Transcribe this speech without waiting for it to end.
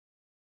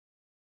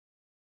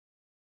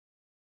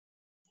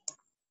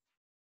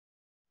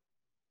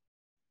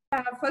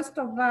first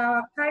of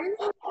our kind.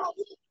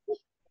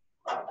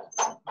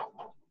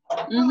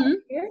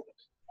 Okay.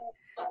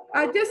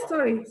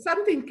 Sorry,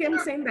 something came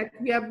saying that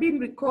we are being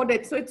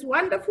recorded. So it's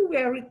wonderful we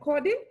are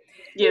recording.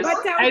 Yes,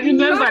 but I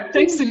remember.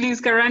 Thanks to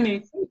Liz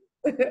Karani.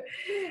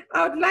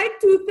 I would like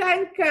to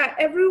thank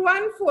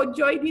everyone for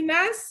joining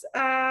us.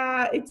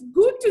 It's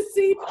good to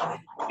see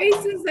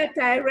faces that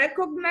I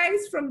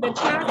recognize from the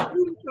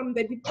classroom, from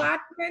the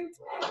department,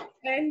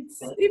 and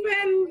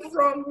even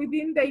from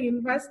within the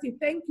university.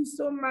 Thank you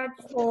so much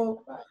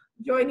for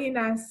joining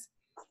us.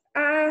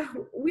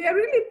 We are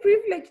really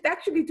privileged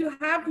actually to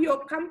have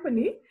your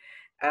company.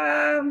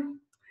 And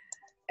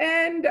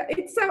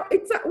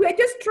we're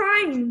just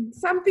trying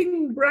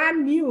something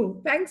brand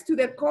new. Thanks to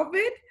the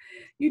COVID,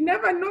 you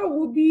never know,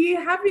 we'll be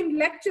having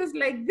lectures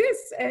like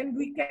this and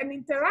we can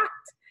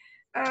interact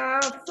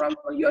from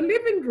your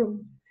living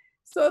room.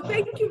 So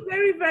thank you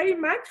very, very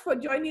much for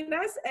joining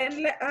us,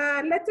 and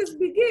let us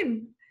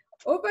begin.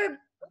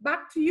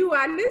 Back to you,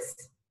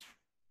 Alice.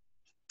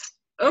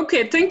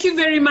 Okay, thank you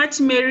very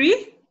much,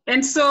 Mary.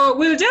 And so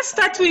we'll just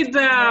start with,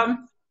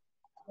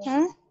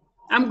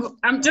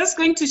 I'm just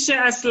going to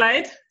share a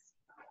slide.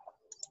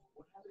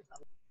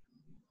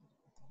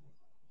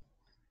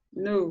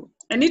 No,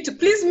 I need to,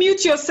 please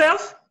mute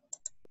yourself.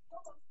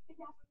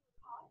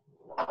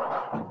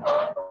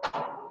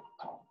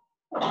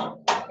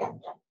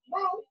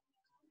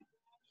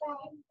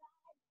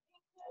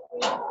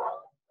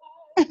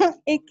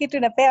 Kitu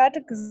napea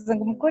watu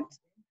kizungumkuti.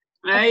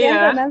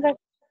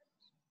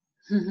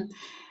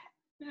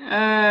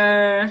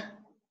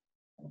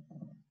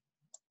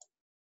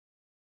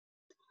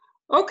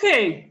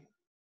 Okay,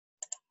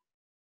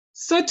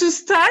 so to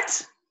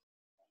start,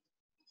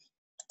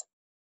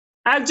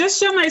 I'll just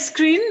share my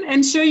screen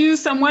and show you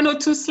some 1 or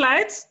 2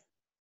 slides.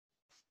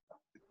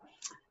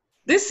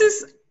 This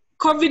is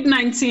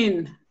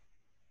COVID-19.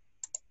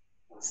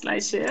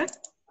 Slide share.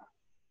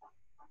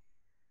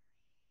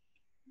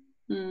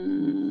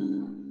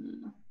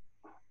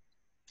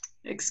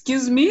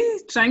 Excuse me,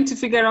 trying to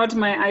figure out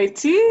my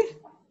IT.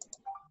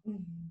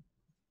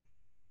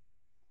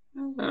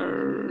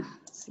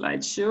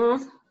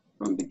 Slideshow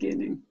from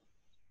beginning.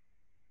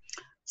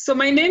 So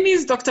my name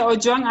is Dr.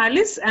 Ojwang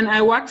Alice, and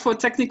I work for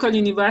Technical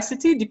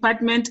University,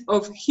 Department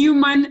of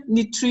Human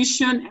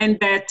Nutrition and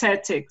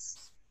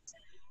Dietetics.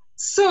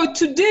 So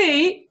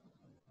today,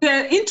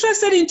 we're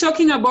interested in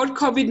talking about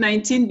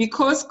COVID-19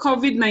 because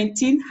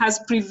COVID-19 has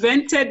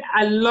presented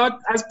a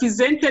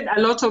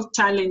lot of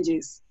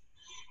challenges.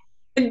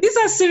 And these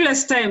are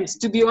serious times,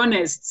 to be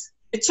honest.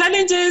 The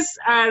challenges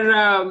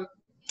are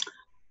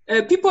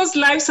people's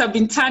lives have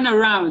been turned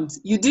around.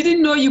 You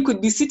didn't know you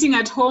could be sitting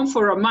at home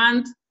for a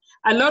month.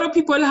 A lot of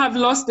people have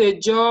lost their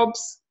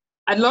jobs.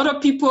 A lot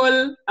of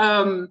people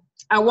are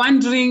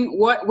wondering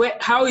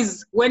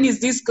when is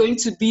this going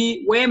to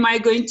be? Where am I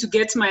going to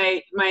get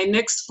my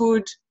next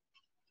food?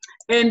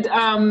 And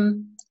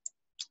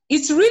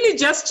it's really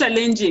just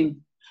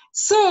challenging.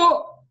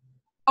 So,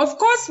 of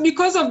course,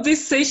 because of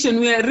this session,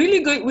 we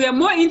are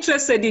more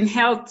interested in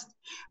health.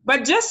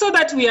 But just so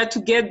that we are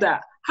together,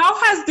 how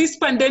has this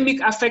pandemic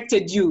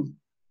affected you?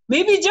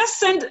 Maybe just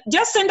send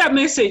a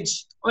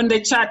message on the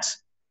chat.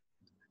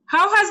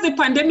 How has the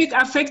pandemic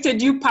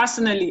affected you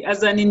personally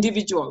as an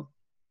individual?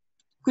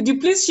 Could you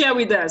please share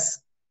with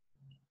us?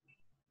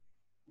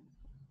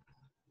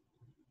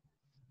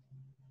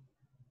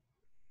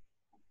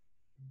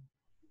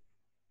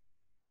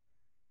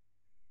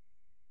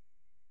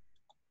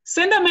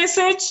 Send a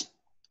message.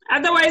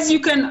 Otherwise, you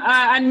can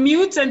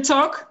unmute and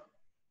talk.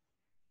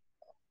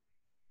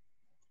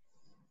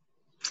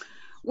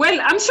 Well,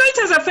 I'm sure it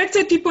has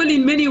affected people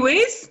in many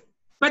ways,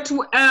 but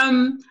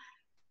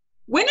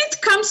when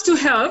it comes to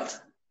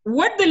health,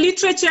 what the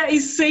literature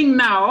is saying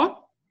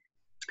now,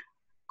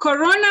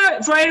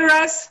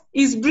 coronavirus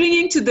is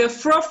bringing to the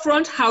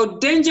forefront how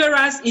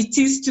dangerous it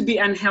is to be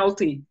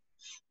unhealthy.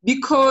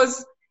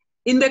 Because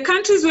in the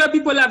countries where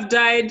people have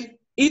died,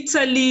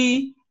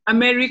 Italy,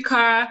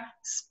 America,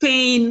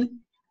 Spain,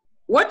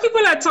 what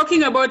people are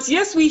talking about,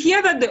 yes, we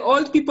hear that the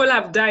old people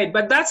have died,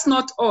 but that's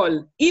not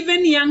all.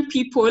 Even young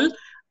people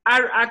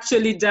are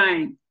actually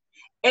dying.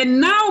 And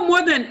now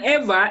more than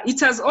ever, it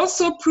has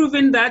also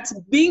proven that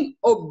being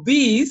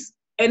obese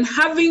and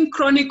having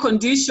chronic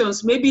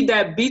conditions, maybe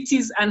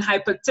diabetes and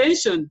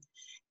hypertension,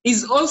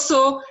 is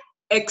also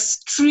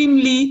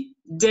extremely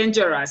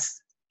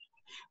dangerous.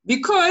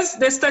 Because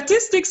the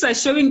statistics are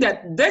showing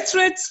that death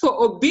rates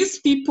for obese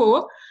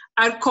people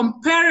are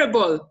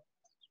comparable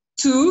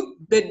to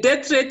the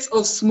death rates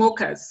of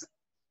smokers.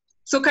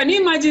 So can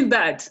you imagine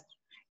that?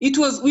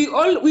 We've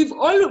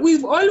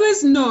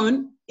always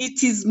known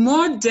it is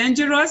more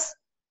dangerous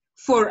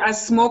for a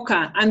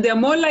smoker, and they're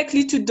more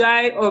likely to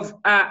die of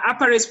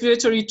upper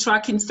respiratory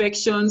tract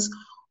infections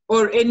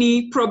or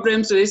any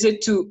problems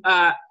related to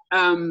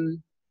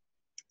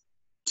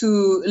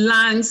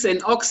lungs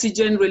and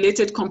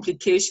oxygen-related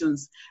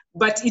complications.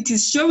 But it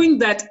is showing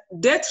that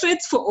death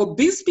rates for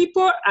obese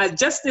people are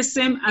just the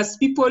same as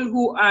people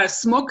who are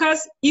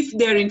smokers if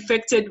they're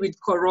infected with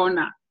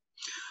corona.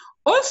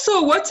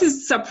 Also, what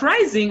is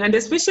surprising, and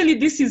especially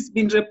this has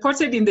been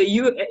reported in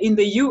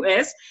the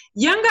US,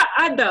 younger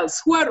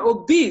adults who are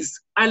obese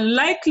are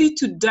likely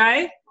to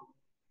die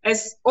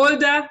as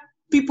older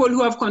people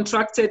who have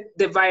contracted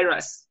the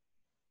virus.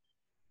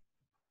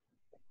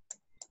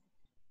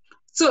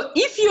 So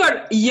if you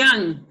are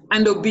young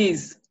and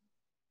obese,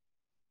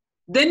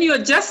 then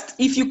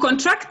if you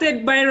contract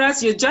that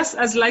virus, you're just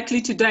as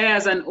likely to die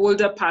as an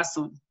older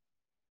person.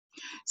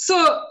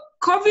 So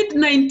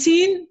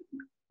COVID-19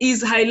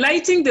 is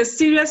highlighting the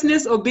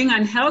seriousness of being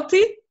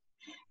unhealthy.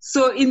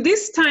 So in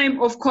this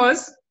time, of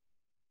course,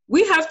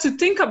 we have to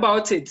think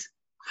about it.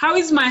 How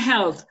is my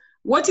health?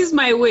 What is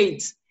my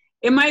weight?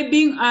 Have I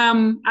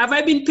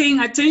been paying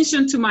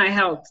attention to my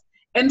health?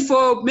 And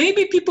for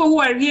maybe people who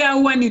are here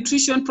who are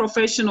nutrition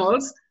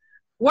professionals,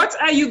 what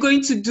are you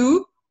going to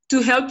do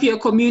to help your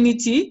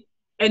community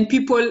and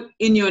people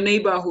in your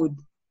neighborhood?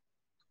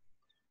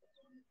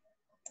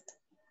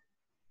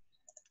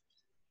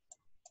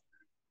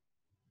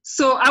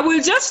 So I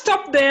will just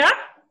stop there.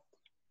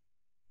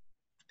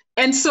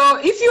 And so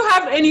if you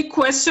have any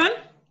question,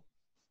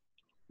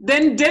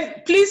 then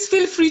please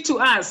feel free to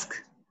ask.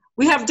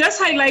 We have just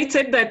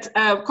highlighted that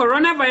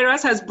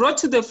coronavirus has brought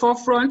to the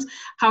forefront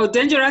how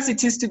dangerous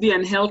it is to be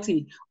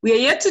unhealthy. We are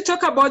yet to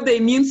talk about the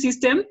immune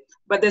system,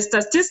 but the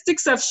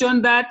statistics have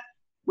shown that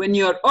when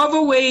you're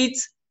overweight,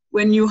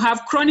 when you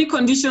have chronic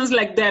conditions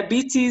like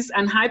diabetes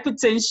and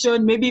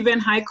hypertension, maybe even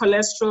high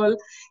cholesterol,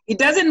 it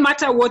doesn't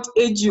matter what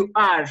age you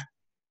are,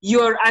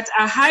 you're at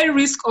a high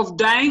risk of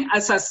dying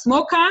as a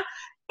smoker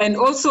and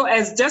also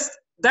as just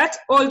that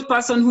old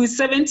person who is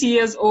 70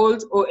 years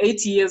old or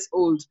 80 years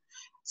old.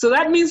 So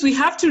that means we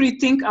have to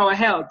rethink our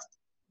health.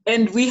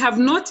 And we have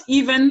not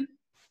even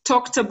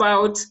talked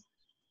about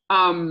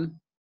your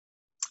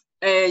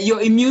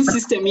immune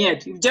system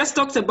yet. We've just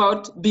talked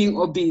about being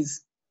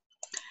obese.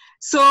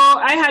 So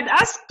I had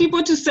asked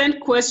people to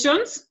send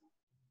questions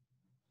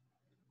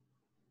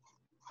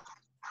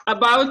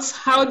about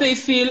how they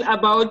feel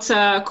about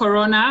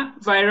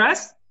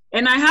coronavirus.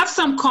 And I have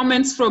some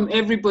comments from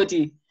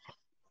everybody.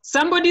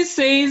 Somebody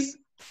says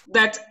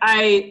that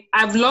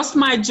I've lost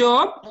my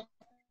job.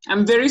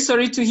 I'm very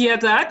sorry to hear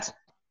that.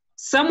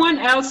 Someone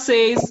else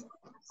says,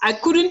 I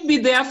couldn't be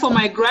there for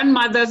my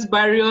grandmother's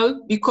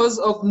burial because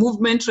of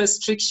movement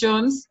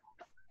restrictions.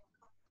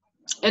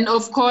 And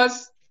of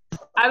course,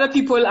 other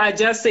people are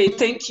just saying,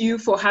 thank you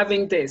for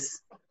having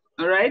this,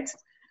 all right?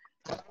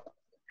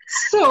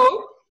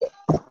 So,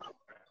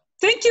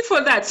 thank you for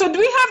that. So do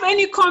we have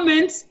any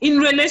comments in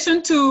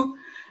relation to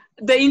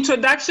the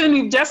introduction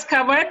we've just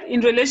covered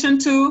in relation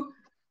to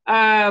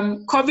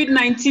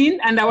COVID-19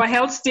 and our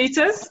health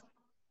status?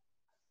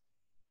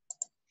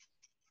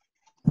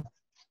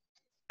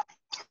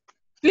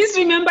 Please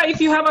remember,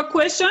 if you have a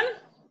question,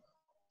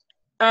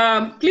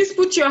 please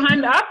put your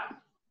hand up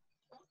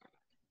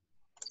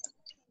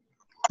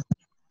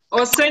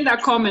or send a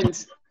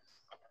comment.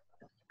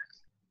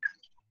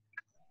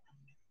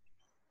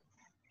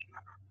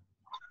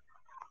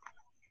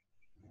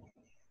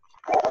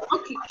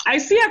 Okay, I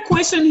see a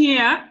question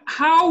here.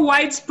 How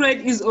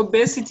widespread is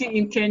obesity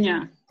in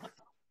Kenya?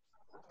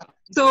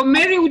 So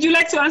Mary, would you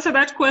like to answer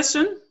that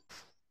question?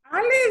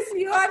 Alice,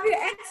 you are the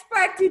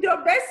expert in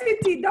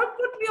obesity. Don't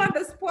put me on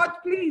the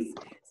spot, please.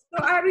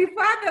 So I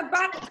refer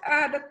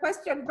the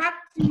question back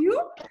to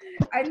you.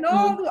 I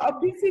know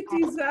obesity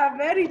is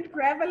very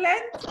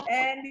prevalent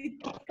and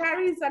it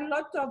carries a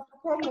lot of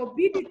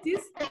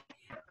comorbidities,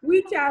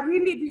 which are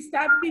really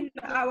disturbing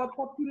our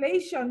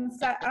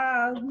populations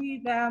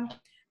with,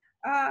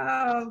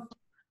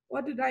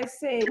 what did I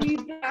say?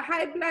 With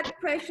high blood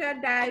pressure,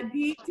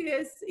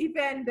 diabetes,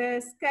 even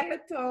the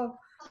skeleton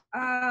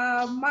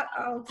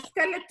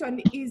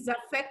is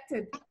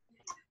affected.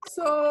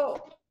 So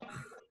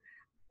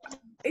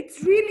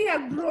it's really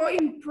a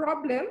growing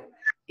problem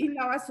in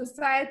our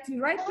society.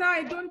 Right now,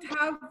 I don't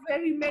have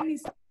very many.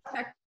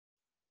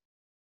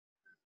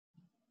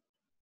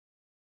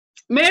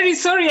 Mary,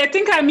 sorry, I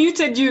think I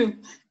muted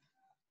you.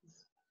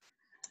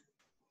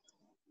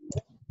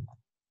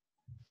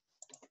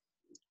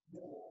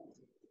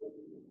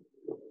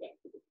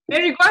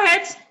 Mary, go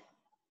ahead.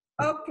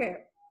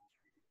 Okay.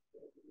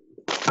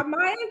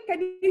 Can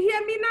you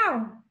hear me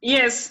now?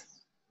 Yes.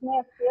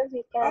 Yes,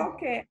 we can.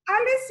 Okay.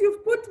 Alice,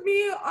 you've put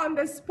me on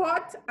the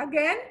spot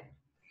again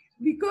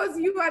because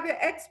you are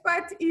the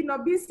expert in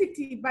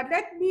obesity, but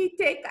let me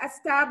take a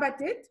stab at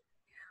it.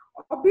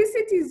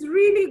 Obesity is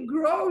really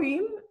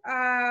growing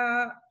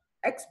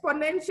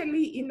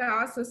exponentially in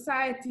our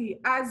society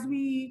as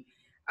we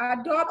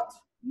adopt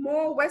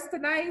more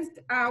westernized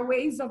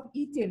ways of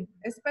eating,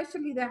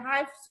 especially the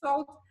high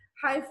salt,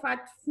 high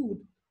fat food.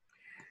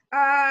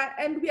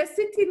 And we are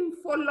sitting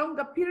for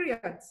longer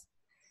periods.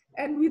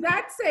 And with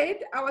that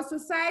said, our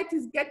society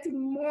is getting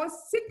more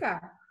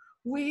sicker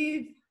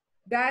with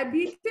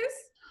diabetes,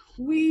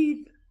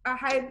 with a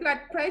high blood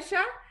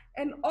pressure,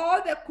 and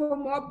all the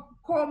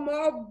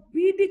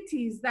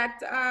comorbidities that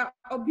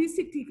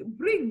obesity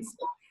brings.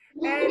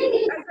 And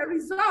as a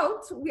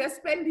result, we are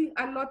spending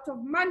a lot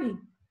of money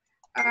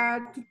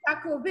to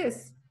tackle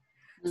this.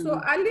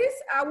 So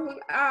Alice, I will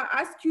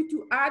ask you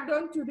to add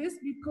on to this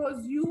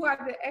because you are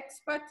the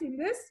expert in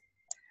this.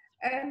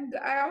 And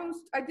I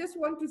just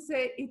want to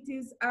say it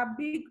is a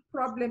big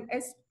problem,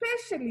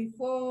 especially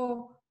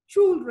for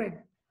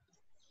children.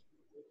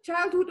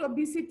 Childhood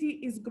obesity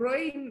is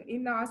growing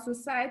in our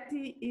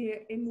society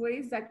in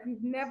ways that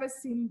we've never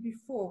seen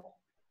before.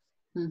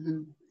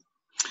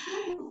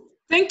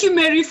 Thank you,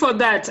 Mary, for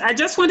that. I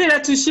just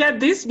wanted to share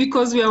this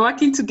because we are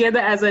working together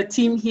as a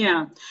team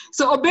here.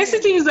 So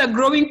obesity is a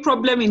growing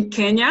problem in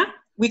Kenya.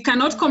 We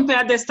cannot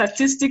compare the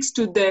statistics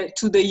to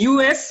the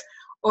US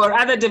or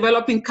other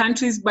developing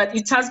countries, but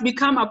it has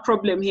become a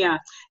problem here.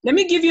 Let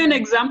me give you an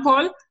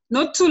example.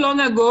 Not too long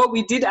ago,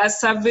 we did a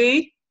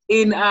survey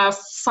in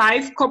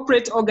 5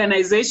 corporate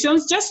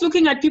organizations, just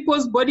looking at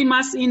people's body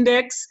mass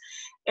index.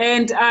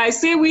 And I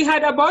say we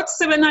had about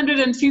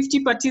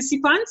 750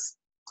 participants.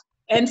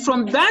 And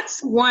from that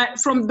small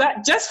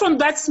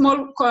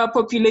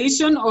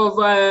population of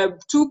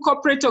 2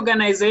 corporate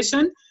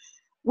organizations,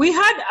 we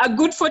had a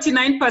good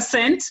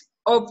 49%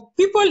 of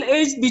people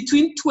aged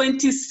between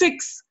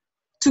 26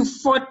 to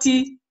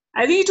 40.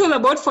 I think it was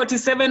about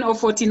 47 or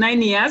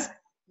 49 years.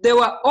 They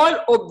were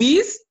all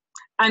obese,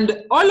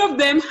 and all of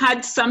them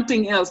had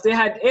something else. They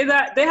had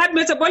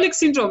metabolic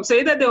syndrome, so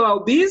either they were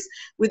obese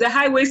with a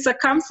high waist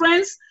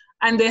circumference,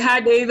 and they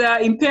had either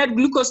impaired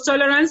glucose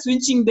tolerance,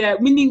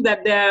 meaning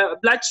that their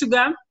blood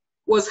sugar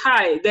was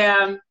high.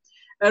 Their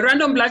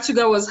random blood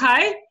sugar was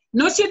high,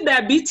 not yet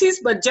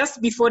diabetes, but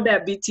just before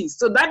diabetes.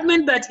 So that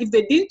meant that if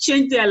they didn't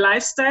change their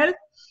lifestyle,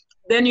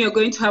 then you're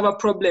going to have a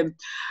problem.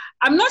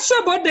 I'm not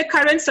sure about the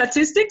current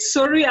statistics.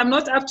 Sorry, I'm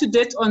not up to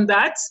date on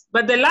that.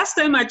 But the last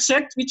time I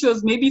checked, which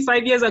was maybe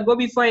 5 years ago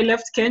before I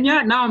left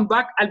Kenya, now I'm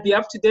back, I'll be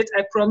up to date,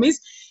 I promise.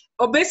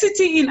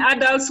 Obesity in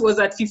adults was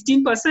at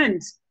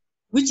 15%,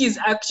 which is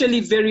actually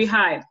very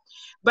high.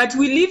 But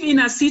we live in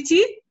a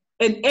city,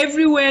 and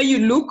everywhere you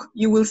look,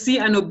 you will see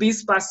an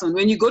obese person.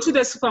 When you go to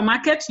the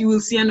supermarket, you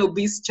will see an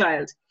obese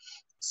child.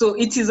 So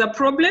it is a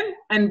problem,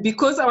 and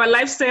because our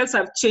lifestyles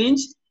have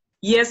changed,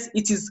 yes,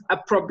 it is a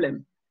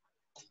problem.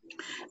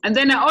 And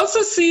then I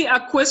also see a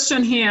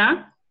question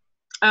here.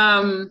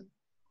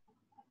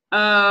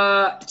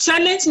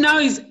 Challenge now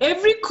is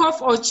every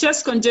cough or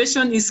chest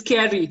congestion is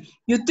scary.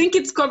 You think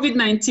it's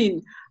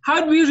COVID-19.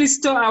 How do we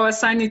restore our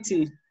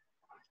sanity?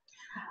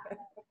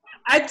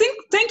 I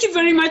think, thank you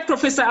very much,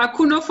 Professor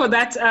Akuno, for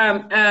that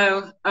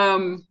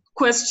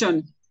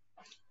question.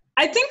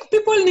 I think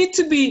people need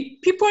to be,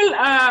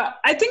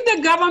 I think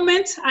the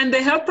government and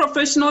the health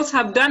professionals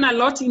have done a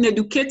lot in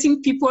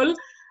educating people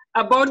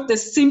about the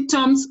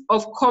symptoms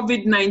of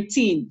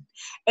COVID-19.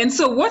 And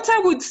so what I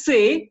would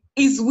say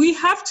is we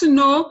have to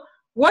know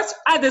what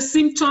are the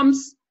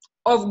symptoms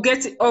of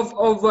getting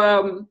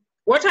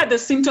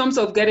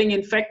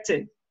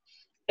infected.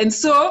 And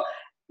so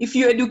if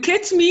you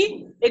educate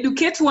me,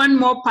 educate one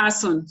more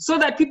person so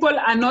that people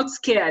are not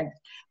scared.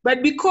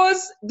 But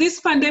because this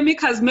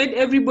pandemic has made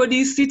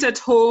everybody sit at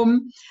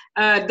home,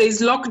 there's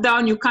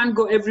lockdown, you can't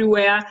go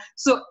everywhere.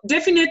 So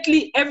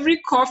definitely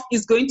every cough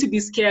is going to be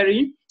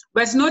scary,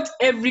 but not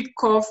every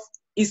cough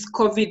is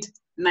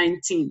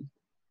COVID-19.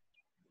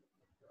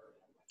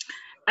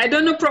 I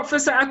don't know,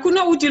 Professor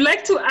Akuno, would you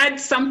like to add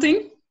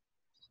something?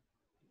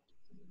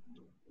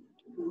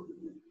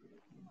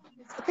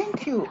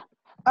 Thank you.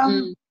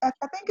 I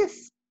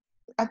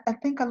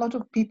think a lot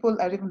of people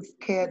are even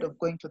scared of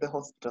going to the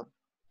hospital.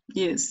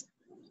 Yes.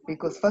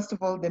 Because first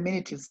of all, the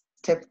minute you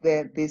step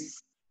there,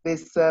 this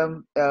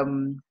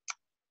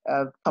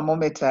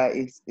thermometer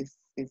is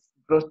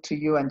brought to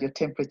you and your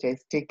temperature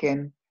is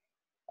taken,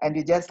 and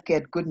you just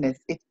get, goodness,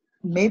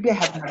 maybe I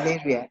have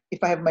malaria.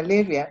 If I have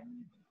malaria,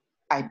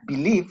 I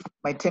believe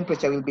my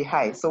temperature will be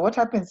high. So what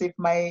happens if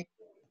my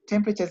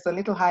temperature is a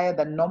little higher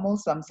than normal?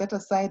 So I'm set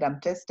aside, I'm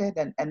tested,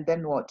 and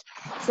then what?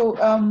 So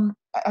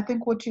I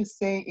think what you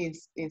say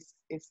is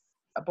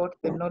about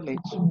the knowledge.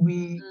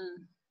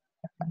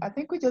 I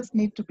think we just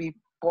need to be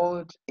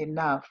bold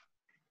enough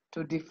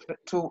to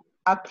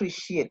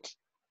appreciate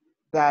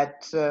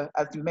that,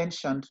 as you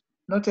mentioned,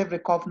 not every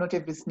cough, not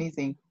every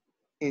sneezing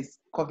is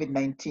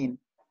COVID-19.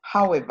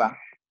 However,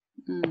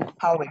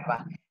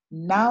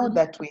 now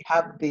that we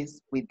have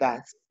this with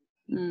us,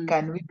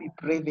 can we be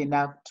brave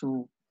enough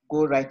to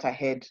go right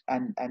ahead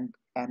and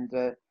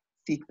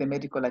seek the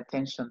medical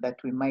attention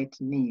that we might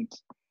need?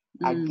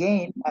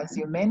 Again, as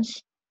you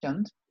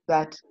mentioned,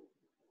 that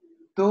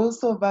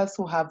those of us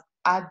who have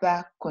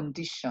other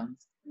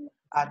conditions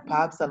are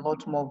perhaps a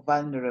lot more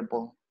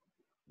vulnerable.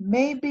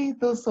 Maybe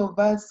those of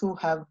us who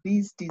have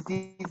these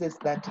diseases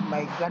that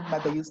my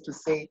grandmother used to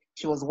say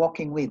she was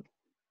walking with,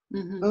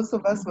 those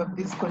of us who have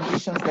these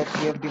conditions that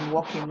we have been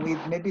walking with,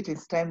 maybe it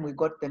is time we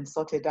got them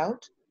sorted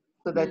out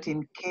so that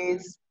in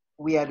case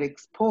we are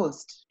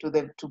exposed to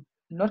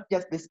not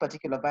just this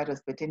particular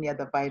virus, but any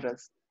other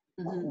virus,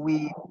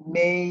 we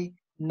may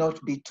not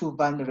be too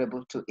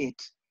vulnerable to it.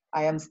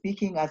 I am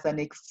speaking as an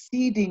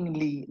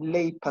exceedingly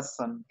lay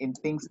person in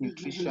things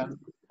nutrition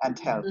and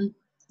health.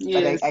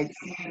 Yes. But I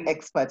see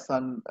experts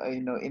on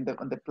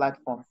on the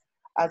platform.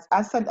 As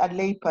a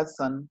lay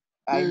person,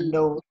 I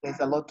know there's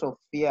a lot of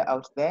fear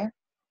out there.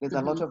 There's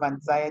a lot of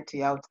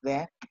anxiety out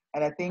there.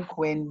 And I think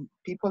when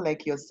people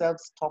like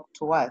yourselves talk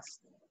to us,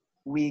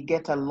 we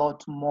get a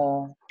lot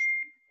more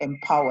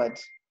empowered.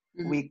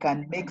 We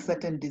can make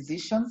certain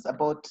decisions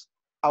about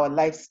our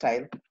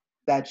lifestyle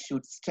that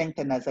should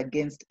strengthen us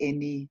against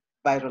any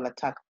viral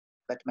attack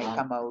that might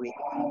come our way.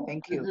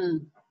 Thank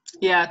you.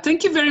 Yeah,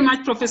 thank you very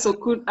much, Professor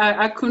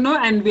Akuno,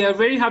 and we are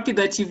very happy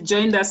that you've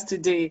joined us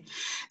today.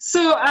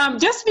 So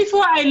just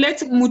before I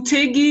let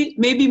Mutegi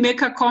maybe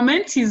make a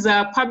comment, he's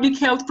a public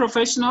health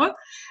professional,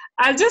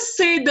 I'll just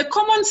say the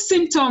common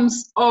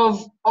symptoms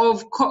of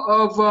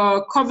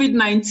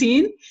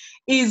COVID-19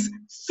 is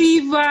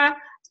fever,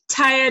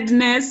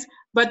 tiredness,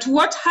 but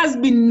what has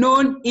been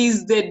known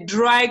is the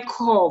dry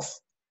cough.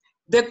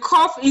 The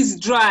cough is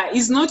dry.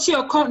 It's not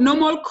your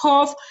normal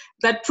cough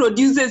that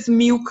produces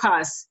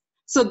mucus.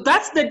 So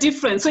that's the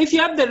difference. So if you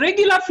have the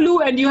regular flu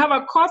and you have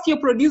a cough, you're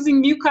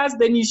producing mucus,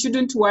 then you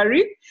shouldn't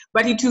worry.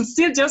 But it will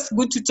still just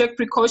good to take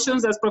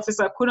precautions, as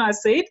Professor Akuno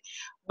has said.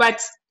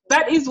 But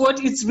that is what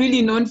it's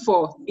really known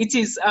for. It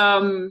is,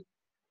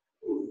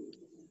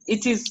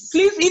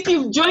 please, if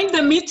you've joined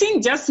the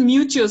meeting, just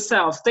mute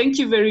yourself. Thank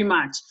you very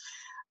much.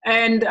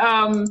 And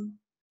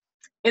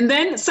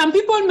then some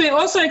people may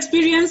also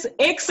experience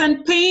aches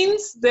and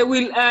pains. They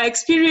will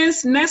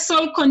experience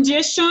nasal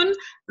congestion,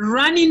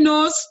 runny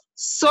nose,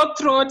 sore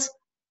throat,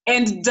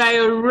 and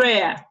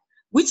diarrhea,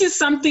 which is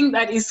something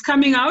that is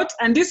coming out.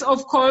 And this,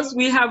 of course,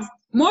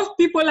 most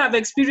people have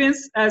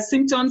experienced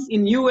symptoms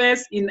in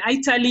US, in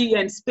Italy,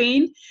 and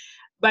Spain.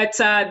 But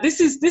this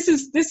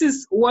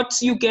is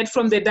what you get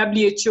from the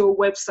WHO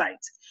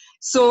website.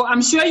 So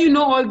I'm sure you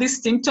know all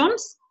these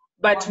symptoms,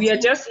 but we are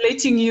just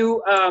letting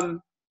you,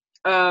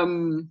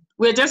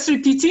 we're just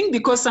repeating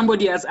because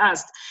somebody has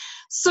asked.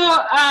 So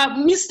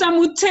Mr.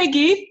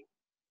 Mutegi,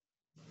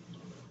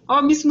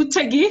 or Ms.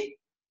 Mutegi,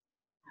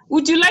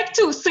 would you like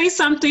to say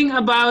something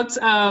about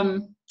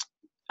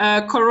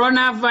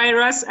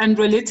coronavirus and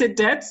related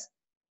deaths?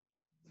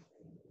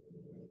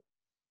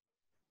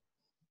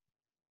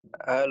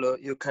 Hello,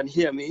 you can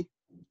hear me?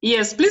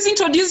 Yes, please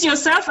introduce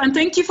yourself and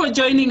thank you for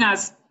joining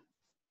us.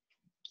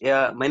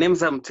 Yeah, my name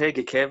is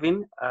Mutegi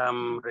Kevin.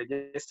 I'm a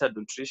registered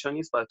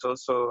nutritionist, but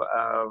also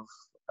have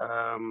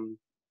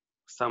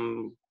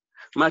some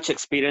much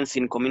experience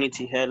in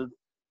community health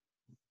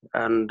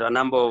and a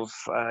number of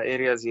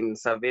areas in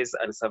surveys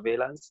and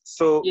surveillance.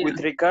 So with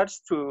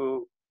regards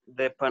to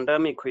the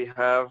pandemic we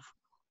have,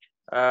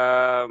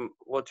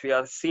 what we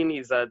are seeing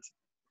is that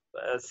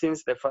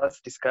since the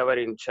first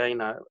discovery in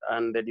China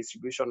and the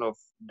distribution of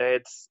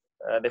deaths,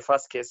 the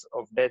first case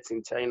of deaths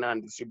in China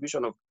and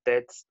distribution of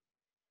deaths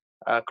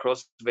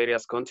across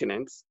various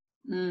continents,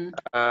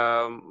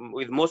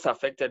 with most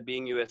affected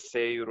being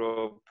USA,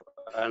 Europe,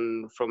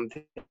 and from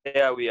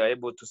there we are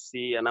able to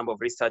see a number of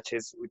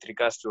researches with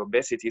regards to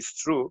obesity. It's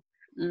true.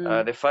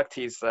 The fact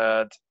is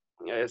that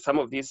some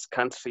of these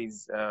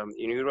countries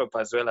in Europe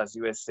as well as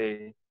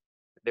USA,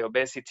 the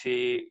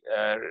obesity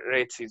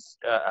rates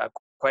are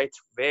quite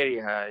very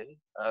high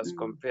as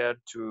compared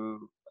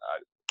to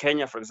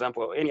Kenya, for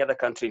example, or any other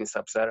country in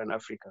sub-Saharan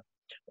Africa.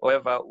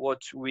 However,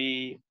 what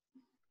we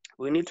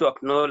need to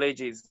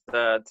acknowledge is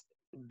that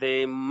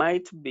there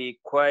might be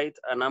quite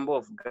a number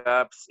of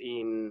gaps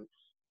in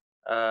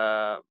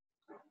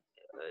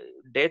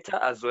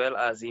data as well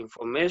as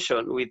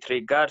information with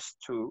regards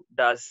to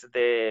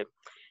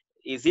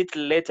is it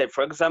related,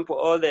 for example,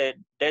 all the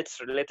deaths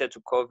related to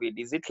COVID,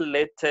 is it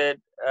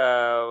related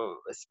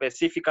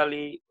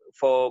specifically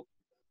for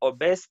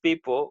obese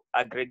people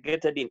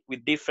aggregated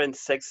with different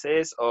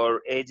sexes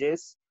or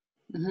ages?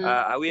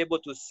 Are we able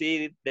to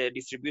see the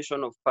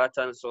distribution of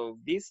patterns of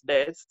these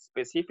deaths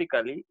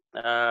specifically,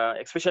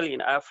 especially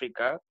in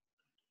Africa,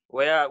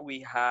 where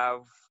we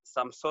have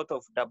some sort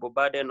of double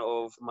burden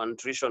of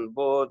malnutrition,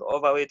 both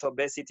overweight,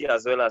 obesity,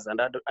 as well as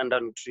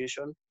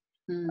undernutrition?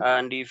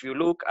 And if you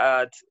look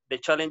at the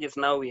challenges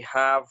now we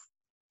have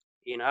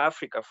in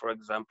Africa, for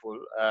example,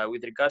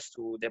 with regards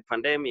to the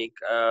pandemic,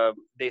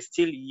 there's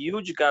still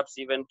huge gaps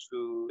even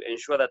to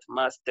ensure that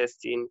mass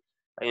testing,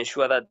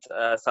 ensure that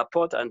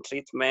support and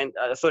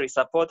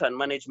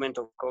management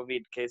of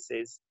COVID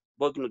cases,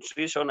 both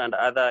nutrition and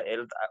other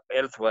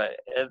health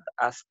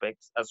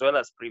aspects, as well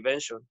as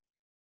prevention,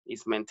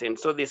 is maintained.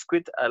 So there's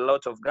quite a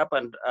lot of gap,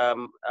 and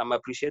I'm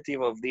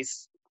appreciative of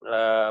this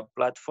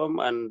platform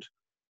and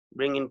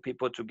bringing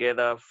people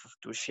together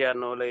to share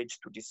knowledge,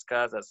 to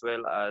discuss, as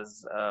well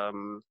as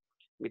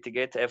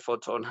mitigate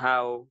efforts on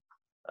how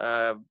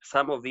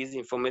some of these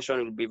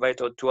information will be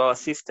vital to our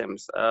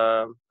systems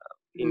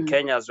in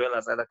Kenya as well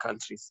as other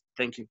countries.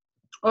 Thank you.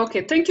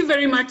 Okay, thank you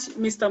very much,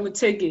 Mr.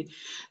 Mutegi.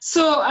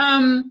 So,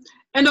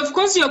 and of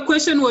course, your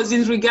question was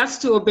in regards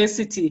to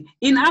obesity.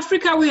 In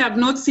Africa, we have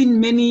not seen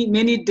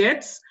many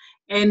deaths.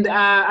 And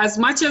as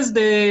much as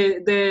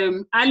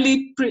the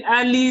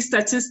early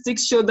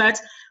statistics show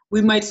that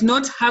we might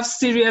not have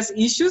serious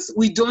issues,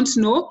 we don't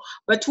know.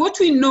 But what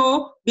we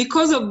know,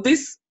 because of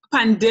this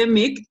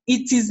pandemic,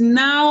 it is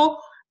now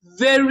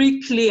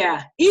very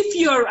clear. If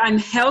you're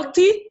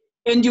unhealthy,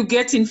 and you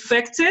get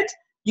infected,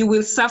 you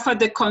will suffer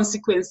the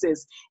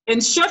consequences.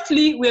 And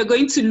shortly, we are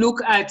going to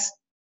look at,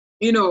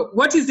 you know,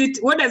 what does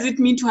it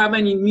mean to have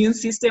an immune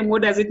system?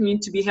 What does it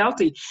mean to be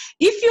healthy?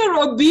 If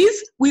you're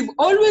obese, we've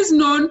always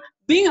known,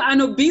 being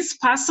an obese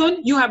person,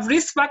 you have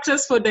risk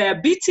factors for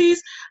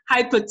diabetes,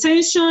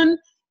 hypertension,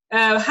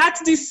 heart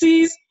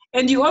disease,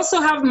 and you also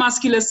have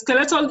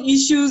musculoskeletal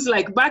issues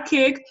like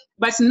backache.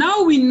 But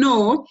now we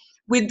know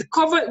with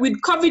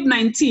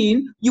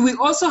COVID-19, you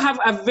will also have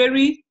a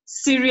very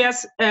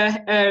serious,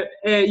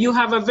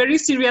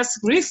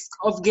 risk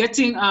of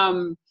getting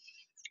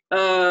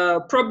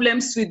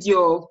problems with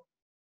your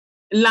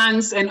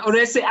lungs and, or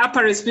let's say,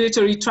 upper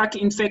respiratory tract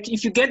infection.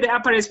 If you get the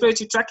upper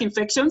respiratory tract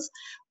infections,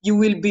 you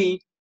will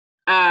be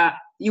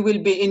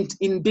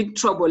in big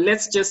trouble.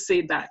 Let's just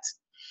say that.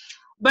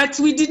 But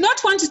we did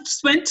not want to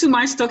spend too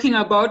much talking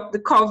about the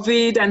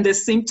COVID and the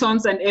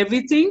symptoms and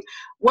everything.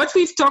 What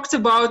we've talked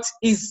about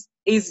was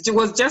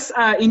just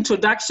an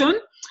introduction.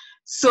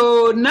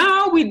 So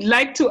now we'd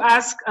like to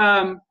ask,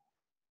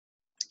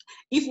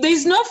 if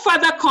there's no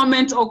further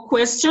comment or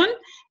question,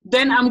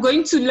 then I'm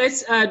going to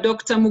let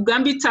Dr.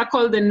 Mugambi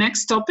tackle the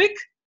next topic,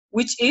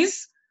 which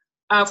is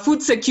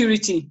food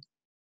security.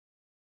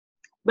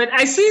 But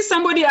I see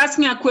somebody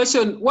asking a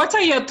question. What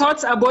are your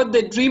thoughts about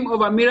the dream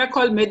of a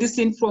miracle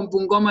medicine from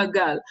Bungoma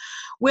girl?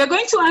 We're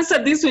going to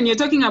answer this when you're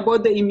talking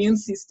about the immune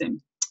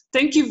system.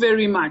 Thank you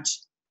very much.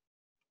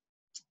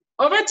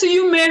 Over to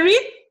you, Mary,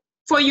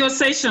 for your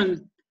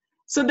session.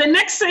 So the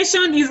next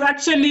session is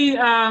actually,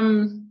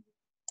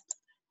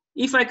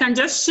 if I can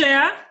just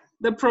share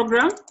the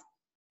program.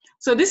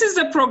 So this is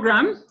the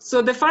program.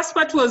 So the first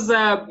part was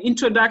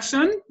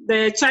introduction,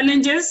 the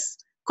challenges,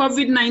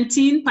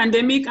 COVID-19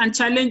 pandemic and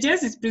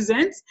challenges it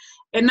presents.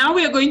 And now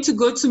we are going to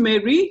go to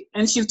Mary,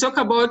 and she'll talk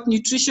about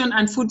nutrition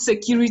and food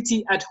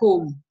security at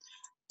home.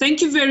 Thank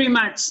you very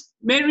much.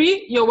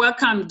 Mary, you're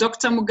welcome.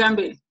 Dr.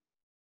 Mugambi.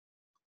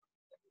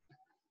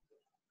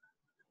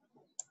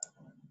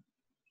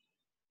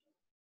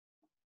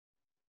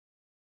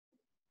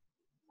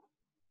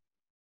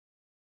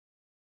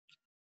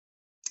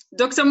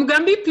 Dr.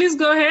 Mugambi, please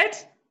go ahead.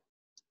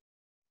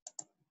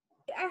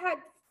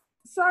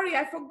 Sorry,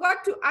 I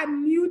forgot to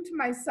unmute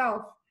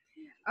myself.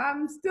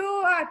 I'm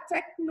still I'm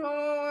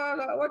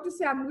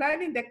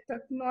learning the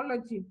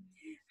technology.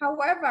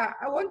 However,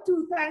 I want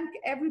to thank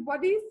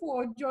everybody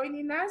for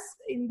joining us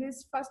in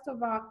this first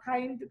of our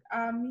kind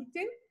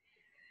meeting.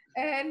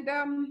 And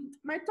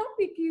my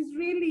topic is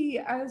really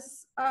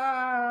as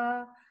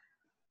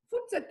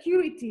food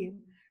security.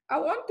 I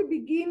want to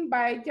begin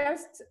by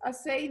just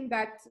saying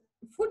that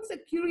food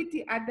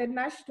security at the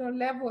national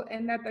level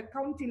and at the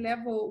county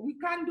level, we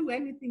can't do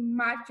anything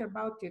much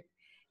about it.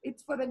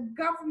 It's for the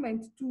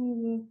government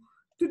to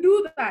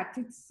do that.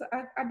 It's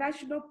a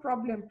national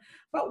problem.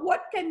 But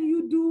what can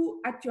you do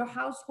at your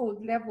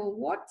household level?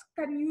 What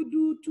can you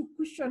do to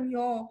cushion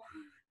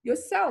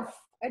yourself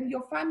and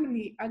your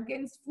family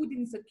against food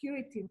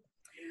insecurity?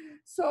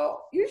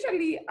 So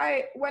usually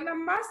when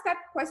I'm asked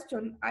that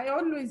question, I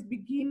always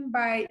begin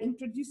by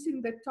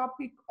introducing the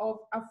topic of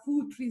a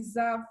food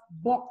reserve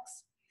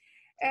box.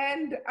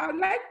 And I'd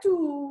like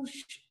to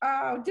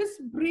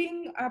just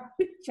bring a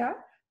picture.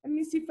 Let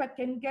me see if I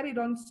can get it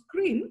on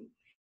screen.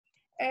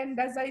 And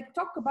as I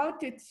talk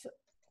about it,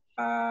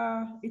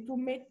 it will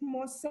make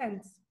more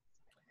sense.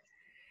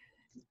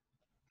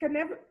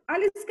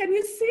 Alice, can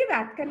you see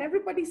that? Can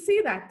everybody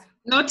see that?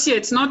 Not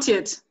yet, not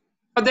yet.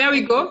 Oh, there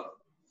we go.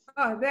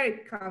 Oh, there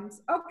it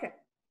comes. Okay.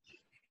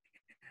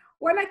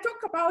 When I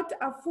talk about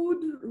a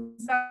food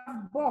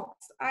reserve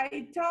box,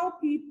 I tell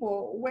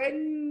people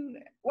when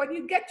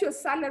you get your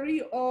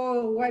salary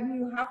or when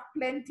you have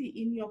plenty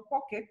in your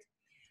pocket,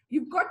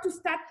 you've got to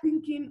start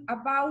thinking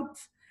about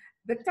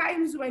the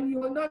times when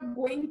you're not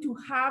going to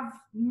have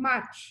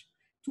much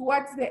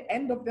towards the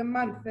end of the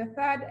month, the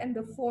third and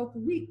the fourth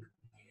week.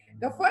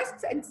 The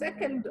first and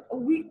second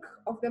week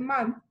of the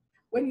month,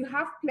 when you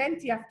have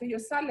plenty after your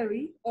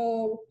salary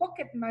or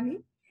pocket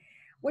money,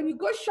 when you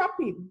go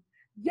shopping,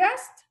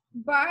 just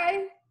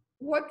buy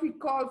what we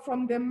call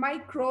from the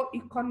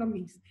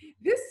microeconomies.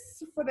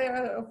 This, for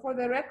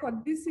the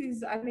record, this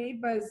is a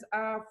neighbor's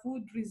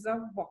food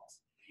reserve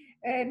box.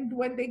 And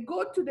when they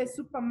go to the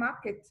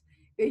supermarket,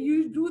 they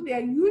do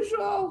their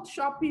usual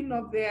shopping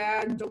of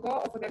their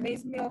njogo, for the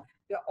maize meal,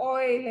 the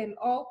oil and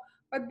all.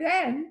 But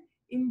then,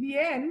 in the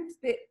end,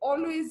 they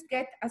always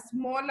get a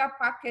smaller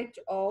package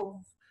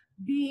of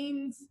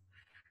beans,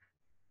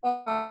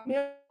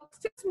 milk,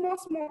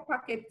 small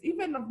packets,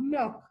 even of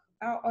milk,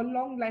 or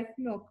long life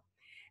milk.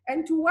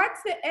 And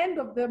towards the end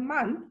of the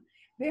month,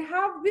 they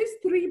have these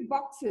 3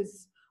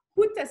 boxes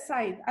put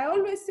aside. I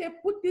always say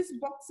put these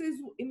boxes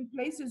in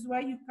places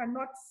where you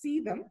cannot see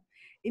them,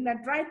 in a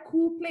dry,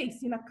 cool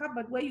place, in a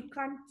cupboard where you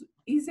can't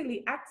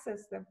easily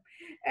access them.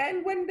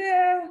 And when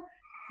the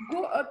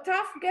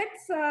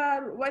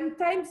when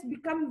times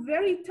become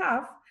very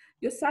tough,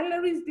 your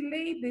salary is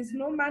delayed, there's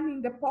no money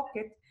in the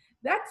pocket,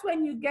 that's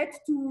when you get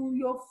to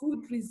your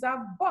food reserve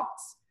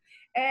box.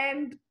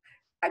 And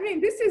I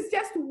mean, this is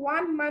just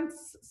 1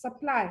 month's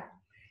supply.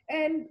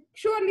 And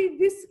surely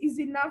this is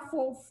enough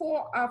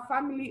for a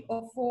family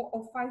of 4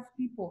 or 5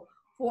 people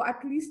for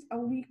at least a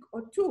week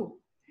or 2.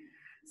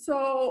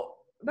 So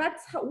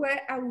that's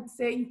where I would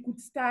say you could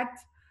start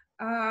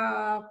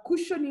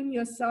cushioning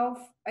yourself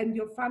and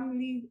your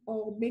family,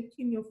 or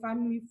making your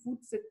family food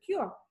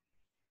secure.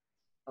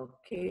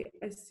 Okay,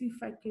 let's see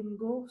if I can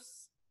go.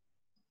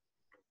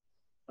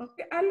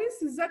 Okay,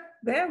 Alice, is that,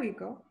 there we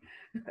go.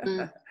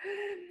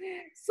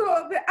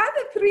 So the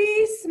other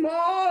 3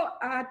 small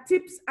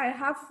tips I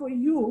have for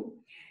you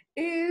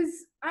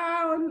is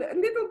a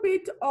little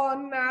bit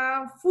on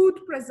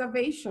food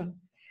preservation.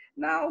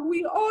 Now,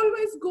 we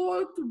always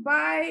go to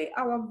buy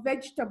our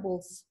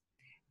vegetables,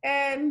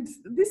 and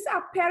these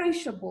are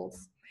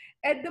perishables.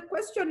 And the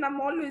question I'm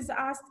always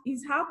asked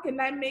is, how can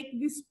I make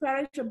these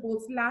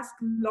perishables last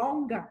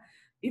longer,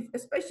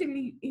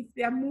 especially if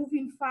they are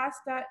moving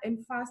faster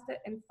and faster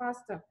and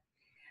faster?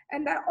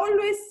 And I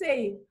always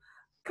say,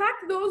 cut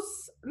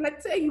those.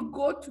 Let's say you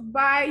go to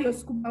buy your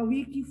sukuma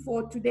wiki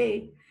for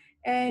today,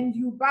 and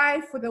you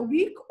buy for the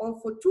week or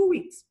for 2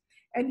 weeks,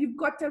 and you've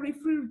got a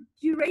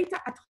refrigerator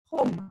at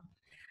home.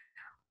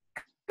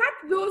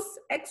 Cut those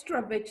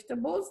extra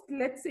vegetables,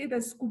 let's say the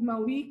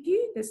sukuma wiki,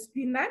 the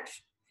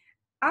spinach,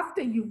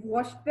 after you've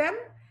washed them,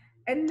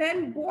 and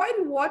then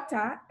boil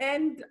water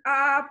and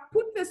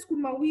put the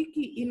sukuma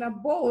wiki in a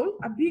bowl,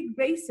 a big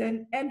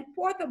basin, and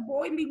pour the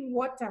boiling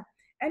water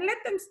and let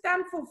them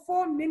stand for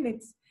 4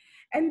 minutes.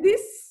 And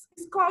this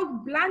is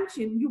called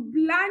blanching. You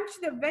blanch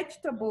the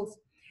vegetables.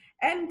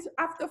 And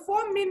after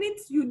 4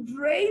 minutes, you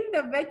drain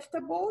the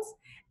vegetables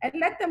and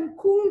let them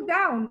cool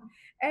down.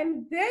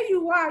 And there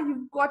you are,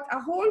 you've got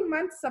a whole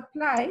month's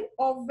supply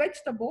of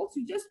vegetables.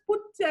 You just put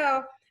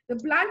the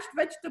blanched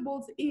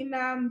vegetables in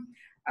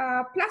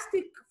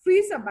plastic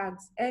freezer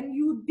bags, and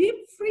you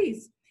deep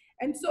freeze.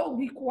 And so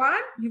week 1,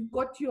 you've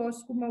got your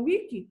sukuma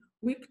wiki.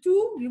 Week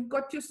 2, you've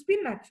got your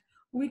spinach.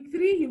 Week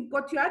 3, you've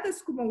got your other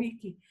sukuma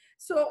wiki.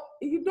 So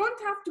you don't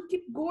have to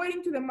keep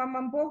going to the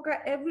mama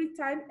mboga every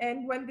time.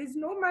 And when there's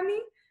no money,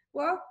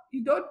 well,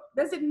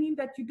 doesn't mean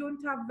that you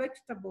don't have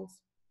vegetables.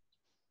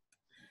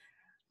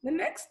 The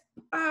next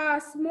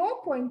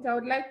small point I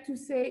would like to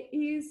say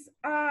is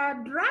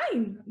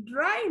drying.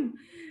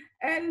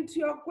 And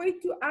you're going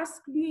to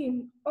ask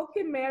me,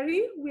 okay,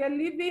 Mary, we are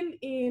living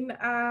in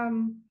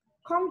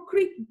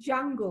concrete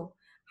jungle.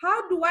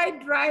 How do I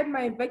dry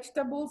my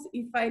vegetables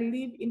if I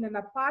live in an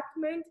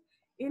apartment,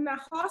 in a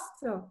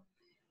hostel?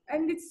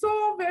 And it's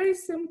so very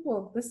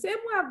simple. The same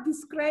way I've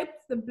described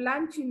the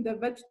blanching the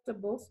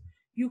vegetables,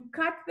 you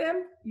cut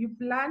them, you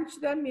blanch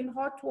them in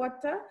hot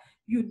water,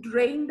 you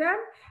drain them,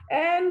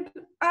 and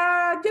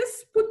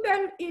just put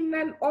them in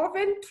an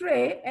oven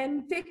tray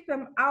and take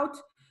them out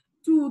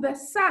to the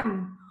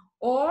sun.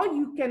 Or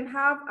you can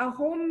have a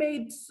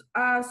homemade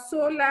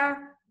solar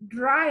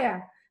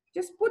dryer.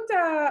 Just put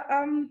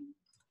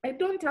I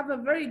don't have a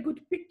very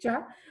good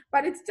picture,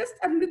 but it's just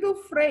a little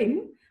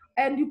frame,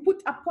 and you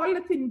put a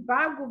polythene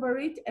bag over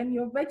it and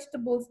your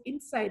vegetables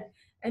inside,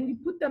 and you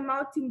put them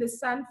out in the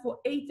sun for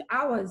 8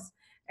 hours.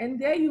 And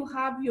there you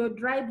have your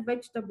dried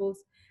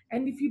vegetables.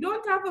 And if you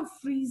don't have a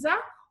freezer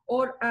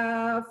or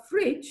a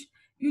fridge,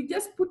 you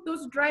just put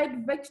those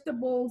dried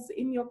vegetables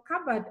in your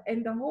cupboard,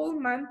 and the whole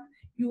month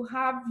you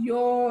have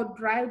your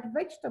dried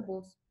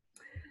vegetables.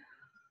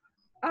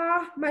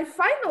 My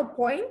final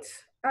point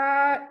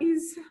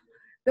is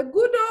the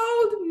good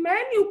old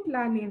menu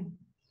planning.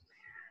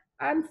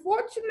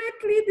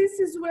 Unfortunately, this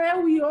is where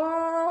we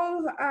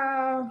all,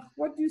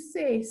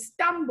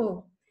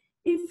 stumble.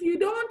 If you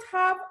don't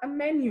have a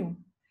menu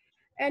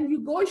and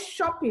you go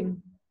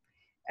shopping,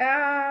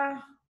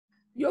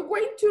 you're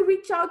going to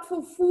reach out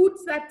for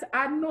foods that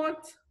are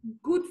not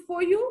good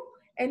for you,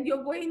 and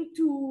you're going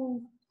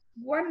to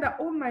wonder,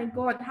 oh my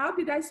God, how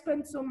did I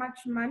spend so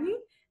much money?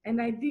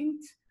 And I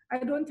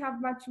don't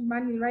have much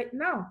money right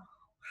now.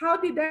 How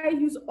did I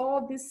use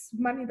all this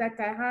money that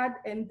I had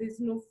and there's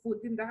no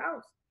food in the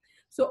house?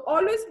 So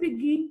always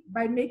begin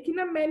by making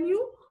a menu.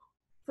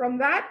 From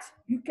that,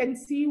 you can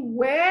see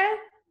where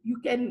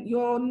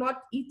you're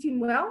not eating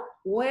well,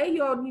 where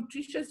your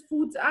nutritious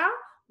foods are,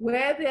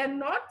 where they're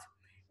not.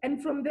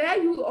 And from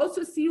there, you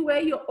also see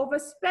where you're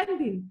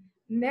overspending.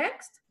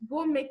 Next,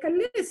 go make a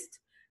list,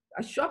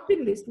 a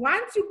shopping list.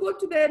 Once you go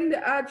to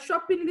the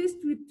shopping list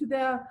to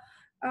the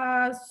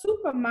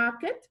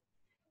supermarket,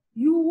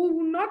 you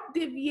will not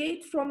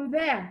deviate from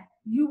there.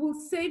 You will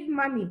save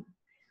money.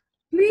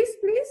 Please,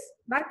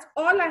 that's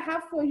all I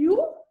have for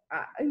you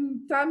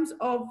in terms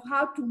of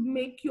how to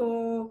make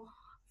your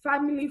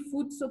family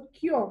food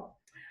secure.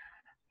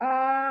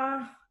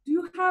 Do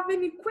you have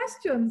any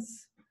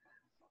questions?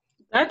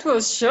 That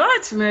was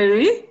short,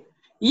 Mary.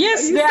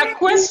 Yes, there are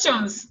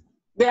questions.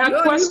 There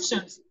are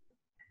questions.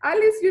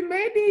 Alice, you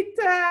made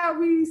it,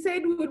 we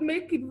said we would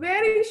make it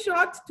very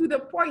short to the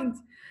point.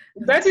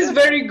 That is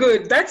very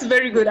good. That's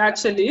very good,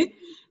 actually.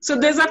 So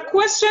there's a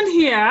question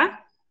here.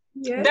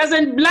 Yes.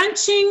 Doesn't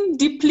blanching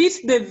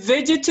deplete the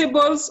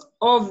vegetables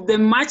of the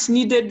much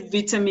needed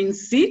vitamin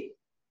C?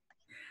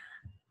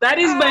 That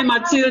is by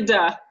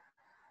Matilda.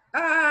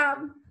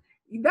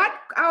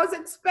 That I was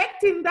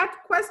expecting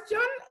that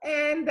question,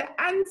 and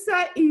the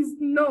answer is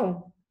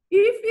no.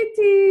 If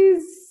it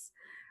is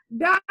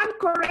done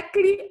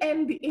correctly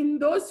and in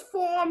those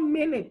 4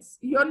 minutes,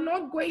 you're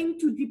not going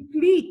to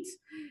deplete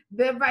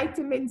the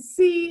vitamin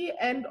C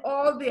and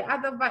all the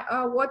other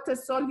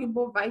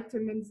water-soluble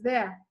vitamins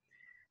there.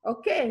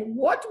 Okay,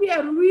 what we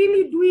are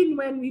really doing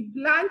when we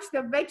blanch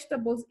the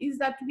vegetables is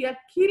that we are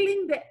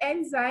killing the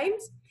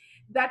enzymes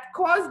that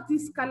cause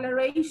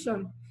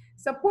discoloration.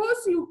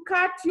 Suppose you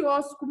cut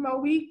your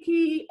sukuma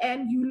wiki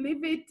and you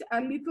leave it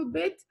a little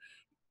bit,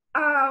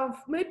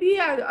 maybe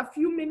a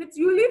few minutes,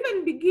 you'll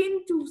even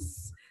begin to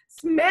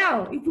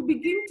smell. It will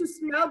begin to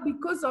smell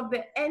because of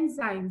the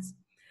enzymes.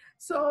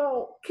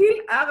 So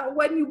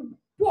when you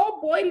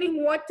pour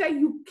boiling water,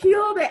 you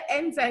kill the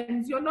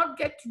enzymes. You're not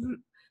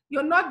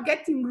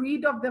getting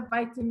rid of the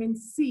vitamin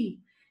C.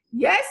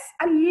 Yes,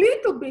 a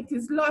little bit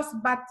is lost,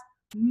 but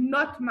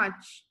not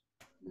much.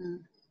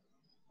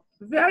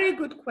 Very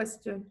good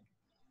question.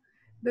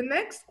 The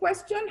next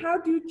question, how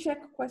do you check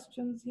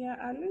questions here,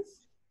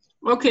 Alice?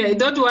 Okay,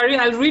 don't worry,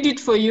 I'll read it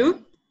for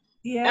you.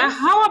 Yes.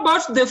 How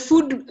about the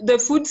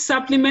food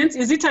supplements?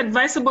 Is it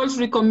advisable to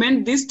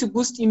recommend this to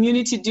boost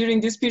immunity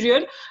during this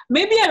period?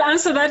 Maybe I'll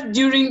answer that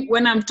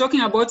when I'm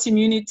talking about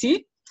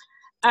immunity.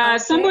 Okay.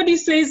 Somebody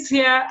says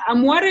here,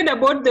 I'm worried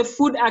about the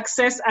food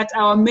access at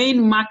our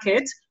main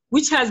market,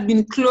 which has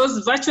been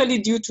closed virtually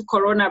due to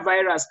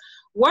coronavirus.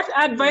 What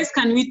advice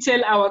can we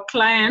tell our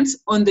clients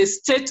on the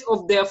state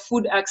of their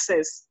food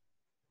access?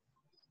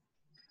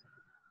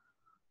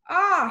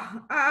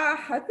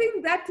 I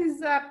think that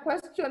is a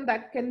question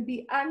that can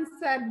be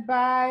answered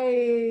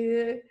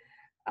by,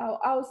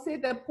 I'll say,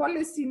 the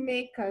policy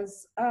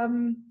makers.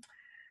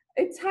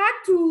 It's hard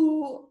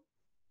to,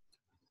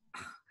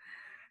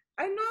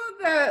 I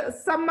know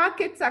some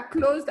markets are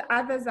closed,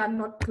 others are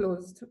not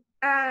closed.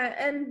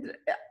 And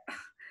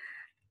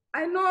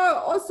I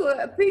know also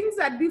things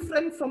are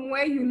different from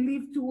where you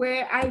live to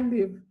where I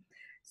live.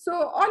 So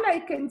all I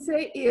can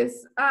say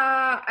is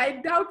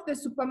I doubt the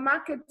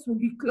supermarkets will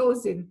be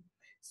closing.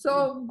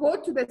 So go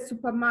to the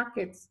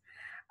supermarkets.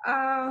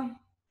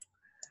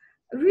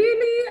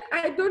 Really,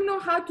 I don't know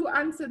how to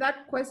answer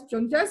that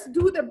question. Just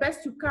do the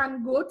best you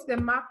can. Go to the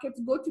markets,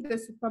 go to the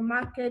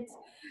supermarkets.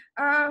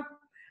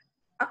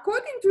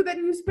 According to the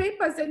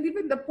newspapers and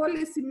even the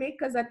policy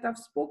makers that I've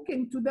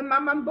spoken to, the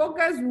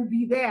mamambogas will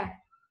be there.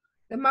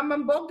 The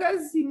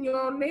mamambogas in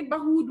your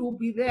neighborhood will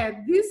be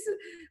there.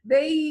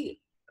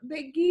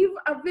 They give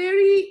a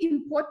very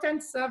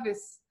important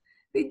service.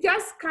 They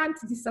just can't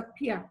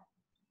disappear.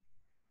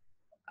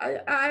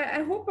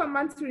 I hope I'm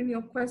answering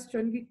your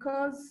question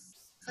because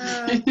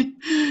I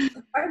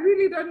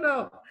really don't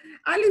know.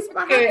 Alice,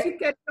 perhaps you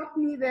can help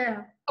me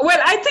there.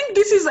 Well, I think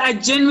this is a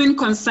genuine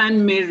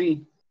concern,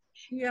 Mary.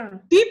 Yeah.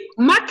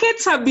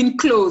 Markets have been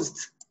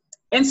closed.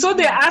 And so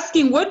they're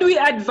asking, what do we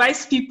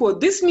advise people?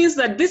 This means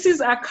that this is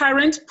a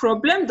current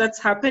problem that's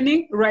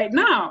happening right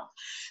now.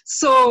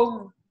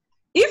 So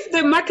if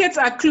the markets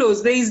are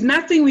closed, there is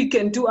nothing we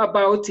can do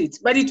about it.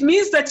 But it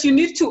means that you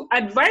need to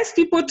advise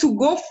people to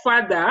go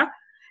further.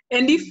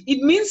 And if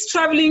it means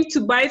traveling to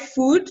buy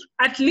food,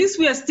 at least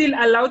we are still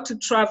allowed to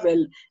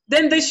travel.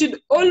 Then they should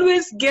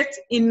always get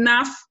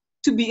enough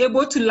to be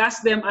able to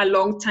last them a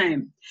long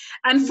time.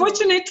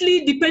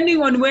 Unfortunately,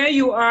 depending on where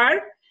you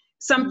are,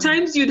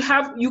 sometimes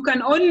you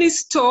can only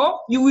store,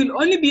 you will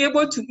only be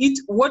able to eat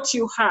what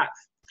you have.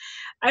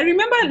 I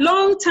remember a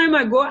long time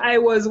ago, I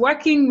was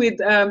working with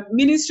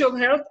Ministry of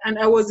Health and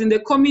I was in the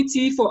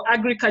Committee for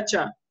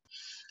Agriculture.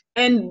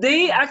 And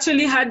they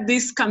actually had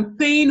this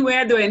campaign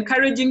where they were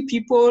encouraging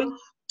people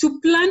to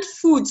plant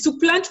foods, to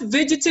plant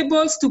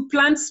vegetables, to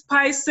plant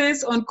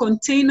spices on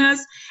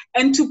containers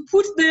and to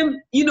put them,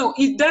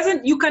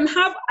 you can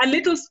have a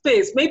little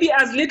space, maybe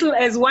as little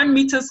as 1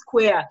 meter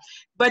square,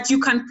 but you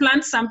can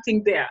plant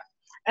something there.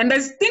 And I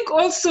think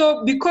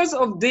also because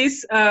of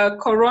this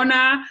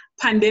corona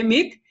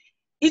pandemic,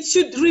 it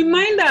should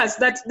remind us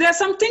that there are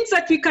some things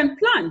that we can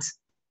plant.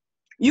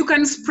 You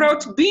can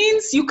sprout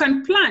beans, you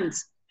can plant.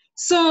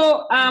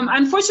 So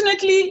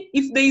unfortunately,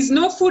 if there is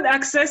no food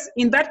access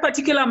in that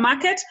particular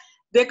market,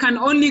 they can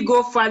only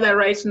go further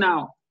right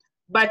now.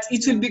 But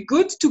it will be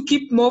good to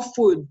keep more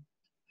food.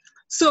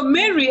 So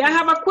Mary, I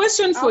have a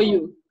question for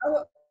you.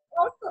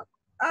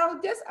 I'll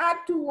just add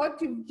to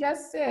what you've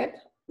just said.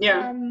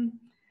 Yeah.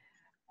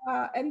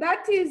 And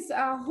that is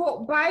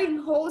buying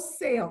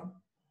wholesale.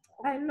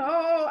 I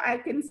know I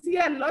can see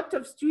a lot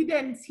of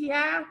students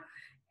here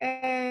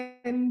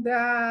and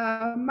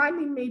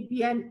money may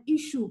be an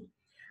issue.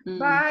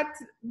 But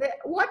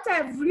what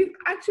I've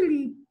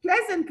actually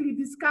pleasantly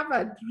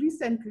discovered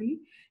recently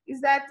is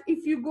that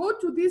if you go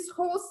to these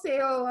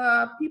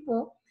wholesale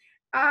people,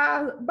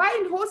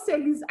 buying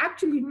wholesale is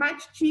actually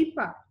much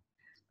cheaper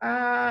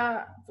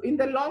in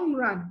the long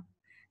run.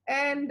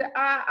 And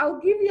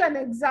I'll give you an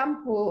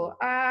example.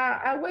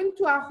 I went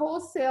to a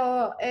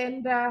wholesale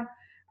and I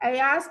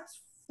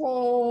asked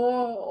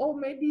for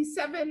maybe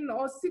 7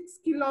 or 6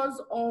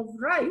 kilos of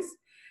rice.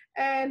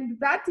 And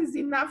that is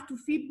enough to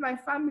feed my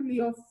family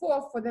of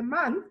 4 for the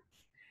month.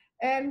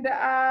 and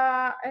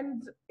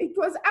it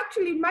was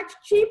actually much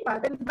cheaper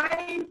than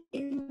buying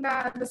in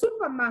the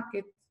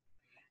supermarket.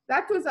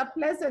 That was a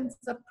pleasant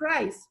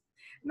surprise.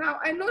 Now,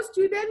 I know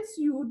students,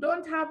 you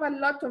don't have a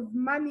lot of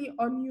money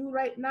on you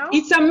right now.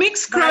 It's a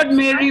mixed crowd,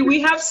 Mary. We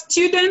have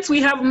students,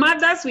 we have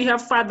mothers, we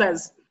have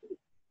fathers.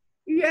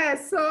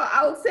 Yes, so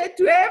I'll say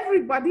to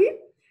everybody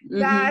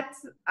that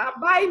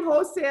buying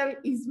wholesale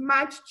is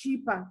much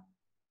cheaper.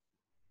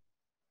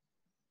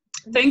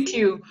 Thank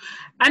you.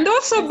 And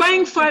also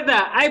buying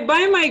further. I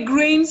buy my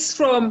grains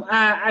from,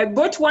 I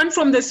bought one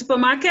from the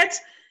supermarket.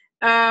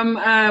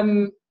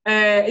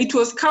 It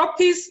was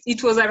cowpeas.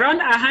 It was around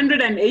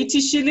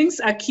 180 shillings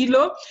a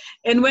kilo.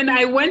 And when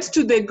I went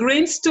to the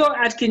grain store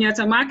at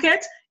Kenyatta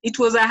Market, it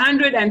was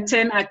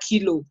 110 a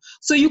kilo.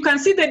 So you can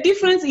see the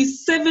difference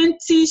is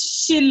 70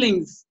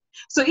 shillings.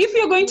 So if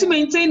you're going to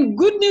maintain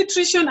good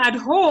nutrition at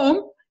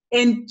home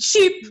and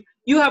cheap,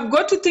 you have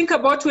got to think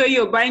about where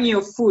you're buying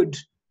your food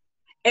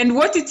and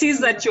what it is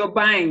that you're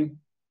buying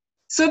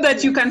so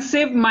that you can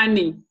save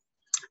money.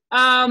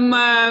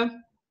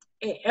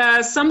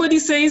 Somebody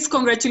says,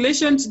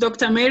 congratulations,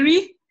 Dr.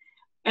 Mary.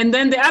 And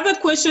then the other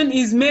question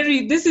is,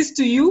 Mary, this is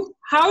to you.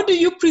 How do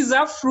you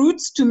preserve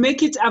fruits to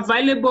make it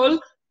available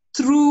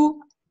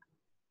through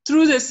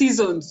the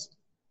seasons?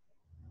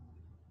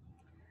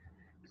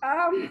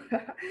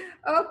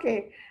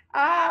 Okay.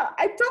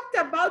 I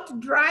talked about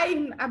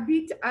drying a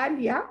bit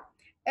earlier,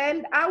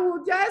 and I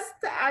will just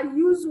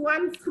use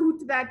one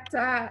fruit that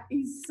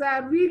is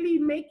really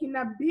making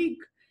a big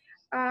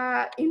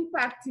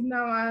impact in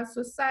our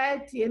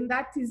society, and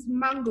that is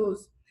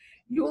mangoes.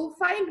 You'll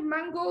find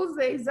mangoes,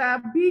 there is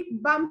a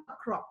big bumper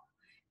crop,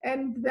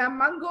 and there are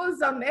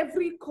mangoes on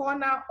every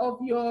corner of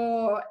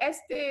your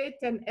estate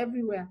and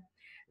everywhere.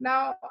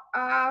 Now,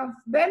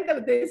 then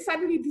they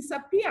suddenly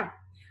disappear.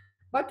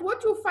 But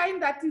what you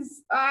find that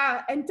is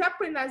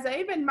entrepreneurs,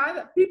 even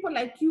people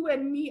like you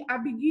and me, are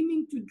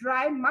beginning to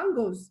dry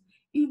mangoes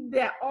in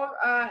their,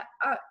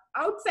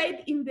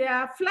 outside in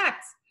their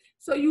flats.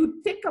 So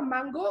you take a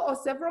mango or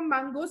several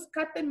mangoes,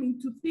 cut them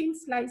into thin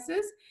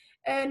slices,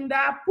 and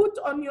put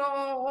on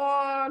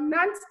your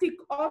non-stick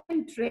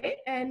oven tray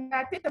and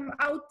take them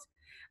out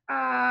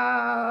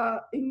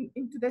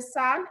into the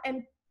sun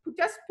and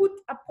just put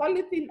a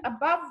polythene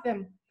above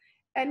them.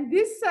 And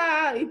this,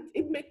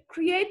 it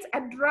creates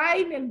a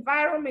drying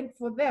environment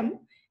for them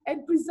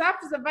and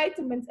preserves the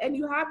vitamins, and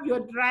you have your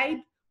dried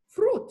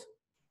fruit.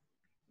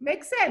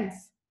 Makes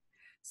sense?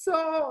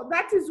 So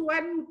that is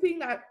one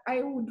thing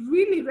I would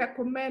really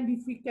recommend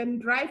if we can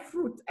dry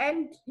fruit.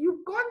 And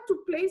you've gone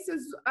to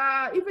places,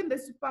 even the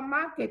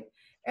supermarket,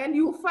 and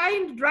you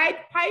find dried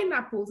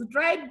pineapples,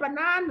 dried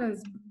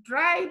bananas,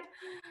 dried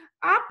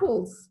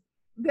apples.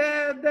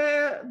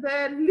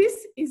 The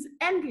list is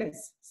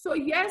endless. So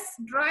yes,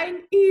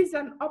 drying is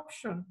an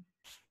option.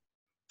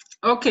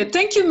 Okay,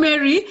 thank you,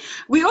 Mary.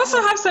 We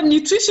also have some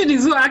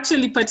nutritionists who are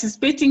actually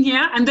participating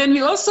here. And then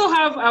we also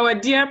have our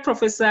dear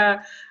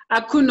Professor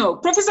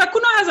Akuno. Professor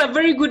Akuno has a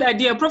very good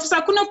idea. Professor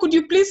Akuno, could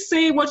you please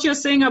say what you're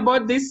saying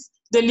about this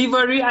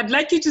delivery? I'd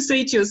like you to say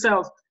it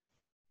yourself.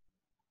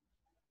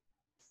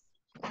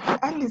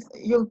 Alice,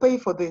 you'll pay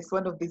for this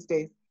one of these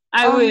days.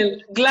 I will,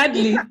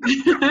 gladly.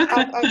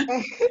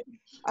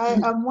 I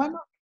am one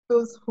of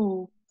those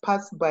who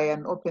pass by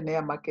an open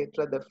air market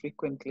rather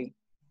frequently.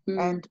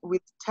 And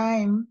with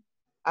time,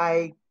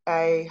 I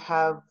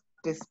have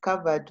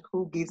discovered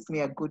who gives me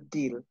a good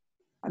deal.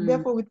 And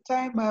therefore, with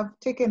time, I've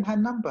taken her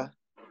number.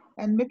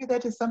 And maybe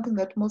that is something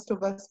that most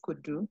of us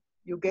could do.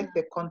 You get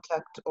the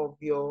contact of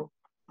your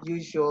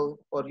usual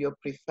or your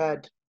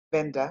preferred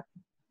vendor.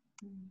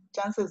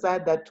 Chances are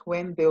that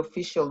when the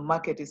official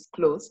market is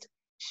closed,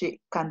 she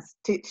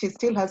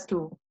still has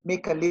to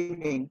make a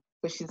living,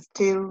 so she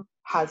still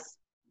has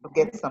to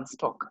get some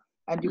stock.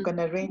 And you can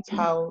arrange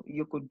how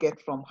you could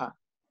get from her.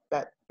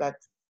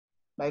 That's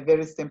my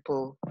very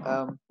simple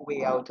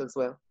way out as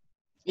well.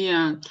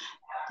 Yeah,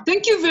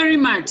 thank you very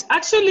much.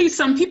 Actually,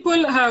 some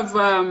people have,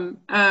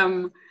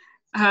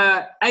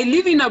 I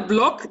live in a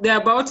block, there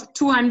are about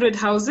 200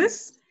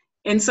 houses,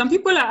 and some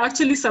people are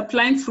actually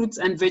supplying fruits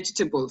and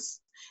vegetables.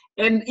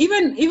 And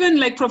even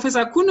like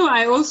Professor Kuno,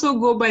 I also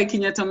go by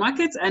Kenyatta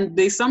Market, and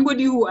there's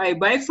somebody who I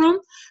buy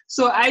from.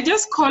 So I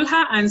just call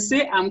her and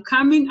say, I'm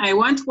coming, I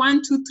want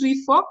 1, 2,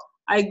 3, 4.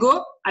 I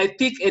go, I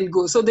pick and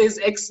go. So there's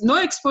no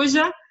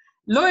exposure,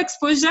 low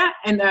exposure,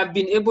 and I've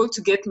been able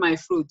to get my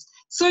fruit.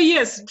 So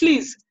yes,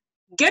 please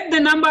get the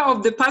number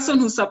of the person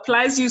who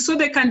supplies you so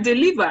they can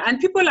deliver, and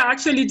people are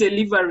actually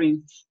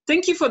delivering.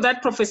 Thank you for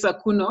that, Professor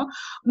Kuno.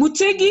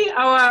 Mutegi,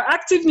 our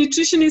active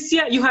nutritionist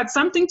here, you had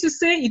something to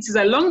say. It is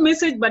a long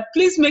message, but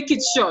please make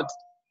it short.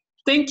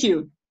 Thank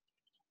you.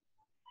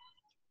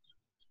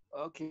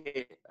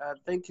 Okay,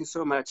 thank you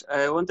so much.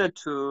 I wanted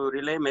to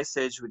relay a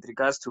message with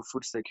regards to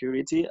food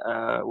security,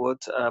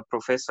 what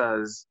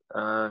professors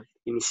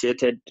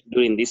initiated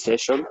during this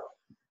session.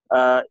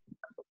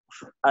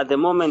 At the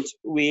moment,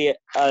 we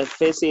are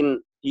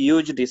facing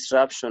huge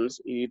disruptions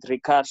with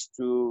regards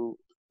to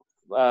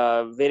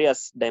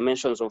various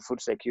dimensions of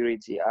food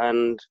security.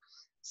 And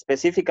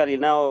specifically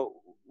now,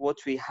 what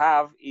we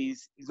have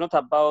is not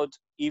about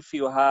if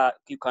you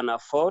can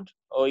afford,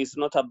 or it's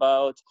not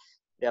about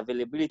the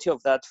availability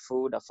of that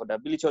food,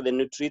 affordability, or the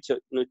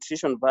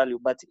nutrition value,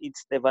 but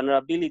it's the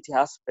vulnerability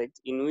aspect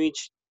in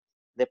which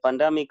the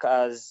pandemic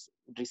has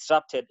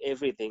disrupted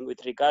everything with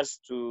regards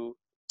to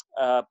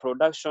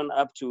production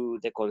up to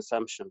the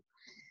consumption.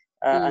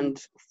 And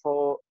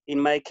in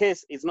my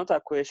case, it's not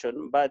a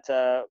question, but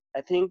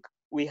I think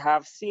we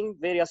have seen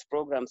various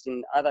programs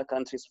in other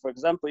countries. For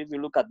example, if you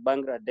look at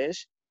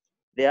Bangladesh,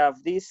 they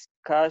have these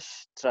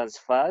cash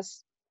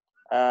transfers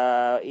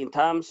in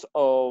terms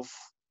of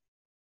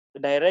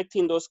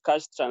directing those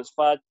cash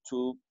transfers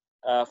to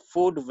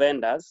food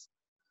vendors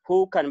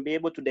who can be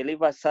able to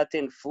deliver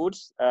certain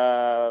foods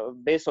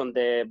based on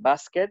the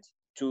basket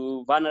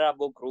to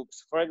vulnerable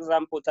groups. For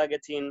example,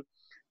 targeting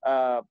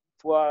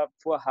poor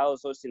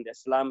households in the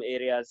slum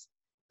areas,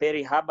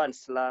 peri-urban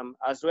slum,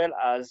 as well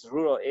as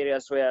rural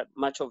areas where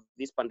much of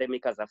this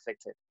pandemic has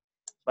affected.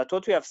 But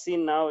what we have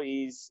seen now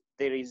is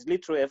there is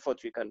little effort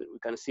we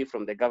can see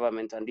from the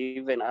government and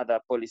even other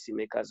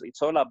policymakers.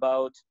 It's all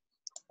about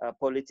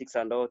politics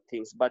and all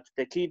things. But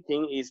the key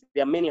thing is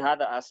there are many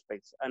other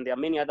aspects and there are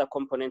many other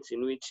components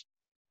in which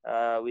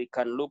we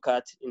can look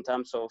at in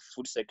terms of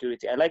food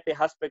security. I like the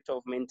aspect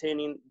of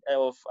ensuring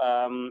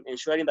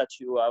that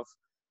you have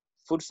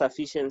food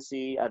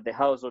sufficiency at the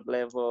household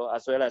level,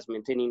 as well as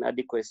maintaining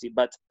adequacy.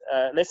 But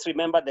let's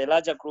remember the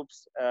larger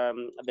groups,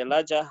 the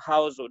larger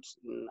households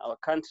in our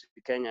country,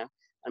 Kenya,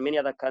 and many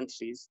other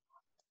countries,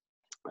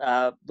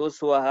 those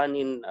who are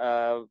earning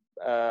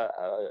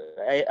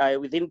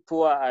within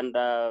poor and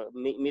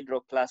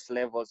middle class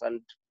levels, and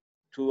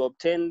to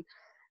obtain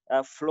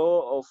a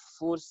flow of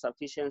food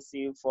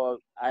sufficiency for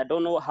I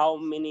don't know how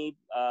many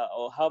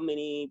or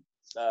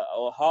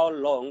how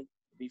long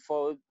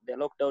before the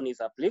lockdown is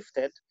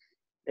uplifted,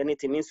 then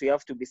it means we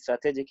have to be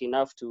strategic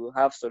enough to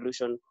have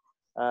solution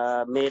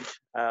made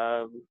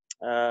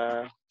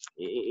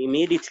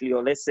immediately,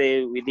 or let's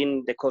say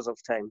within the course of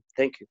time.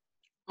 Thank you.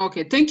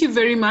 Okay, thank you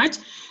very much.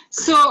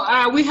 So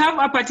we have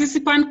a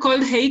participant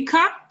called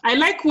Heika. I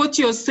like what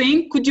you're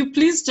saying. Could you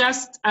please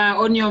just,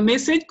 on your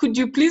message, could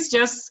you please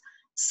just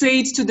say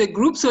it to the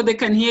group so they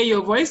can hear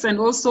your voice, and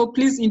also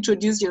please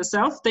introduce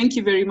yourself. Thank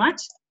you very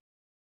much.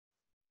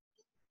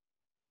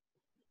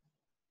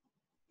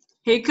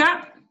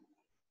 Heika?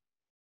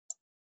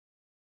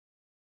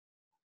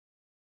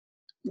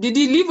 Did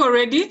he leave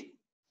already?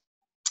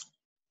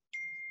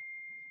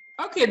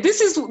 Okay,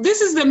 this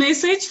is the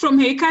message from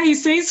Heika. He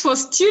says for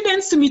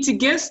students to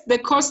mitigate the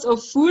cost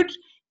of food,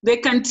 they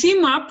can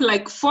team up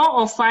like 4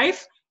 or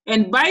 5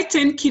 and buy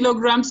 10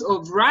 kilograms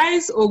of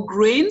rice or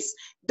grains,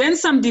 then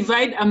some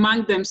divide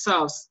among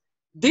themselves.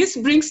 This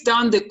brings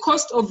down the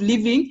cost of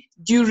living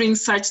during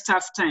such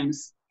tough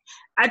times.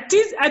 I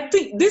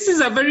think this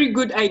is a very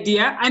good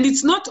idea, and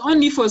it's not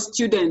only for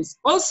students.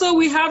 Also,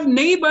 we have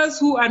neighbors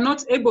who are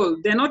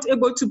they're not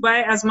able to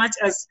buy as much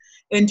as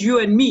you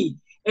and me.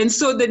 And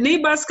so the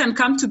neighbors can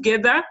come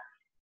together,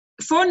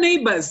 4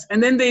 neighbors,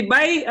 and then they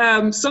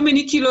buy so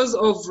many kilos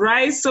of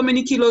rice, so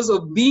many kilos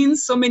of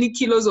beans, so many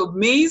kilos of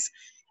maize,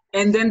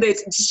 and then they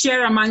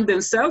share among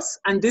themselves.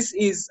 And this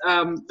is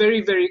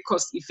very, very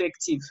cost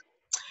effective.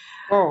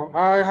 Oh,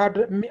 I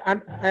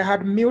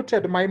had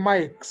muted my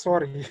mic,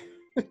 sorry.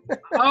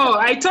 Oh,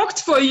 I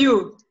talked for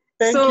you.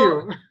 Thank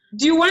you.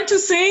 Do you want to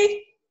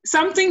say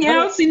something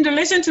else in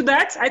relation to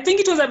that? I think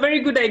it was a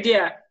very good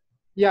idea.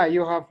 Yeah,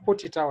 you have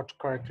put it out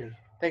correctly.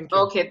 Thank you.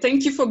 Okay,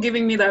 thank you for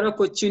giving me that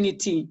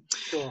opportunity.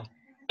 Sure.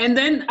 And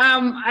then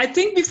I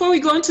think before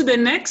we go on to the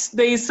next,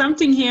 there is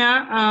something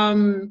here.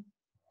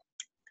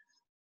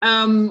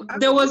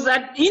 There was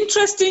that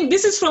interesting,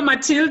 this is from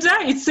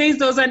Matilda. It says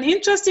there was an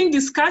interesting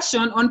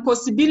discussion on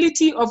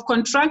possibility of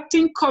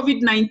contracting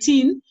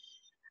COVID-19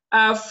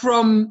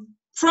 from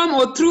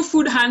or through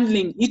food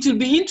handling. It will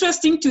be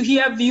interesting to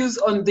hear views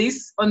on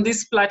this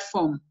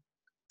platform.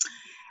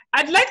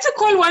 I'd like to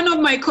call one of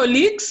my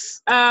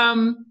colleagues,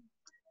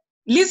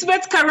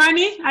 Lisbeth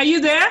Karani. Are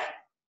you there?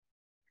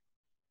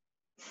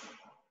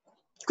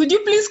 Could you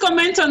please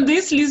comment on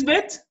this,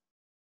 Lisbeth?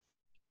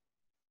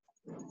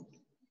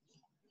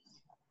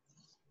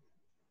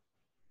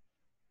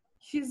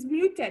 She's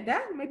muted,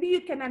 huh? Maybe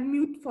you can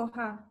unmute for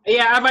her.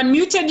 Yeah, I've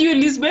unmuted you,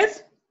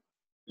 Lisbeth.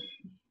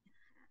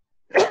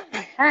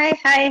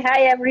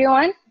 Hi,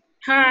 everyone.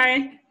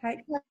 Hi.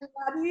 Hi,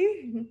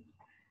 everybody.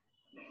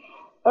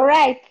 All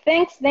right,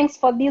 thanks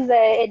for this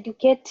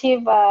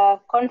educative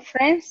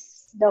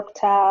conference,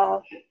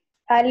 Dr.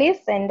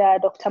 Alice and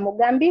Dr.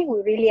 Mugambi.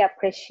 We really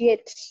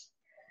appreciate.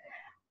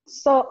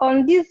 So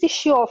on this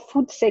issue of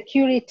food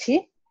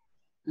security,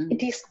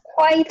 it is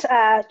quite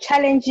a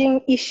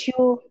challenging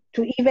issue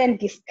to even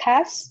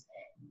discuss,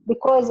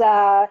 because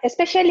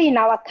especially in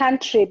our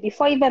country,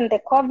 before even the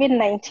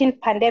COVID-19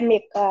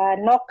 pandemic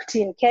knocked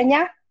in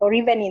Kenya or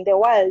even in the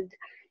world,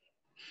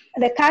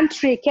 the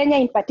country, Kenya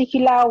in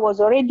particular, was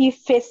already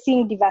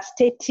facing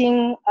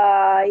devastating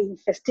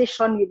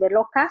infestation with the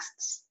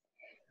locusts,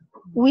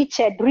 which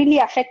had really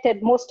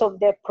affected most of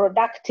the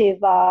productive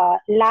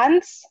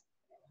lands.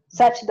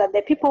 such that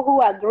the people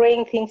who are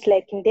growing things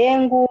like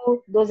ndengu,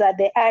 those are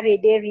the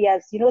arid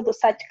areas, you know,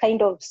 such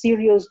kind of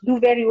cereals do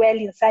very well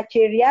in such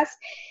areas.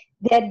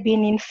 They had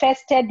been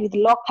infested with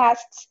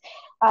locusts.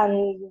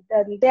 And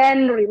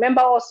then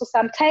remember also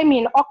sometime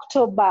in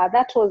October,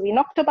 that was in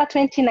October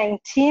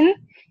 2019,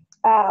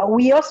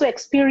 we also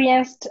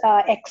experienced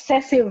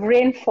excessive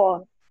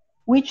rainfall,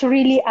 which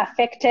really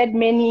affected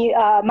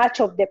much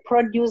of the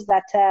produce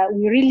that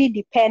we really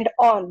depend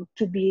on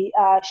to be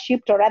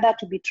shipped, or rather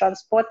to be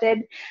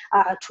transported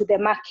to the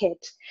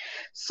market.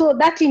 So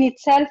that in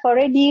itself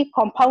already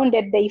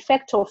compounded the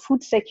effect of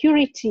food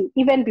security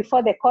even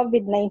before the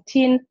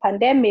COVID-19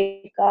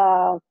 pandemic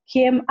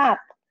came up.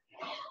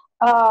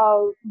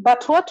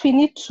 But what we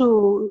need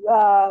to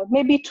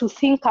maybe to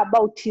think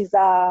about is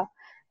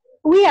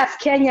we as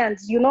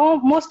Kenyans, you know,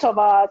 most of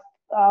our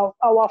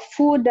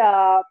food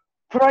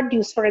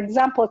produce, for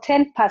example,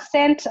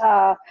 10%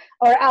 or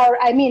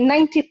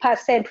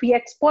 90%,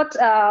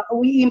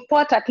 we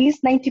import at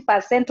least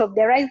 90% of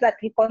the rice that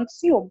we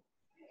consume.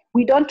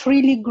 We don't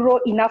really grow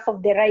enough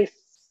of the rice.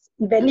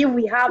 Even if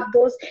we have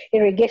those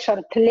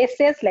irrigation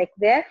places like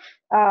there,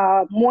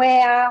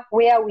 Mwea,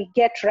 where we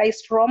get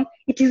rice from,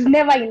 it is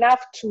never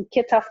enough to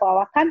cater for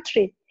our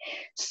country.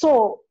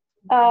 So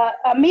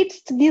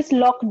amidst these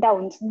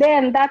lockdowns,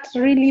 then that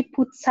really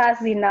puts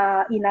us in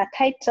a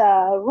tight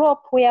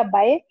rope,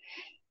 whereby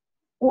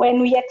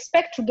when we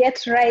expect to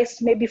get rice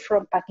maybe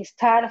from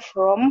Pakistan,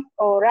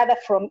 or rather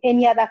from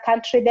any other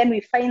country, then we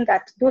find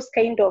that those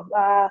kind of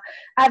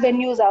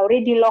avenues are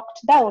already locked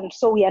down,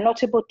 so we are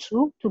not able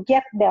to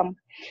get them.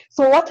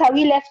 So what are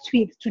we left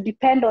with to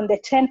depend on the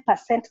 10%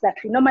 that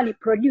we normally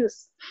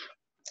produce?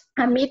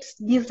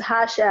 Amidst these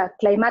harsh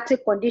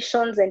climatic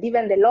conditions and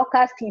even the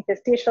locust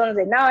infestations,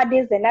 and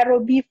nowadays the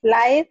Nairobi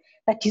fly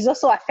that is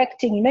also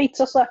affecting, you know, it's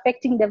also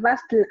affecting the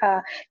vast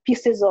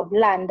pieces of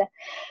land.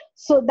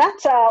 So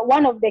that's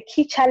one of the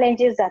key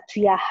challenges that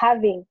we are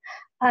having.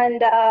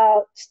 And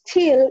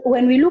still,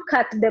 when we look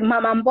at the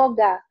mama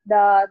mboga,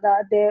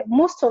 the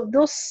most of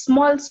those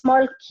small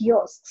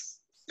kiosks,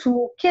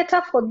 to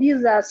cater for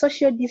this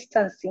social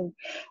distancing,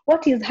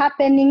 what is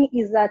happening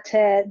is that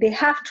they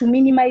have to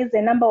minimize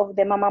the number of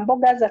the mama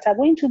mbogas that are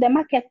going to the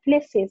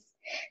marketplaces,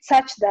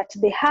 such that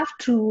they have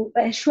to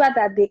ensure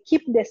that they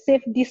keep the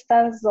safe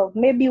distance of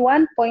maybe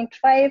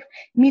 1.5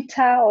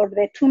 meter or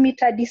the 2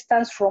 meter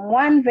distance from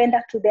one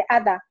vendor to the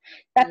other.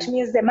 That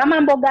means the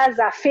mama mbogas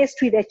are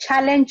faced with a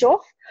challenge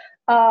of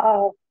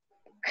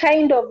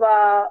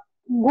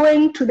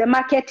going to the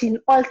market in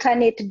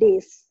alternate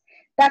days.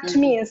 That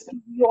means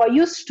you are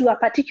used to a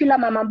particular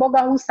mama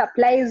mboga who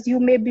supplies you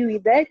maybe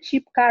with the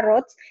cheap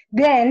carrots,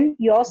 then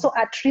you're also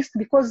at risk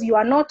because you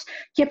are not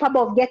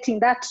capable of getting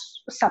that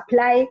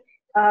supply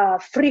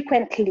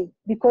frequently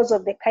because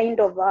of the kind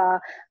of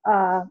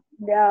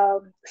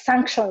the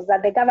sanctions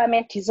that the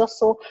government is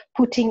also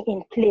putting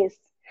in place.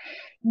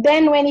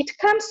 Then when it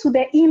comes to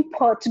the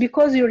import,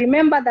 because you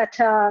remember that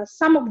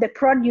some of the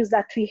produce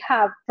that we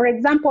have, for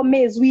example,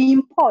 maize, we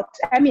import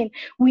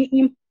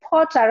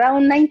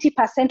around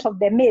 90% of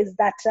the maize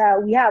that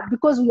we have,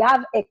 because we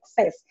have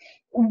excess.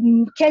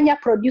 Kenya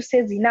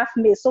produces enough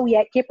maize, so we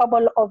are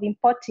capable of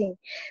importing.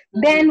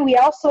 Then we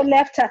are also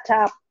left at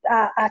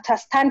a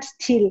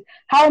standstill.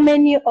 How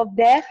many of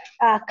the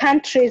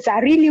countries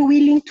are really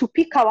willing to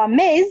pick our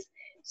maize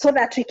so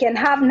that we can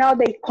have now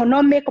the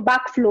economic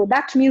backflow?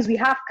 That means we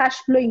have cash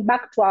flowing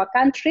back to our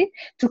country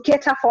to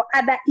cater for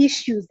other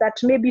issues, that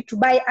maybe to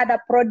buy other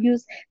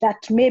produce that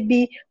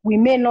maybe we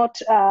may not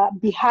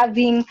be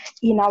having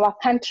in our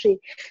country.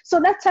 So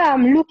that's how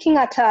I'm looking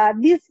at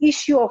this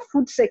issue of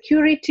food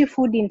security,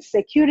 food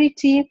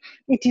insecurity.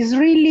 It is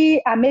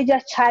really a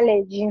major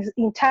challenge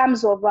in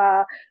terms of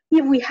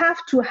if we have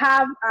to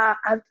have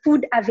a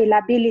food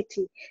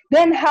availability,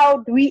 then how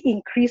do we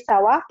increase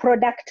our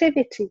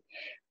productivity?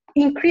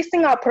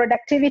 Increasing our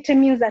productivity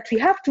means that we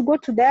have to go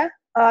to the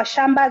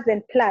shambas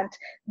and plant.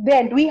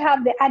 Then do we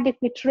have the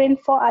adequate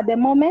rainfall at the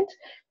moment?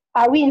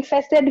 Are we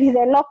infested with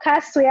the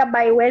locusts,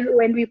 whereby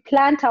when we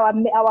plant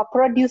our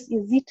produce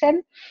is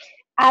eaten?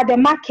 Are the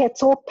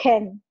markets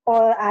open,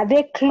 or are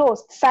they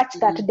closed such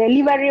that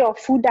delivery of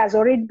food has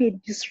already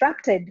been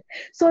disrupted?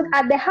 So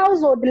at the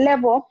household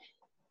level,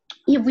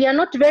 if we are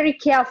not very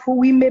careful,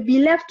 we may be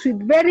left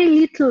with very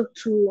little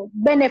to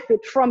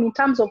benefit from in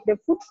terms of the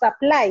food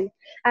supply.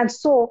 And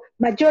so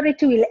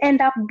majority will end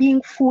up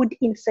being food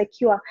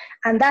insecure.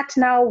 And that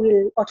now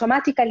will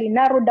automatically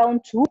narrow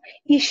down to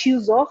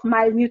issues of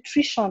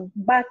malnutrition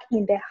back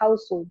in the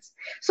households.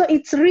 So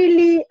it's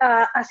really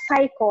a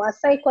cycle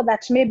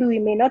that maybe we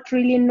may not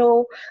really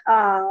know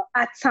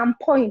at some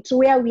point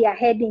where we are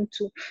heading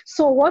to.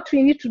 So what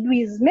we need to do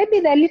is maybe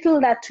the little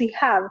that we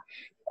have,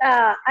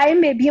 I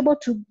may be able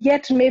to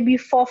get maybe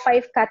 4 or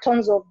 5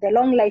 cartons of the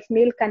long life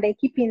milk and I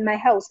keep in my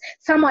house.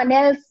 Someone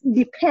else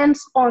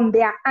depends on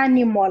their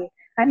animal,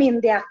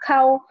 their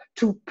cow,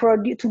 to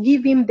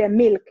give him the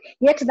milk.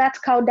 Yet that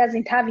cow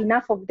doesn't have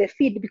enough of the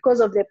feed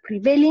because of the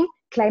prevailing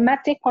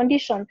climatic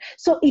condition.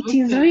 So it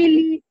is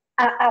really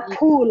a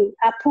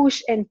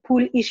push and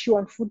pull issue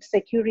on food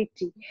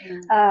security.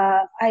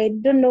 I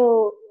don't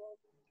know.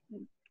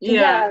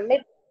 Yeah,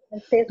 maybe I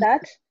can say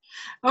that.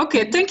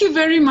 Okay, thank you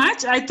very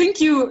much. I think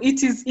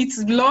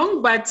it's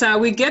long, but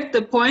we get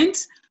the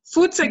point.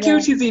 Food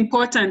security is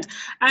important.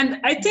 And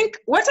I think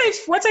what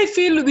I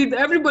feel with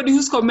everybody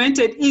who's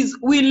commented is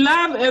we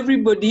love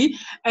everybody.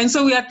 And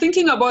so we are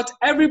thinking about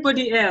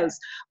everybody else.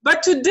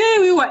 But today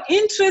we were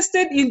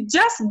interested in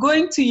just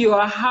going to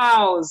your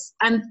house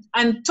and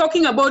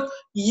talking about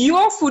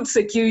your food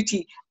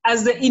security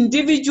as the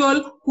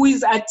individual who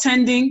is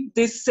attending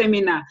this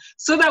seminar,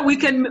 so that we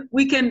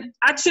can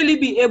actually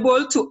be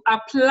able to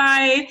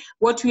apply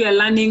what we are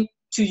learning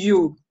to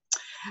you.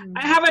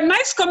 I have a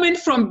nice comment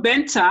from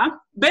Benta.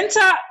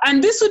 Benta,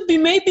 and this would be,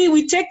 maybe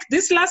we take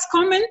this last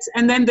comment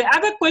and then the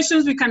other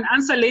questions we can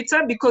answer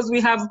later, because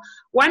we have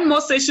one more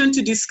session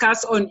to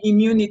discuss on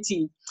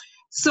immunity.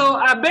 So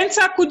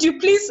Benta, could you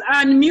please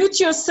unmute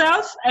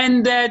yourself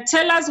and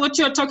tell us what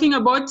you're talking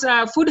about,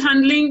 food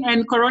handling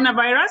and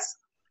coronavirus?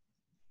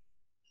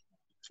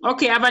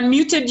 Okay, I've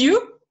unmuted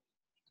you.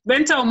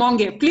 Benta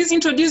Omonge, please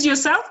introduce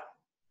yourself.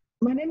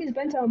 My name is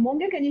Benta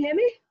Omonge. Can you hear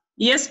me?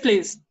 Yes,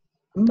 please.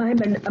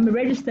 I'm a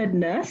registered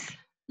nurse.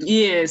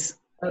 Yes.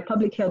 A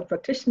public health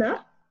practitioner.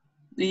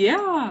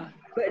 Yeah.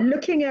 But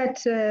looking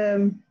at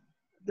the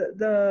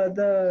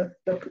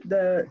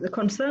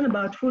concern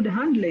about food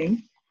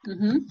handling,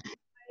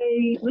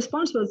 my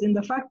response was in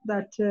the fact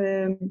that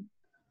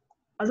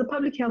as a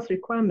public health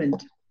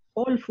requirement,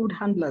 all food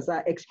handlers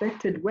are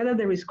expected, whether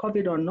there is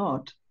COVID or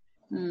not,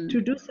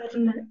 to do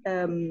certain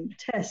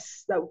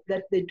tests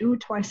that they do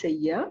twice a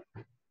year,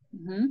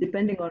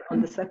 depending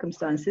on the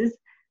circumstances,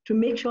 to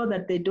make sure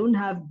that they don't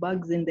have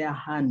bugs in their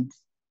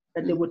hands,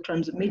 that they would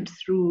transmit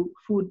through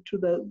food to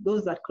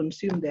those that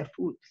consume their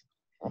food.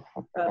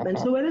 And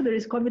so whether there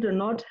is COVID or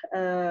not,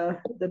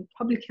 the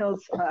Public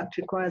Health Act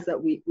requires that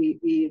we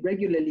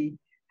regularly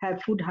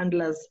have food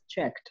handlers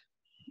checked.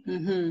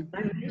 In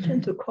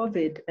relation to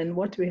COVID and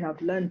what we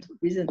have learned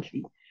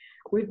recently,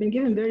 we've been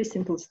given very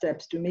simple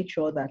steps to make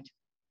sure that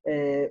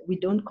we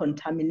don't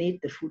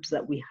contaminate the foods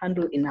that we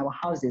handle in our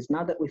houses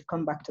now that we've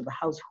come back to the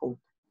household.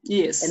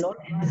 Yes. And all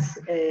of us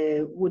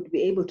would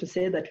be able to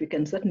say that we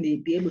can certainly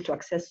be able to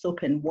access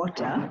soap and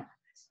water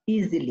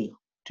easily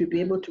to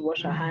be able to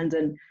wash our hands.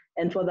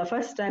 And for the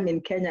first time in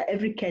Kenya,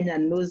 every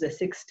Kenyan knows the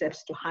 6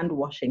 steps to hand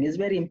washing. It's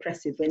very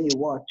impressive when you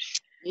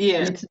watch. Yeah.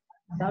 And it's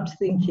without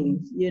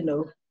thinking,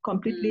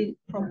 completely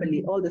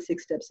properly, all the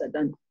 6 steps are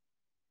done.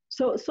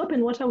 So soap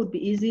and water would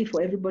be easy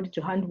for everybody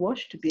to hand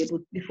wash, to be able,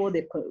 before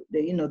they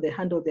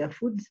handle their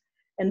foods.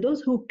 And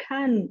those who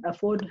can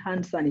afford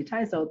hand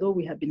sanitizer, although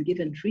we have been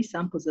given free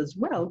samples as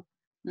well,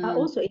 are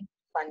also able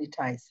to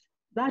sanitize.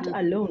 That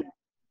alone,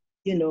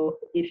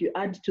 if you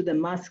add to the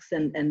masks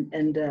and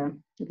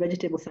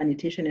vegetable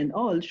sanitation and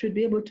all, should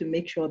be able to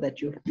make sure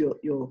that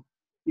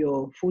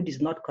your food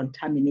is not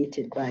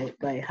contaminated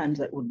by hands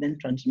that will then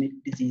transmit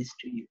disease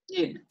to you.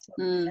 Yeah.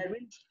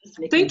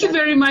 Thank you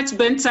very much,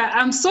 Benta.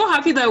 I'm so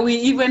happy that we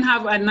even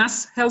have a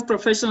nurse health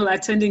professional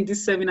attending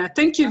this seminar.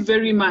 Thank you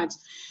very much.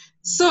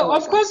 So,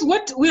 of course,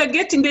 what we are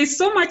getting, there's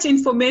so much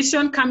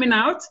information coming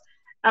out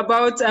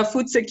about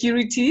food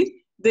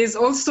security. There's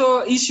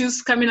also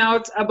issues coming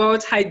out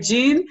about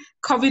hygiene,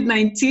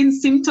 COVID-19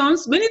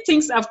 symptoms. Many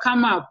things have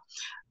come up.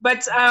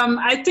 But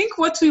I think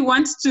what we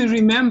want to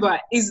remember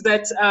is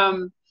that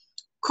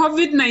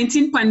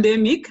COVID-19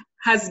 pandemic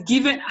has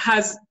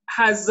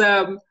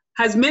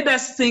made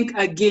us think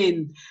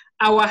again.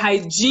 Our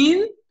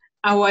hygiene,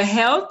 our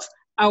health,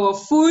 our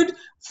food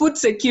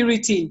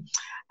security.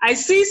 I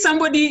see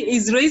somebody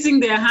is raising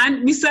their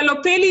hand. Mr.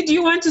 Lopeli, do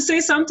you want to say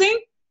something?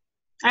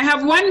 I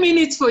have 1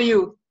 minute for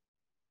you.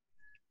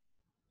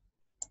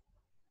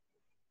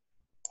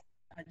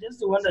 I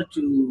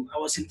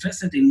was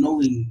interested in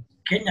knowing,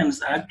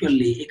 Kenyans are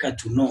actually eager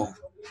to know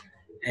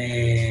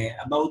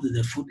about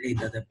the food aid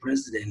that the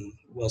president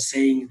was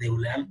saying they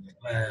will help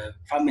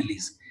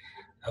families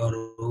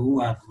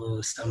who have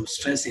some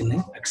stress in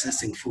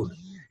accessing food.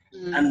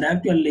 And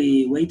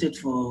actually waited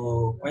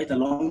for quite a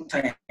long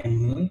time.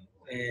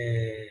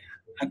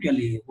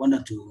 Actually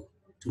wanted to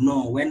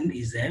know when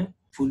is the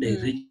food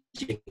aid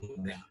reaching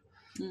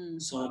them.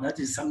 So that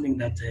is something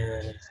that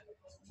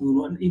we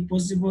want, if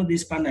possible,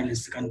 these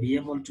panelists can be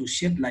able to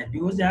shed light,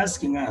 because they're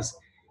asking us.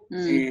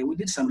 We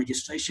did some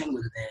registration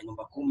with the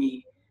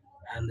Nyumbakumi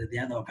and the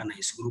other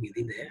organized group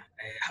within the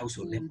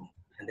household level,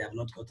 and they have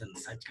not gotten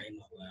such kind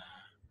of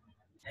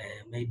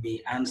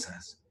maybe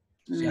answers.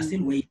 So we are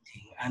still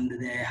waiting, and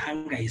the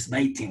hunger is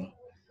biting.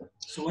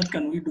 So what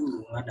can we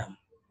do, madam?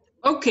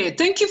 Okay,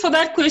 thank you for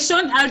that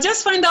question. I'll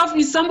just find out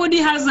if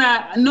somebody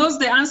knows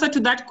the answer to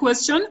that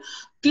question.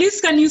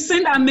 Please, can you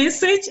send a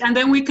message and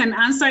then we can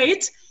answer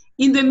it.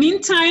 In the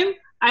meantime,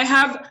 I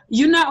have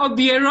Yuna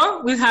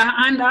Obiero with her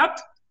hand up.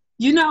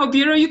 Yuna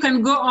Obiero, you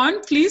can go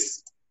on,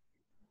 please.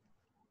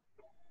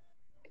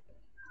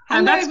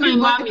 And that's my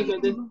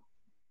mom.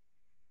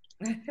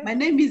 My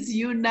name is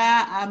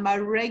Yuna. I'm a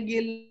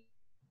regular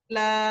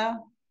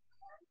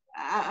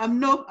I'm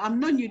no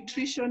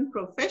nutrition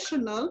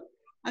professional.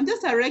 I'm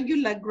just a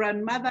regular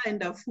grandmother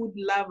and a food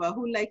lover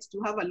who likes to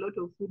have a lot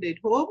of food at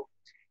home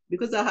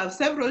because I have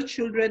several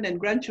children and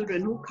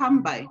grandchildren who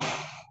come by.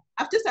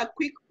 I've just a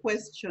quick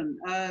question.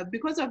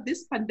 Because of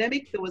this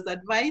pandemic, there was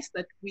advice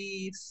that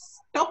we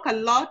stock a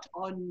lot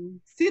on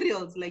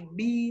cereals like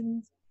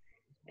beans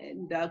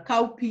and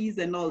cowpeas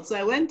and all. So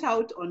I went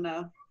out on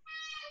a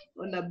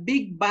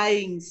big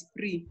buying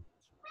spree.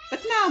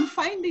 But now I'm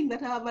finding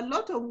that I have a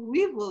lot of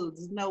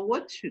weevils. Now,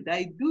 what should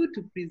I do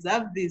to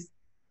preserve this?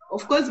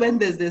 Of course, when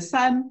there's the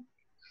sun,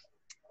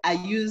 I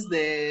use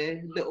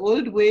the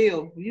old way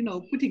of,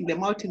 putting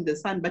them out in the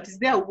sun. But is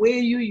there a way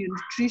you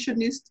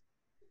nutritionists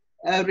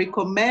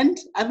recommend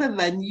other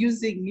than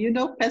using,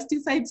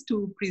 pesticides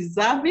to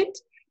preserve it?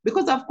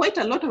 Because I've quite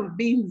a lot of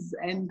beans,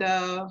 and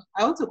I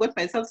also got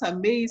myself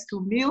some maize to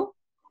mill.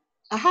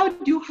 How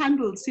do you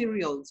handle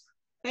cereals?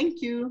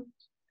 Thank you.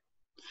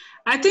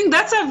 I think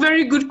that's a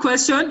very good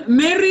question.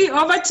 Mary,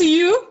 over to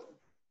you.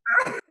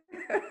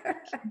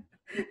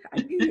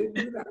 I knew you'd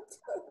do that.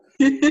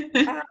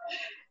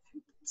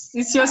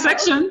 It's your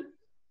section.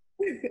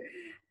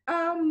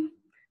 Ben,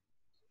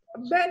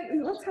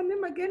 what's her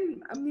name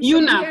again?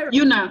 Yuna.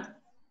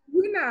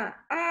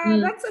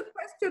 That's a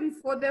question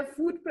for the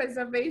food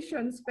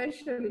preservation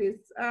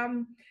specialists.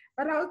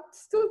 But I'll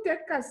still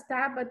take a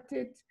stab at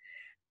it.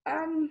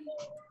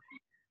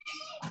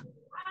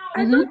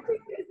 I don't think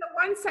there's a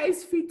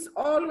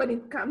one-size-fits-all when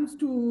it comes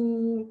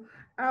to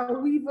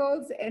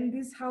weevils and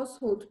these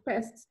household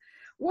pests.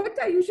 What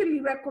I usually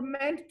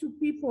recommend to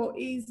people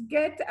is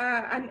get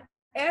an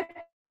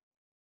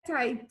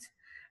airtight,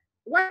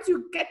 once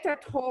you get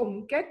at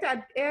home, get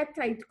an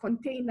airtight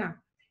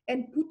container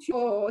and put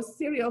your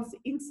cereals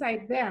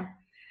inside there.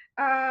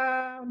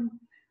 Other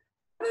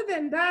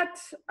than that,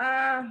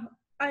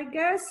 I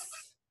guess,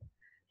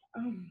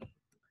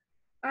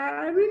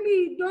 I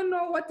really don't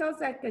know what else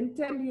I can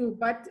tell you,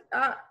 but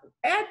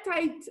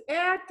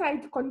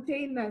airtight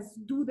containers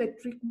do the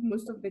trick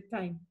most of the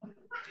time.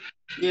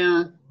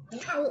 Yeah.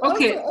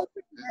 Okay.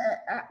 Also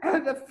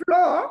open the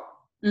floor.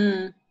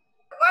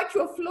 Watch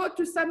your floor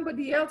to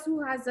somebody else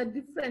who has a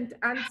different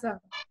answer,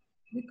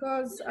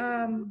 because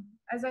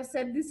as I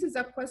said, this is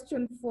a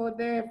question for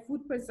the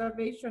food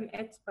preservation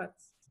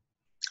experts.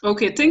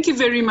 Okay, thank you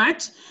very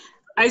much.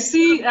 I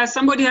see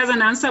somebody has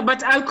an answer,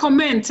 but I'll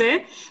comment.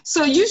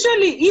 So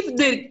usually if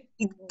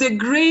the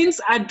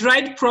grains are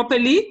dried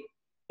properly,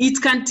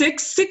 it can take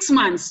 6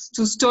 months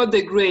to store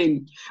the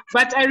grain.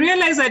 But I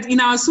realize that in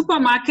our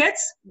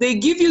supermarkets, they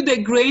give you the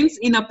grains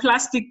in a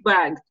plastic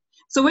bag.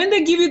 So when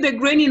they give you the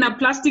grain in a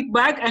plastic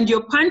bag and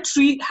your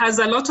pantry has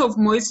a lot of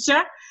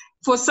moisture,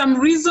 for some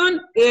reason,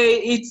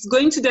 it's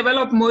going to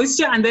develop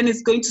moisture and then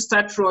it's going to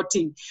start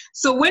rotting.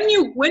 So when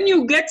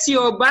you get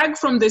your bag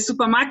from the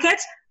supermarket,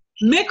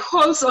 make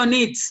holes on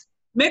it,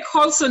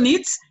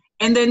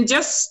 and then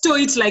just store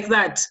it like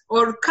that,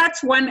 or cut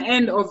one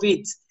end of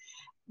it.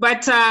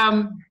 But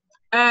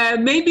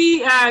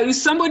maybe if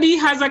somebody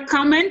has a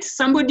comment,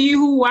 somebody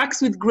who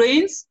works with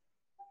grains,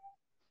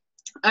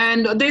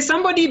 and there's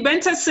somebody,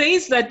 Benta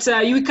says that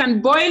we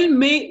can boil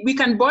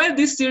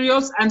these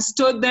cereals and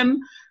store them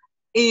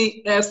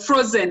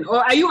frozen.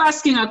 Or are you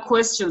asking a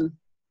question?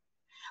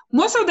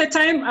 Most of the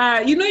time,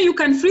 you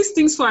can freeze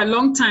things for a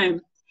long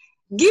time.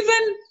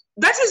 Given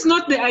that is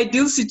not the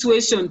ideal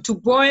situation, to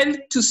boil,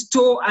 to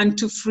store, and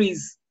to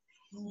freeze.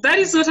 That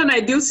is not an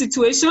ideal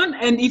situation.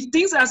 And if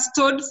things are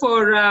stored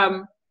for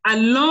a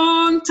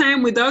long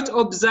time without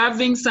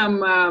observing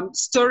some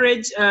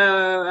storage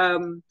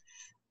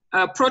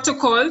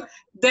protocol,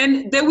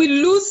 then they will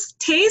lose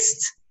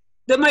taste.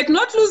 They might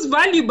not lose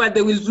value, but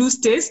they will lose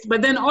taste.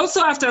 But then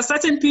also after a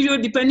certain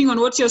period, depending on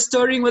what you're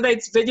storing, whether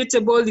it's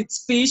vegetable,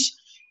 it's fish,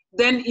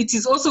 then it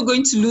is also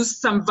going to lose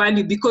some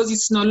value because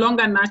it's no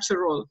longer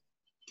natural.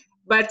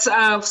 But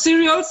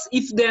cereals,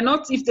 if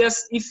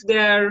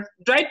they're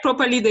dried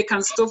properly, they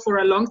can store for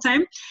a long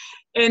time.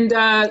 And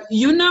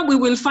Yuna, we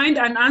will find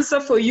an answer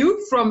for you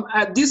from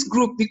this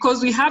group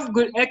because we have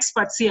good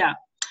experts here.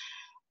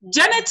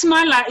 Janet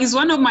Mala is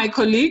one of my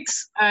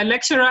colleagues, a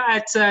lecturer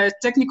at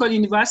Technical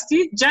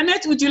University.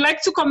 Janet, would you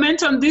like to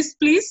comment on this,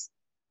 please?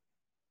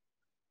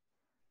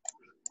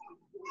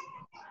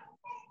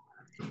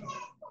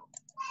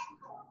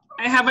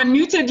 I have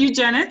unmuted you,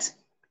 Janet.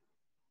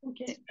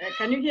 Okay,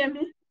 can you hear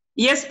me?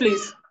 Yes,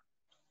 please.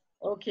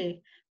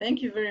 Okay,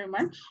 thank you very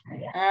much.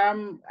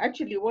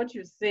 Actually, what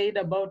you said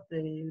about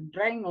the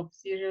drying of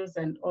cereals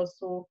and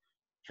also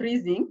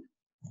freezing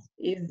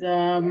is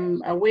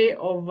a way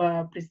of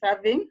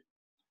preserving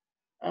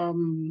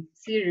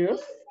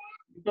cereals,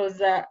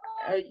 because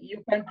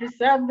you can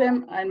preserve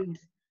them and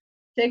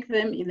take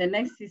them in the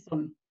next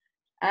season.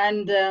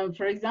 And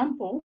for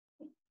example,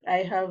 I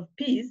have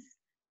peas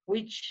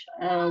which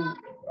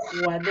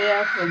were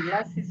there from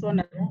last season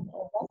around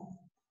August.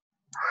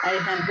 I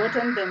had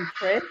gotten them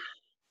fresh.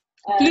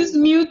 Please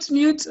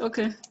mute.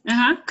 Okay.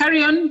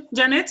 Carry on,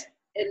 Janet.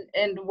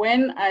 And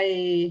when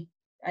I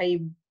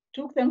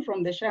took them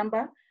from the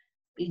shamba,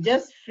 I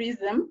just freeze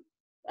them,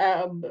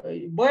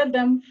 boil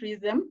them, freeze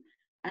them,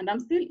 and I'm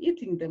still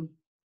eating them.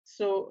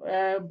 So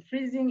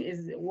freezing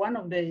is one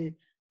of the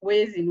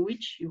ways in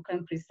which you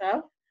can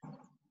preserve.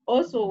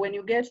 Also, when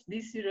you get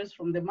these cereals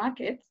from the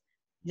market,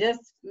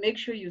 just make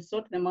sure you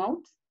sort them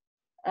out,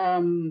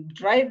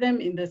 dry them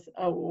in the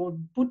or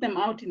put them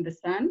out in the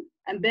sun,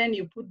 and then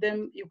you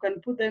can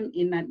put them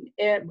in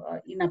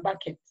in a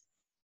bucket.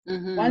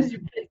 Once you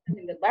place them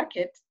in the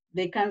bucket,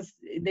 they can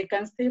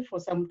stay for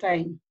some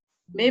time,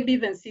 maybe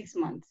even 6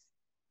 months.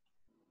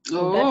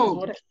 So that is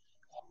what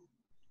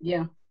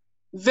yeah.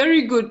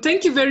 Very good.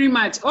 Thank you very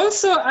much.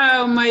 Also,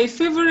 my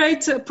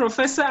favorite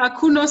Professor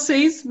Akuno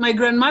says, my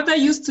grandmother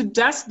used to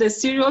dust the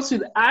cereals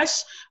with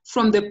ash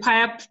from the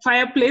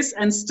fireplace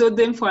and store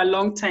them for a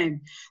long time.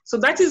 So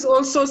that is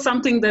also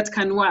something that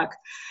can work.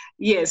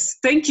 Yes,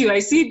 thank you. I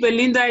see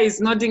Belinda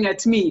is nodding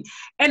at me.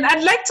 And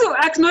I'd like to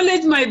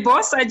acknowledge my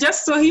boss. I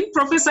just saw him,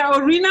 Professor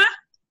Orina.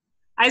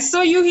 I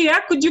saw you here.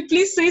 Could you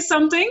please say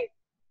something?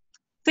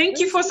 Thank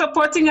you for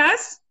supporting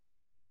us.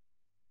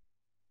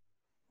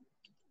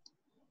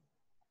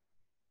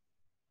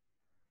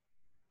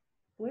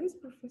 Where is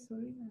Professor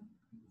Orina?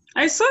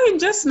 I saw him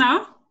just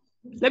now.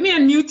 Let me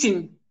unmute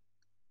him.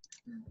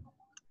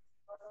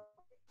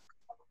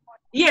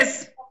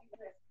 Yes.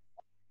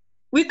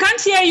 We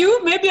can't hear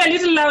you. Maybe a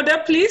little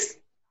louder, please.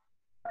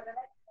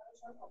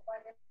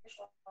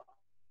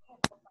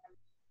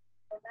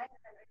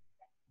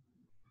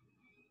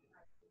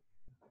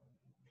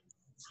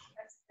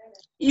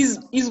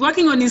 He's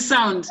working on his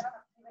sound.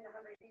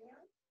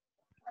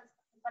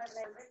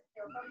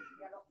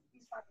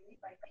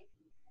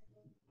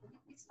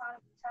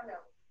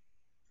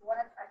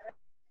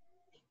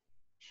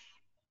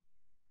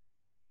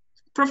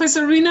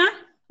 Professor Rina,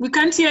 we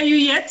can't hear you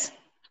yet.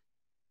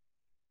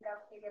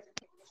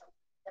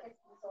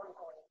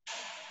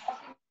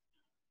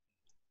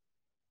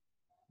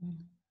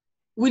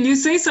 Will you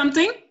say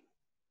something?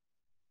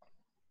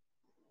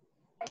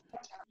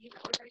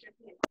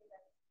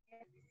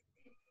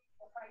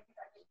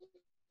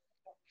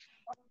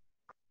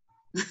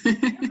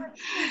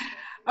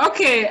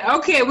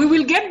 Okay, we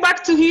will get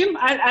back to him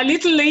a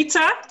little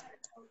later.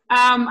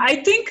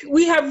 I think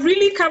we have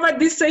really covered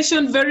this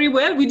session very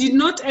well. We did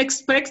not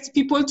expect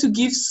people to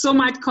give so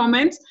much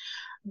comment,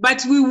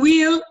 but we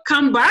will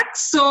come back.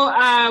 So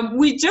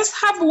we just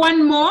have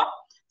one more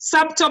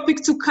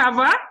subtopic to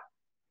cover.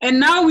 And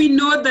now we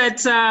know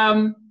that,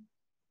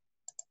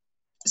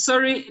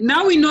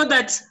 now we know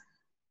that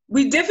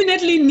we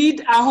definitely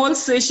need a whole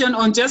session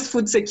on just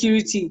food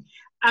security.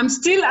 I'm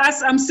still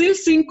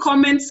seeing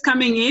comments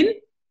coming in,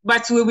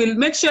 but we will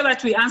make sure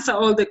that we answer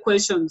all the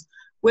questions.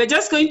 We're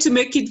just going to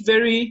make it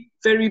very,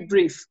 very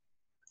brief.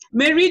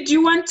 Mary, do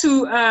you want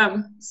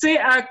to say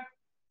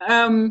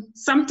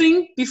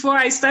something before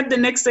I start the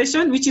next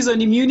session, which is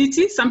on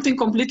immunity, something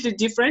completely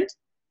different?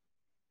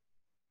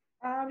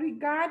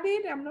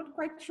 Regarding, I'm not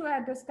quite sure I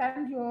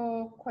understand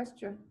your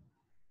question.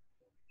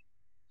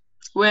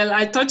 Well,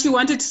 I thought you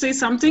wanted to say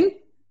something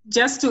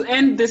just to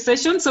end the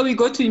session, so we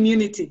go to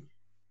immunity.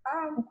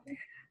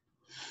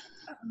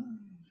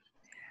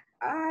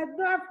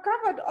 No, I've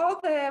covered all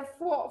the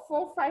four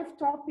or five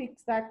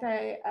topics that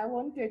I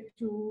wanted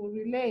to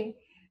relay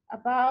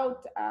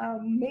about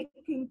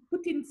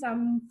putting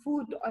some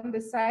food on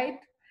the side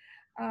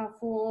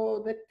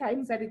for the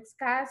times that it's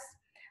scarce,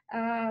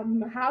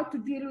 how to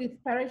deal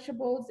with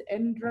perishables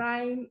and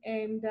drying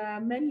and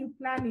menu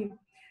planning.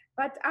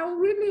 But I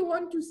really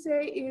want to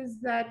say is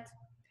that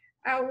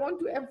I want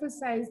to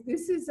emphasize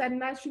this is at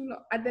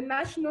the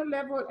national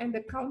level and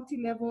the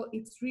county level,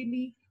 it's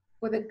really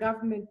for the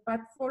government.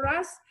 But for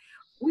us,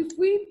 if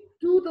we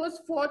do those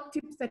 4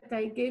 tips that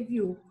I gave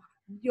you,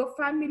 your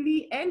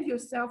family and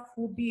yourself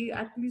will be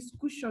at least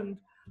cushioned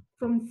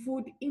from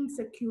food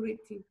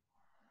insecurity.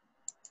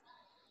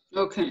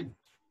 Okay.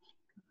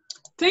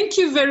 Thank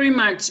you very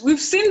much. We've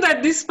seen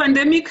that this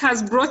pandemic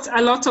has brought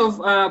a lot of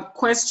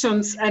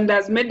questions and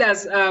has made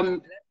us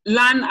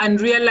learn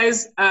and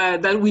realize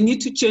that we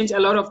need to change a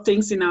lot of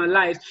things in our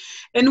life.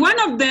 And one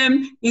of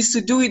them is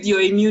to do with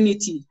your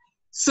immunity.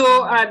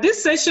 So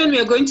this session, we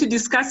are going to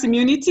discuss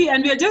immunity,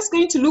 and we are just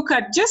going to look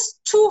at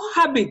just 2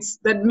 habits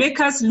that make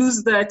us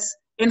lose that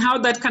and how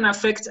that can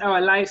affect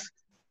our life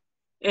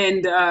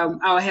and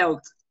our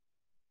health.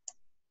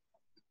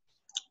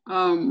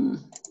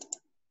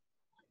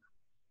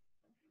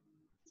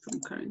 From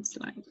current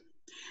slide.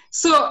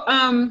 So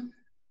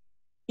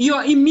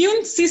your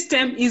immune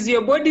system is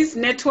your body's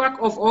network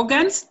of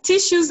organs,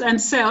 tissues,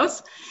 and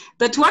cells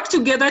that work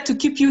together to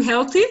keep you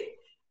healthy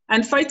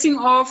and fighting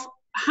off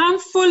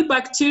harmful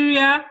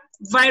bacteria,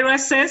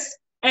 viruses,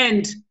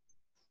 and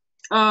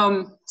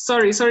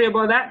sorry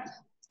about that.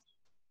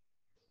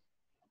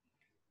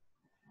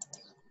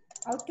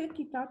 I'll take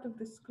it out of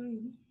the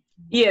screen.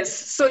 Yes,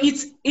 so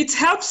it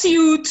helps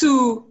you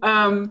to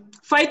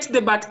fight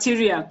the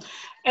bacteria.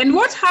 And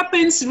what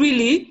happens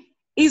really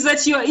is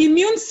that your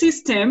immune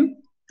system,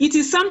 it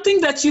is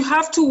something that you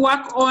have to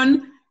work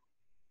on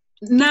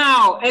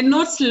now and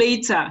not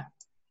later.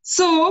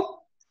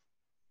 So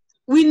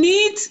we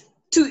need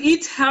to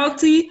eat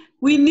healthy,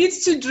 we need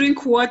to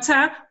drink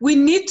water, we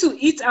need to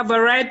eat a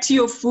variety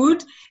of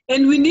food,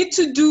 and we need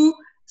to do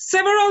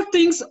several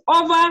things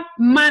over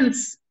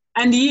months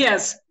and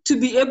years to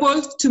be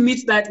able to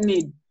meet that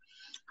need.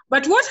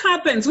 But what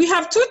happens? We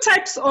have two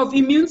types of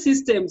immune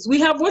systems. We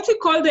have what we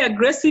call the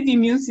aggressive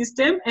immune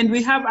system, and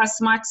we have a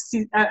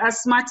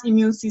smart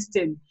immune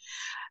system.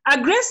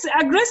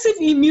 Aggressive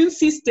immune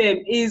system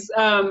is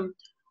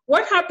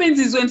what happens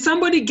is when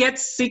somebody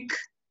gets sick,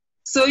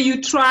 so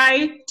you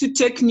try to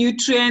take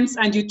nutrients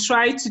and you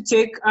try to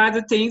take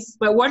other things,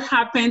 but what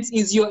happens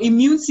is your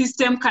immune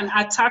system can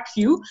attack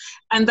you,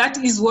 and that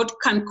is what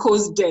can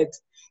cause death.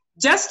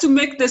 Just to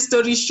make the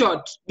story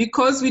short,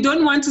 because we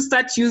don't want to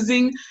start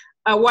using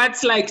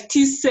words like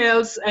T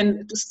cells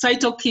and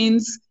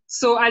cytokines,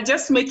 so I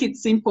just make it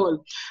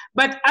simple.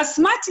 But a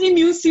smart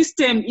immune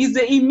system is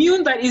the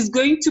immune that is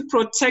going to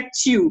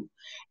protect you.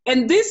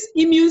 And this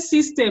immune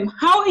system,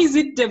 how is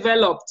it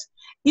developed?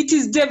 It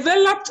is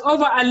developed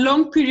over a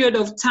long period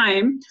of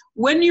time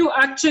when you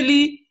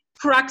actually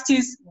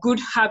practice good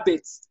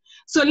habits.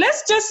 So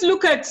let's just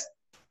look at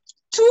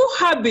two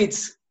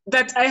habits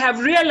that I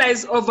have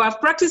realized over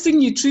practicing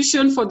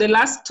nutrition for the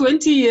last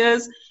 20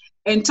 years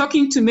and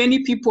talking to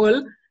many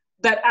people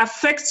that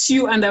affects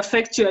you and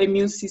affect your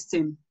immune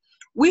system.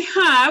 We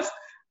have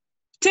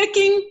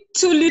taking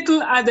too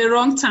little at the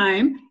wrong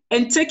time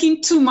and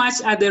taking too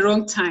much at the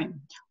wrong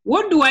time.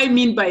 What do I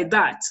mean by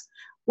that?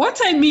 What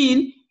I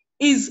mean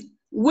is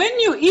when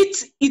you eat,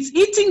 it's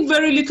eating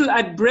very little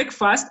at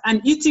breakfast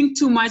and eating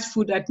too much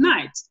food at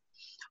night.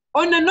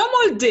 On a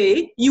normal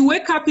day, you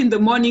wake up in the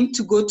morning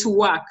to go to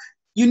work.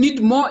 You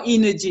need more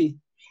energy.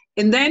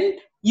 And then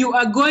you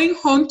are going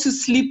home to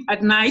sleep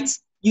at night.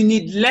 You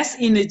need less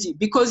energy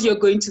because you're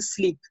going to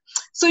sleep.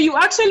 So you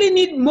actually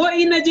need more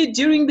energy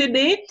during the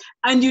day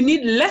and you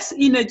need less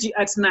energy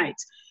at night.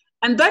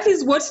 And that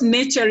is what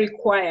nature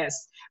requires.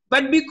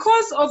 But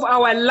because of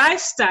our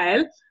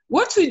lifestyle,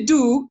 what we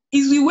do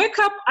is we wake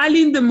up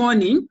early in the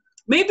morning,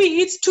 maybe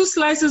eat 2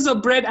 slices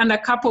of bread and a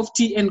cup of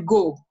tea and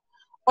go,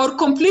 or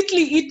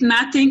completely eat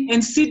nothing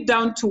and sit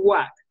down to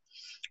work.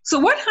 So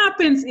what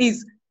happens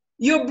is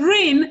your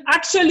brain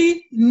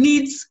actually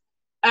needs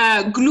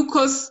ready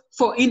glucose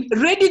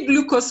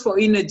for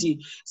energy.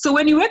 So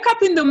when you wake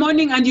up in the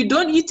morning and you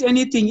don't eat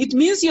anything, it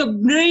means your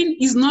brain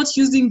is not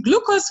using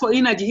glucose for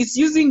energy, it's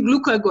using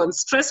glucagon,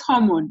 stress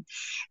hormone.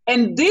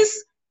 And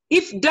this,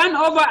 if done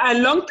over a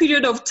long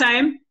period of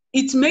time,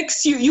 it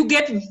makes you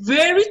get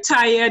very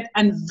tired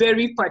and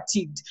very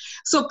fatigued.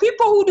 So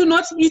people who do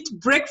not eat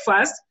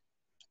breakfast,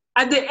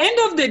 at the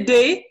end of the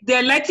day,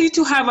 they're likely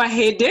to have a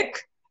headache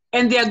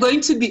and they're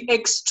going to be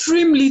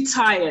extremely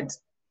tired.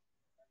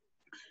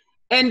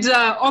 And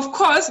of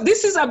course,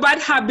 this is a bad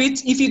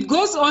habit. If it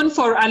goes on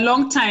for a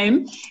long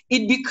time,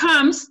 it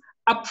becomes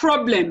a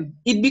problem.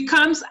 It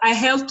becomes a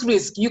health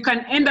risk. You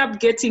can end up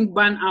getting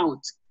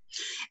burnout.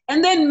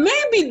 And then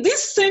maybe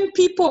these same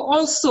people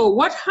also,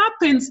 what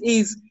happens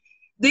is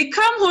they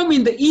come home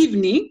in the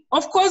evening.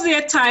 Of course, they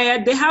are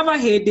tired, they have a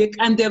headache,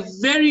 and they're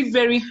very,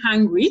 very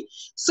hungry.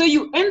 So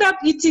you end up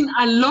eating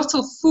a lot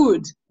of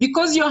food.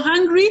 Because you're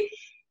hungry,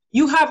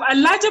 you have a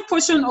larger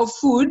portion of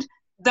food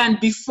than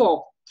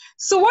before.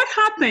 So what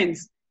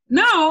happens?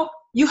 Now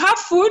you have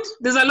food,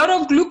 there's a lot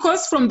of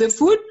glucose from the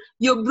food,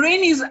 your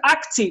brain is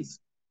active.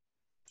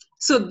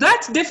 So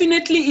that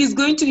definitely is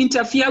going to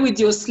interfere with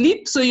your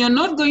sleep, so you're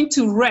not going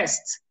to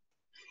rest.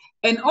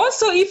 And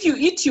also if you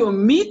eat your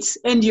meat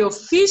and your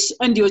fish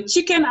and your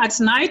chicken at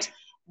night,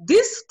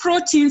 these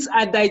proteins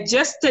are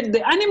digested,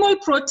 the animal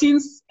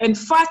proteins and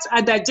fats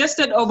are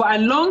digested over a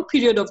long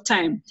period of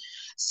time.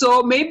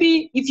 So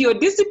maybe if you're a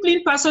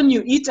disciplined person,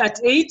 you eat at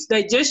 8,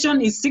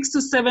 digestion is 6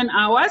 to 7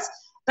 hours.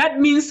 That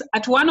means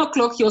at 1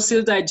 o'clock, you're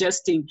still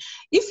digesting.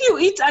 If you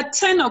eat at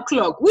 10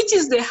 o'clock, which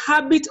is the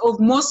habit of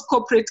most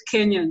corporate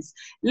Kenyans,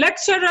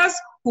 lecturers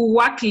who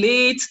work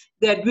late,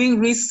 they're doing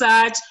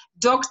research,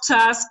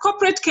 doctors,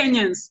 corporate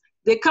Kenyans,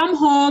 they come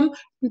home,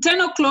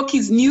 10 o'clock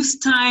is news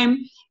time,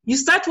 you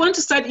want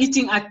to start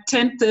eating at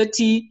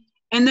 10:30,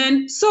 and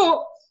then,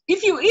 so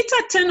if you eat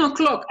at 10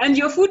 o'clock and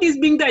your food is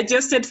being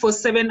digested for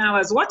 7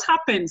 hours, what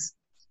happens?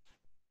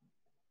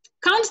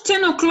 Count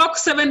 10 o'clock,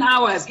 7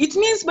 hours. It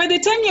means by the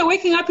time you're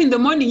waking up in the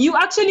morning, you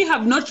actually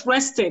have not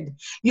rested.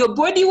 Your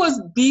body was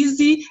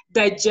busy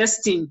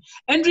digesting.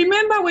 And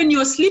remember, when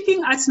you're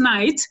sleeping at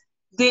night,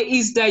 there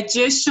is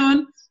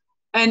digestion,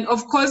 and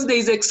of course, there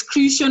is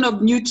excretion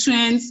of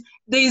nutrients,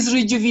 there is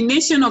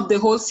rejuvenation of the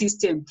whole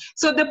system.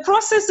 So the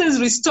process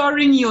is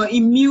restoring your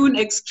immune,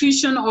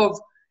 excretion of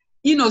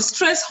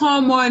stress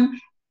hormone,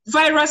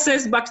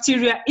 viruses,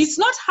 bacteria. It's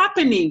not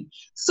happening.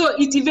 So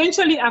it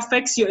eventually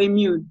affects your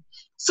immune.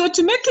 So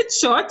to make it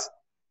short,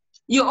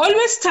 you're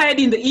always tired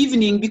in the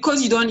evening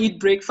because you don't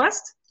eat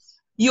breakfast.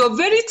 You're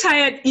very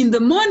tired in the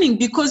morning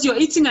because you're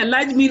eating a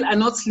large meal and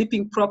not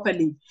sleeping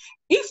properly.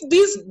 If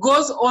this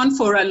goes on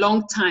for a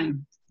long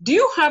time, do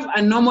you have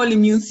a normal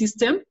immune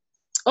system?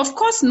 Of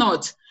course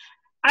not.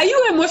 Are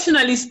you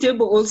emotionally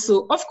stable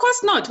also? Of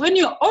course not. When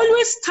you're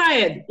always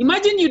tired,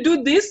 imagine you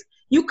do this,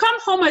 you come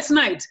home at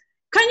night,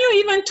 Can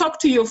you even talk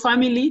to your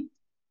family?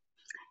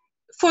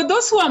 For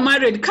those who are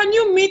married, can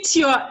you meet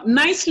your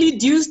nightly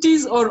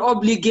duties or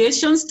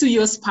obligations to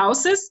your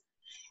spouses?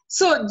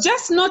 So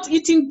just not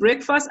eating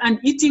breakfast and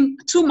eating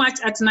too much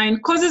at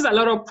night causes a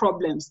lot of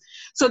problems.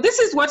 So this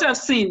is what I've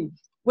seen.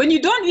 When you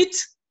eat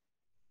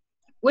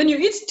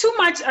too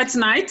much at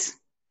night,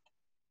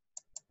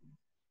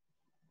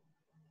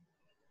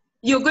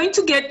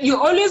 you're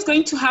always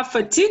going to have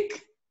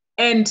fatigue,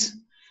 and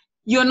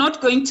you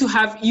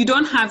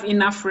don't have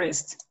enough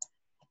rest.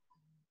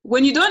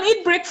 When you don't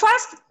eat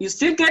breakfast, you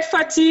still get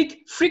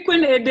fatigue,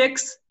 frequent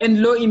headaches,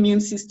 and low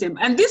immune system.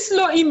 And this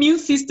low immune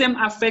system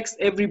affects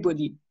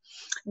everybody.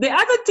 The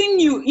other thing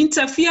you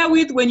interfere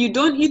with when you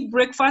don't eat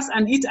breakfast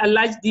and eat a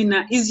large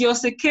dinner is your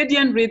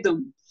circadian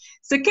rhythm.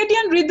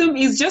 Circadian rhythm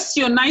is just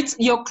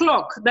your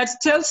clock that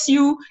tells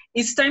you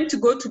it's time to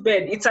go to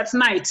bed. It's at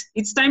night.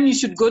 It's time you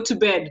should go to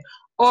bed.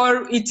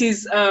 Or it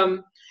is,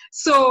 it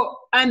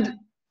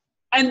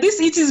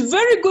is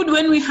very good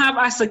when we have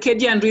a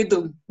circadian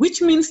rhythm,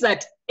 which means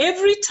that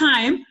every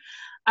time,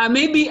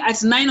 maybe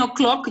at 9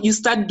 o'clock, you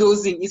start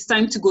dozing. It's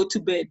time to go to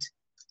bed.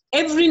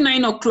 Every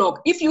 9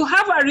 o'clock. If you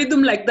have a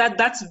rhythm like that,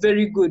 that's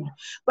very good.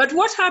 But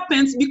what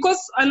happens, because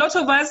a lot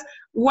of us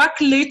work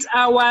late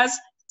hours,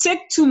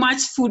 take too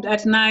much food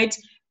at night,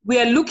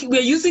 we're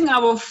using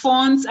our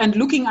phones and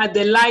looking at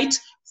the light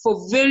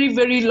for very,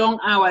 very long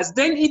hours.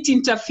 Then it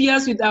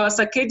interferes with our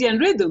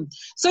circadian rhythm.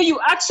 So you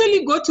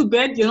actually go to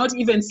bed, you're not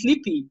even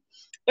sleepy.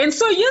 And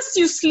so yes,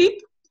 you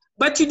sleep,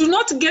 but you do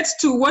not get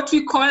to what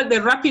we call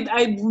the rapid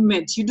eye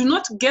movement. You do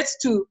not get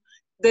to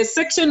the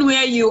section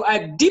where you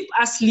are deep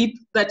asleep,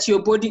 that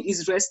your body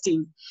is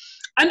resting.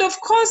 And of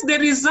course, the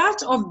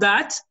result of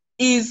that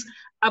is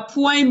a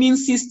poor immune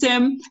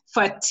system,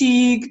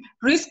 fatigue,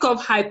 risk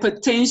of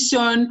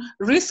hypertension,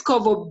 risk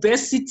of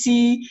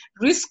obesity,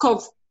 risk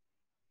of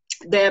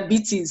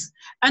diabetes.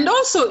 And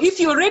also, if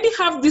you already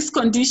have these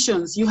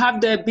conditions, you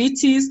have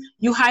diabetes,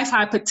 you have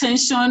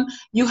hypertension,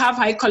 you have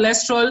high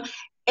cholesterol,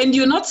 and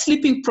you're not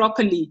sleeping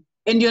properly,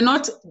 and you're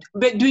not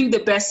doing the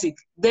basic,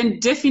 then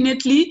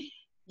definitely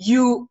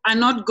you are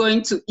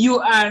going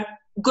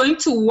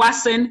to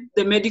worsen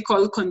the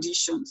medical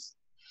conditions.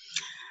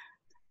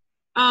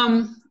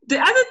 The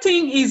other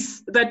thing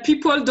is that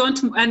people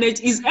don't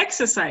manage is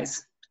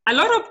exercise. A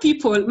lot of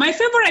people, my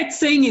favorite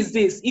saying is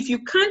this: if you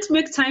can't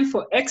make time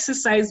for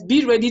exercise,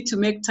 be ready to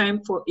make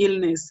time for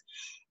illness.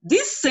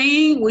 This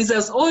saying was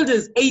as old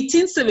as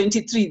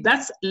 1873.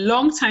 That's a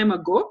long time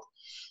ago.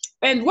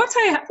 And what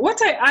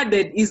I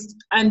added is,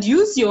 and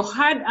use your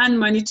hard-earned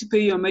money to pay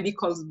your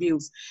medical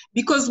bills.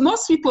 Because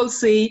most people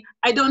say,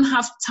 I don't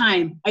have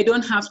time, I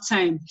don't have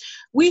time.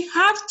 We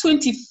have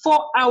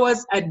 24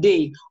 hours a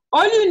day.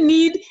 All you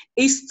need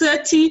is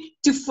 30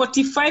 to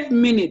 45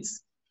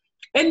 minutes.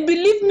 And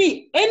believe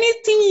me,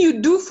 anything you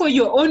do for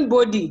your own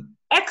body,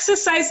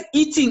 exercise,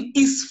 eating,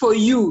 is for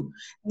you.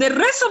 The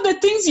rest of the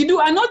things you do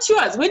are not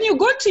yours. When you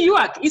go to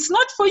work, it's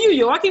not for you.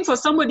 You're working for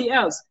somebody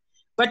else,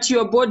 but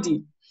your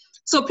body.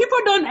 So people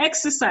don't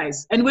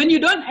exercise. And when you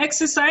don't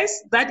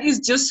exercise, that is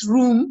just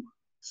room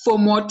for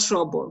more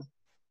trouble.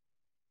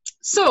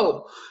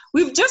 So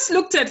we've just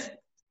looked at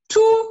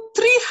two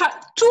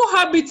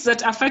habits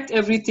that affect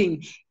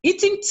everything: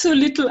 eating too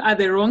little at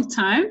the wrong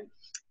time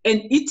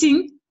and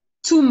eating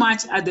too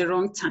much at the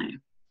wrong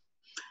time.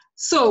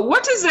 So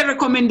what is the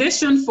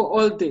recommendation for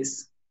all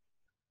this?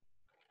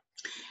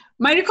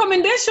 My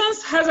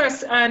recommendations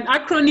has an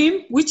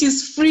acronym which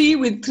is FREE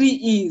with 3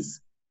 E's.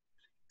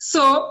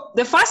 So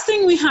the first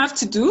thing we have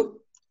to do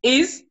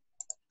is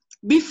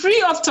be free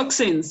of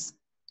toxins.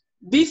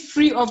 Be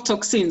free of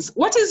toxins.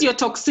 What is your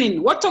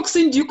toxin? What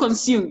toxin do you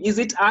consume? Is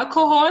it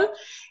alcohol?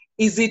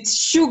 Is it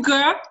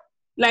sugar?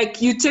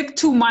 Like you take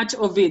too much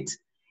of it?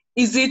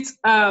 Is it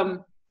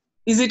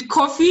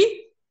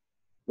coffee?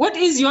 What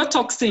is your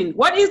toxin?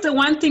 What is the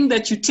one thing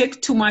that you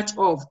take too much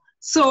of?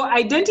 So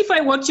identify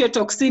what your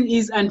toxin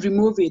is and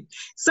remove it.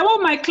 Some of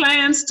my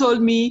clients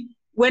told me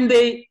when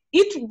they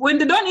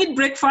don't eat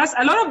breakfast,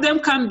 a lot of them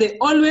they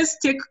always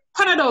take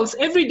Panadols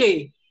every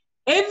day.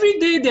 Every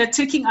day they're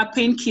taking a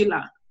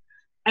painkiller.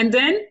 And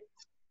then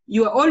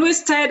you are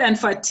always tired and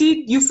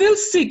fatigued. You feel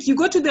sick. You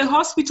go to the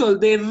hospital.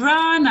 They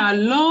run a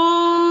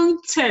long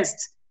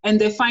test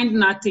and they find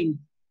nothing.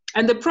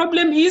 And the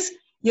problem is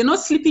you're not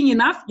sleeping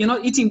enough, you're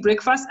not eating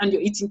breakfast, and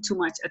you're eating too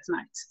much at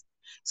night.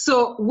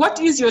 So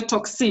what is your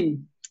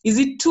toxin? Is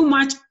it too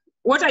much?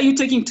 What are you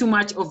taking too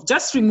much of?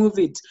 Just remove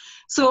it.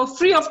 So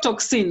free of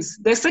toxins.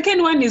 The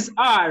second one is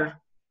R.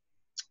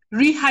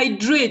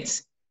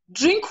 Rehydrate.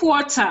 Drink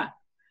water.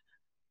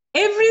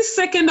 Every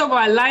second of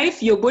our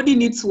life, your body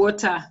needs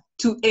water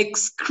to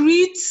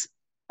excrete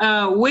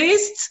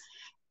waste,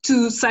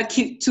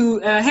 to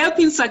help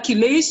in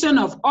circulation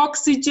of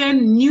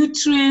oxygen,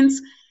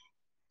 nutrients.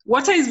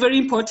 Water is very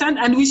important,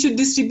 and we should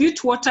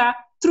distribute water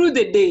through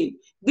the day.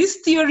 This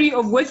theory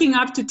of waking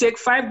up to take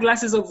 5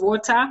 glasses of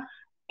water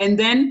and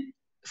then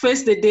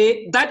face the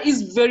day, that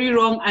is very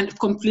wrong and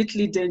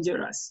completely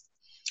dangerous.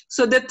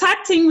 So the third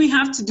thing we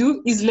have to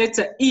do is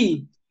letter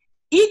E.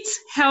 Eat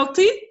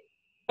healthy,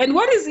 And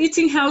what is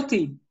eating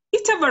healthy?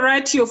 Eat a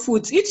variety of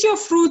foods. Eat your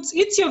fruits,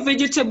 eat your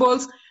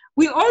vegetables.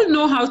 We all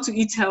know how to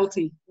eat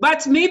healthy,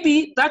 but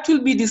maybe that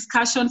will be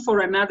discussion for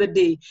another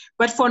day.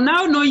 But for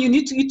now, no, you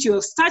need to eat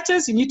your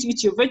starches, you need to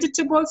eat your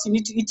vegetables, you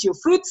need to eat your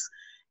fruits,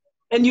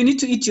 and you need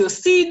to eat your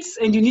seeds,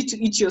 and you need to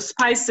eat your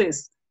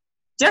spices.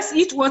 Just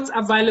eat what's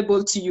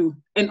available to you,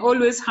 and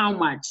always how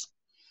much.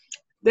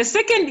 The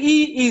second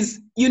E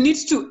is you need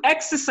to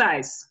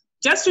exercise.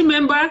 Just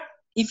remember,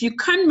 if you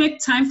can't make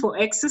time for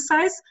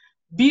exercise,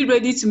 be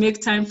ready to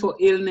make time for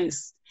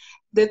illness.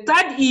 The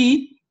third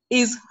E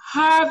is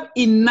have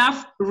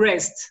enough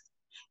rest.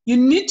 You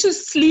need to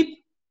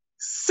sleep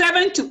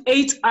 7 to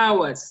 8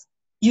 hours.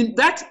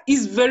 That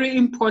is very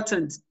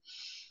important.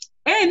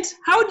 And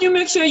how do you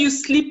make sure you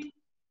sleep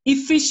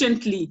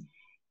efficiently?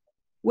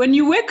 When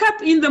you wake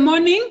up in the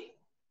morning,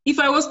 if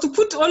I was to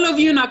put all of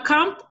you in a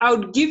camp, I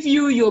would give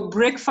you your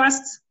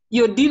breakfast,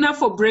 your dinner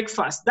for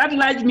breakfast. That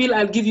large meal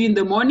I'll give you in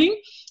the morning.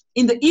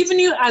 In the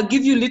evening, I'll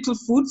give you little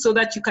food so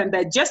that you can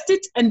digest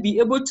it and be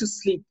able to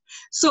sleep.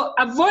 So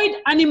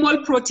avoid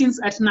animal proteins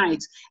at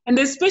night. And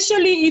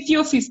especially if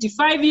you're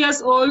 55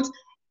 years old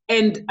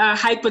and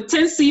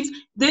hypertensive,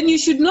 then you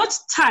should not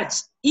touch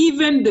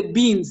even the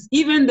beans,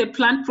 even the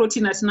plant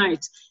protein at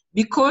night,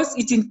 because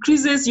it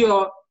increases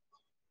your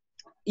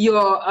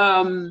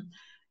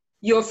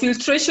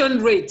filtration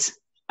rate.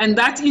 And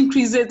that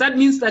means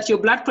that your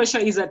blood pressure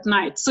is at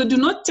night. So do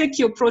not take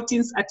your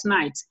proteins at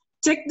night.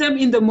 Take them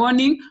in the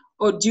morning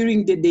or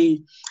during the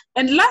day.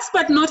 And last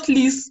but not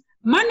least,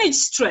 manage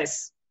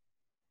stress.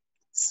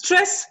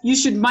 Stress, you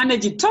should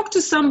manage it. Talk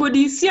to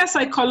somebody, see a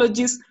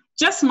psychologist,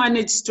 just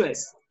manage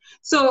stress.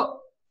 So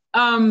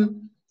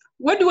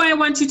what do I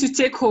want you to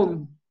take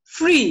home?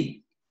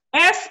 Free,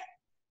 F-R-E-E-S.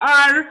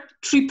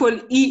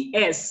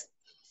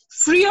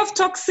 Free of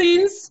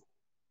toxins,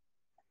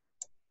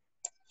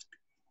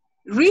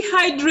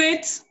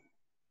 rehydrate,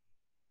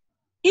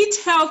 eat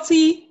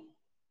healthy,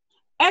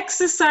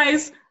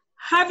 exercise,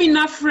 have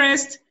enough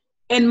rest,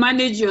 and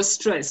manage your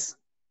stress.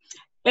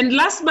 And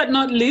last but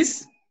not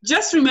least,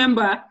 just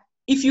remember,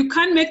 if you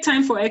can't make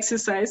time for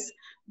exercise,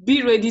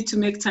 be ready to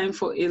make time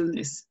for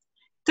illness.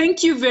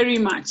 Thank you very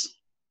much.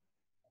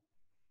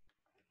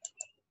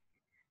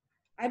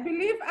 I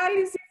believe,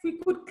 Alice, if we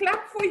could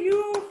clap for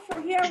you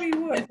from here, we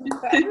would.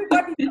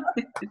 Everybody.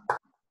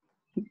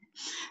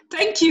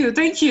 Thank you,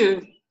 thank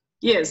you.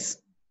 Yes.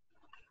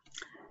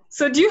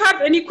 So do you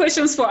have any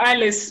questions for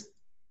Alice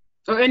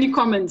or any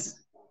comments?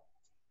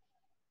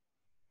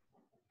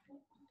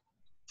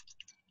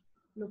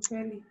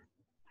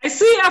 I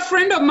see a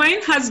friend of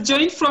mine has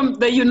joined from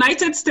the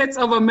United States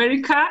of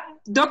America.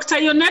 Dr.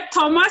 Yonette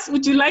Thomas,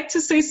 would you like to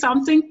say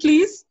something,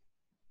 please?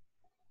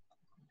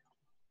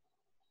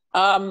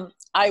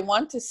 I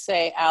want to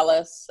say,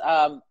 Alice,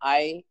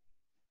 I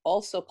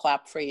also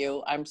clap for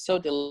you. I'm so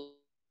delighted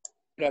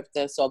of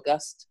this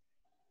august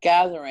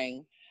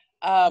gathering.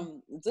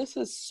 This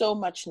is so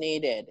much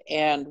needed.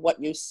 And what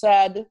you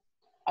said,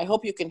 I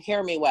hope you can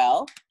hear me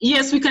well.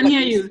 Yes, we can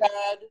hear you. What you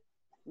said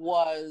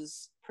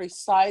was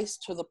precise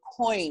to the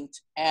point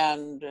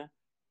and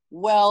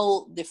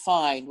well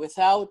defined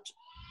without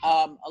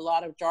a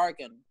lot of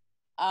jargon.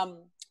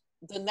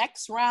 The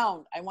next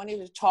round, I want you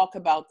to talk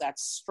about that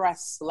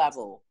stress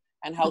level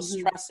and how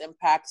stress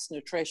impacts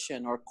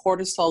nutrition, or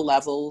cortisol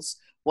levels,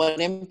 what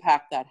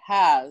impact that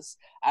has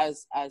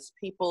as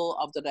people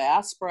of the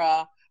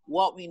diaspora,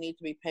 what we need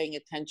to be paying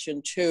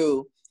attention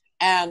to.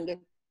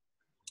 And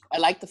I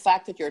like the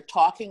fact that you're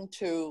talking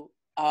to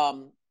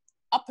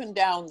up and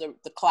down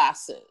the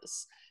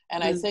classes.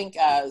 And I think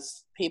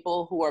as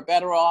people who are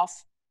better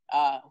off,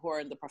 who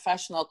are in the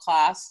professional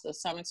class to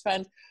some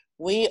extent,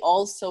 we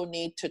also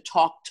need to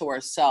talk to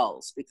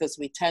ourselves, because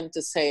we tend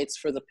to say it's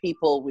for the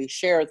people, we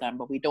share them,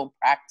 but we don't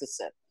practice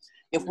it.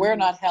 If we're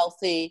not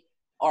healthy,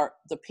 or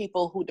the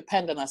people who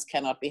depend on us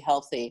cannot be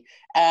healthy.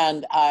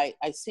 And I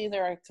see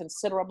there are a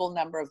considerable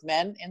number of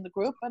men in the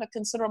group, but a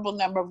considerable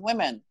number of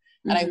women.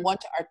 And I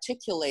want to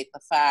articulate the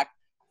fact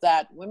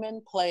that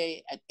women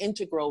play an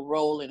integral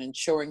role in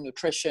ensuring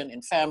nutrition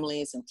in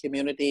families and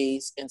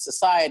communities, in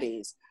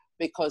societies,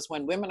 because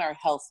when women are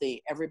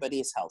healthy, everybody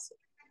is healthy.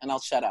 And I'll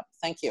shut up.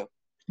 Thank you.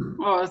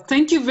 Oh,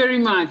 thank you very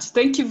much.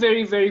 Thank you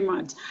very, very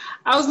much.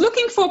 I was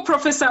looking for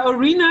Professor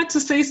Orina to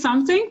say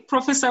something.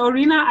 Professor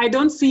Orina, I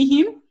don't see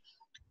him.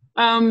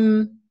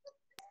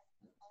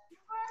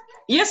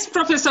 Yes,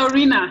 Professor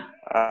Orina.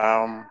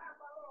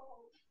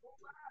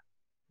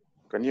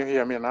 Can you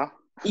hear me now?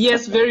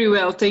 Yes, very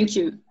well. Thank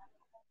you.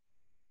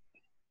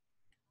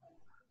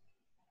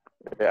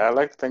 Yeah, I'd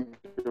like to thank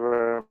you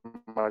very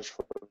much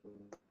for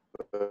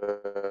the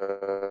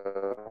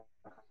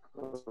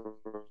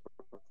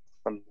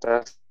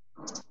fantastic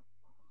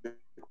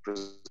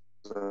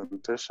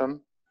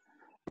presentation.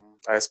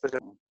 I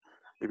especially,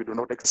 if you do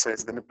not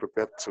exercise, then you're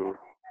prepared to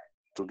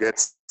get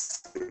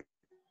sick.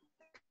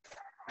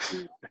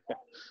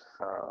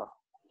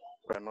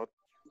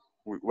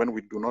 When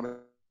we do not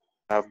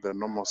have the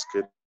normal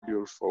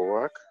schedule for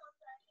work,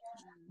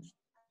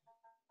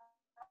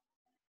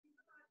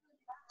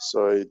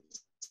 so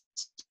it's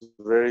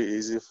very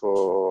easy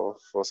for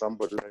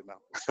somebody right now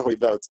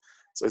without.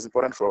 So it's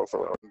important for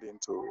them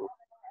to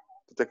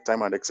take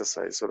time and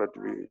exercise so that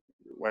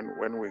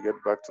when we get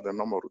back to the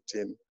normal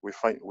routine, we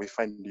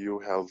find you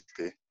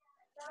healthy.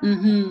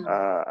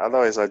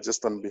 Otherwise, I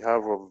just on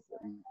behalf of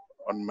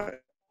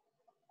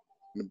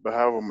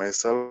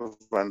myself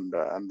and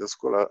the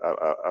school,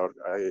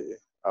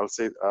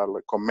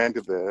 I'll commend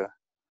the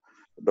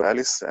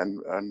Alice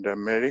and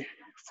Mary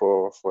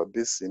for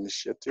this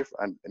initiative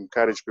and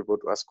encourage people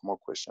to ask more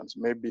questions.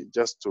 Maybe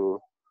just to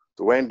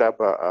wind up,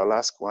 I'll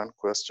ask one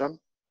question.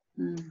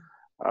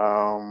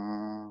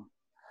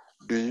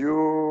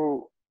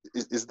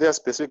 Is there a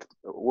specific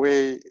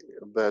way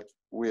that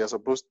we are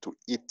supposed to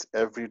eat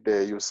every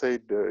day? You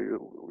said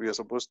we are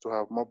supposed to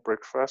have more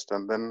breakfast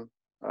and then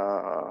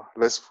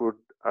less food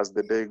as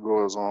the day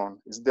goes on.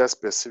 Is there a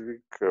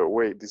specific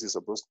way this is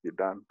supposed to be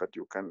done that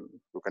you can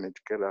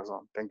educate us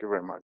on? Thank you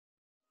very much.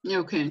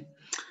 Okay,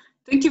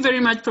 thank you very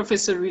much,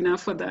 Professor Rina,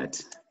 for that.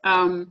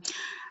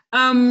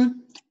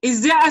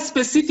 Is there a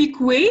specific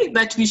way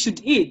that we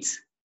should eat?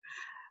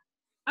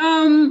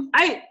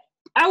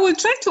 I will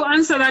try to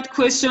answer that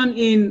question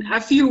in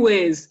a few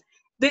ways.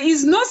 There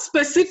is no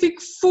specific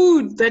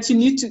food that you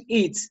need to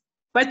eat,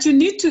 but you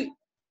need to,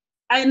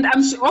 and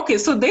I'm sure, okay,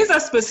 so there's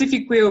a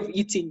specific way of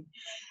eating.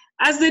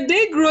 As the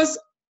day grows,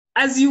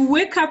 as you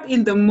wake up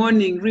in the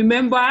morning,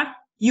 remember,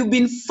 you've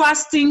been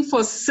fasting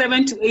for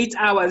 7 to 8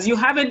 hours. You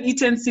haven't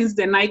eaten since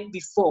the night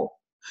before.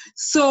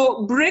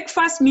 So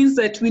breakfast means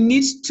that we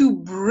need to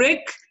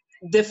break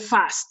the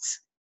fast.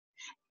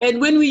 And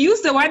when we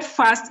use the word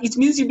fast, it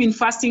means you've been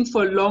fasting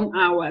for long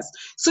hours.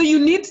 So you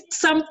need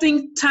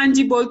something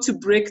tangible to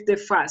break the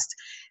fast.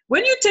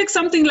 When you take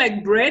something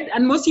like bread,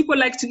 and most people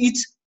like to eat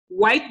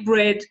white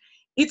bread,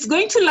 it's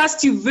going to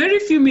last you very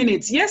few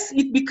minutes. Yes,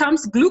 it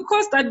becomes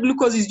glucose. That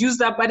glucose is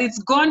used up, but it's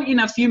gone in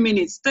a few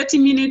minutes, 30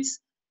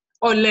 minutes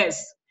or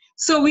less.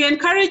 So we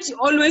encourage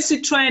always to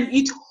try and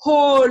eat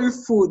whole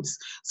foods.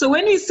 So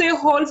when we say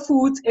whole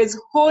foods, as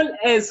whole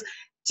as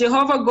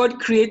Jehovah God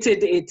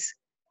created it.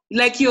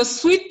 Like your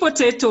sweet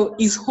potato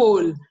is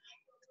whole.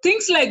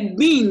 Things like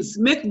beans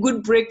make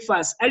good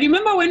breakfast. I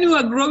remember when we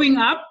were growing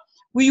up,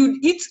 we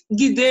would eat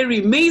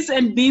githeri, maize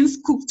and beans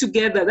cooked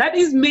together. That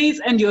is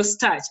maize and your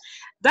starch.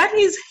 That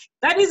is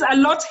a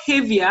lot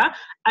heavier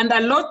and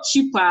a lot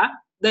cheaper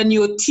than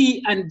your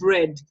tea and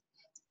bread.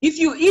 If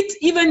you eat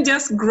even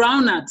just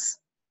groundnuts,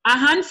 a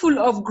handful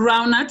of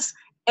groundnuts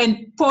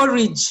and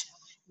porridge,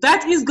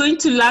 that is going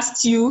to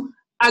last you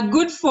a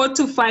good 4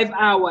 to 5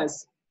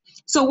 hours.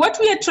 So what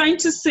we are trying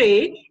to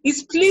say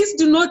is please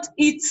do not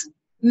eat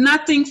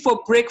nothing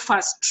for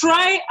breakfast.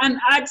 Try and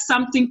add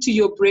something to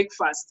your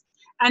breakfast.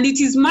 And it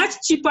is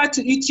much cheaper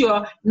to eat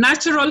your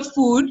natural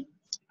food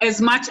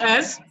as much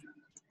as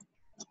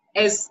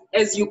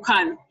you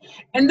can.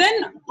 And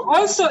then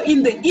also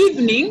in the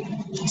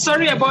evening,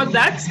 sorry about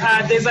that,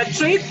 there's a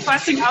train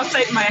passing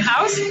outside my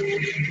house.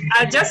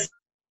 I'll just...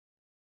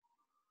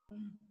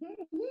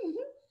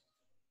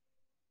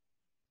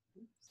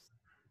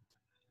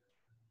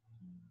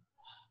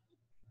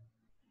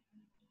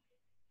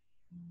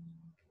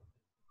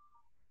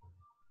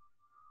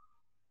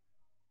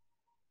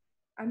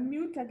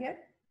 Unmute again,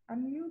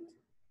 unmute.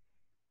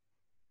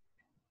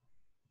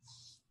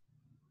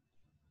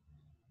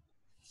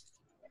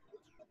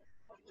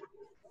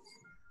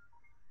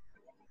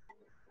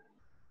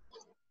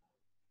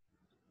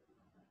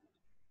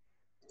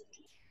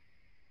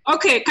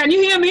 Okay, can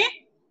you hear me?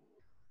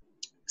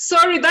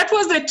 Sorry, that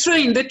was the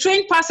train. The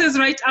train passes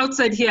right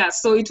outside here,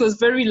 so it was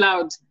very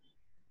loud.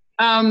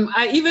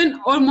 I even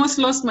almost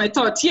lost my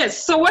thought.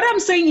 Yes, so what I'm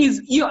saying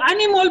is your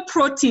animal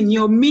protein,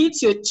 your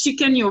meat, your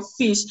chicken, your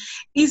fish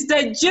is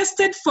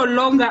digested for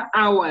longer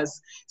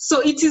hours. So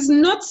it is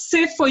not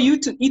safe for you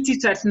to eat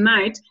it at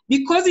night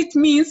because it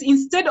means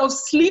instead of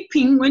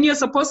sleeping, when you're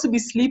supposed to be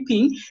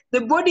sleeping,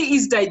 the body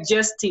is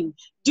digesting.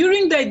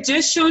 During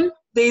digestion,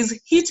 there is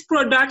heat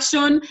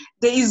production,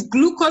 there is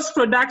glucose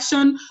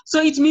production.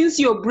 So it means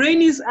your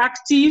brain is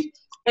active.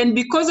 And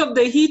because of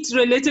the heat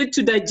related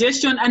to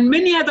digestion and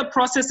many other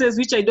processes,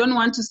 which I don't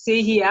want to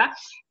say here,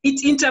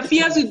 it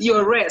interferes with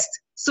your rest.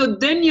 So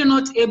then you're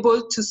not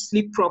able to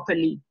sleep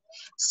properly.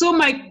 So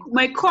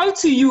my call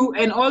to you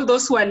and all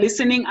those who are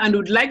listening and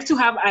would like to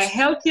have a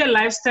healthier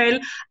lifestyle,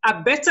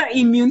 a better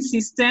immune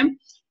system,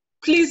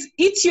 please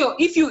eat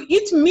if you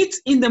eat meat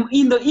in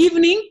the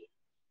evening,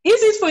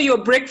 eat it for your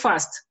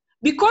breakfast.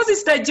 Because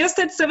it's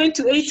digested 7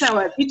 to 8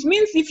 hours, it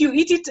means if you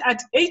eat it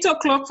at 8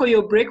 o'clock for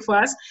your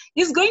breakfast,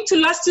 it's going to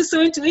last you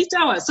 7 to 8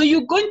 hours. So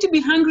you're going to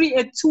be hungry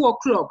at 2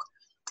 o'clock.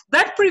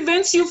 That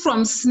prevents you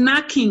from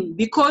snacking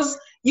because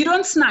you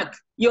don't snack.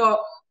 You're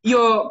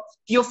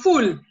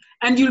full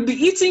and you'll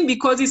be eating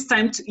because it's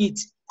time to eat.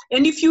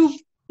 And if you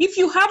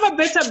have a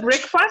better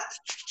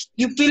breakfast,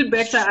 you feel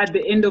better at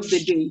the end of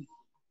the day.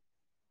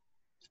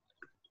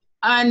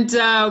 And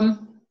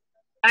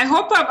I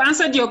hope I've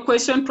answered your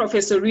question,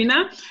 Professor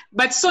Rina.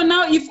 But so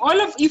now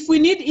if we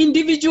need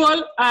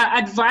individual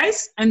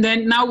advice, and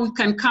then now we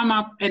can come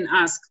up and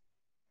ask.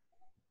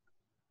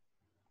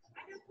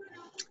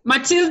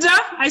 Matilda,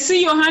 I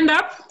see your hand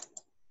up.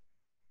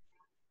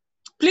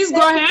 Please go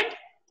ahead.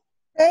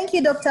 Thank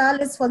you, Dr.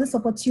 Alice, for this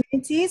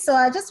opportunity. So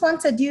I just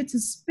wanted you to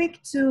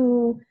speak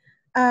to,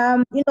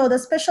 the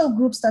special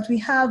groups that we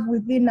have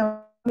within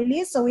our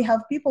families. So we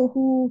have people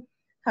who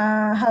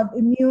have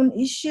immune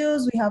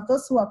issues. We have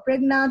those who are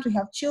pregnant. We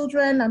have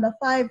children under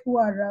 5 who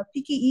are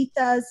picky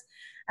eaters.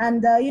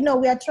 And,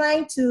 we are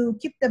trying to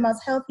keep them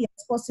as healthy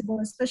as possible,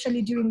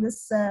 especially during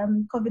this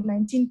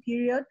COVID-19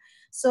 period.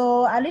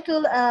 So a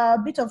little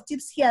bit of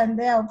tips here and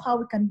there of how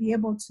we can be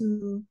able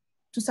to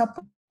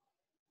support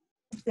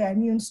their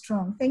immune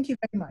strong. Thank you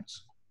very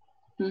much.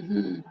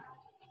 Mm-hmm.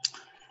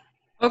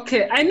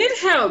 Okay, I need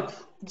help.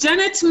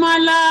 Janet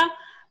Mala,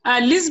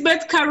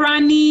 Lisbeth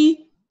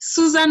Karani,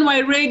 Susan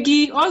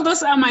Wairegi, all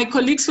those are my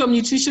colleagues from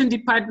Nutrition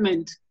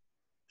Department.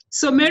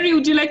 So Mary,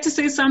 would you like to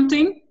say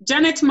something?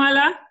 Janet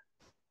Mala?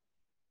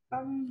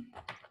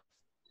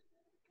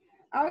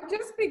 I'll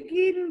just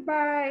begin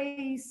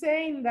by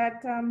saying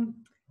that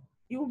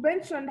you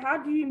mentioned how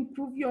do you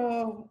improve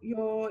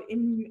your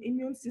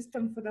immune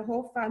system for the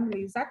whole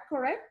family. Is that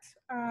correct?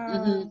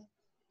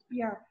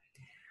 Yeah.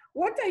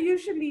 What I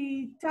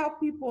usually tell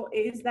people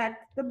is that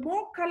the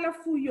more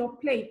colorful your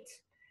plate,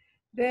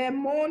 the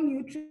more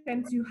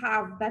nutrients you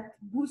have that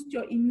boost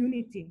your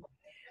immunity.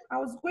 I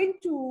was going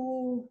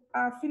to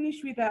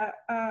finish with a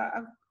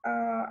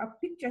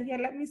picture here.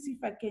 Let me see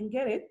if I can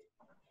get it.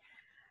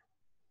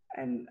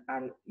 And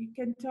you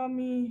can tell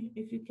me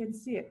if you can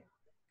see it.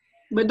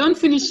 But don't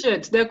finish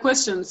it. There are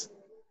questions.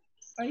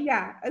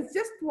 Yeah, it's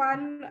just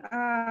one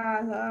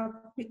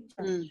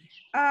picture.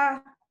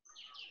 Can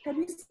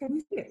you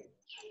see it?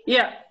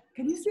 Yeah.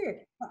 Can you see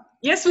it?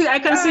 Yes, I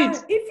can see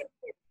it.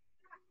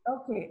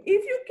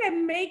 If you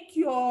can make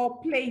your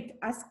plate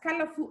as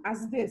colorful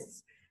as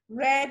this,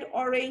 red,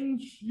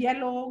 orange,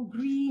 yellow,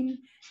 green,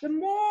 the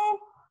more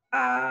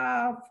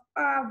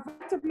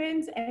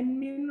vitamins and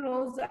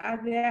minerals are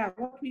there,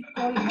 what we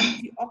call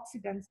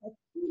antioxidants, that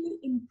really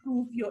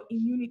improve your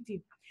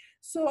immunity.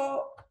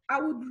 So I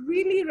would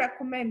really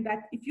recommend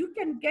that if you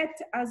can get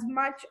as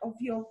much of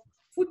your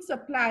food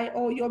supply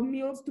or your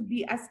meals to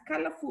be as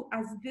colorful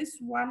as this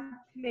one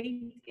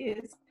plate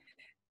is,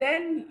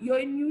 then your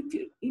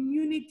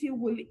immunity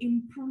will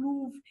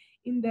improve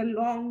in the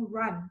long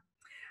run.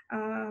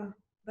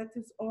 That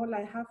is all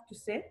I have to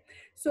say.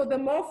 So the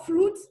more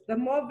fruits, the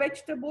more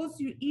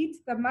vegetables you eat,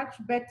 the much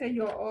better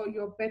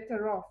you're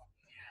better off.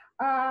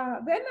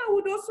 Then I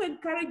would also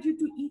encourage you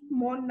to eat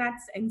more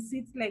nuts and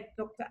seeds, like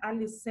Dr.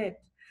 Alice said.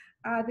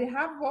 They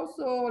have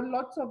also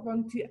lots of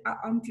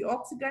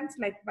antioxidants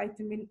like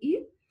vitamin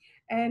E,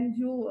 and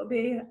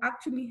they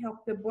actually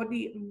help the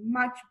body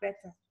much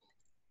better.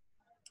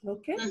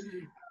 Okay,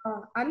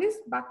 Alice,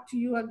 back to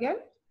you again.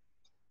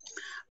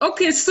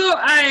 Okay, so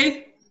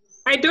I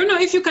don't know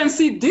if you can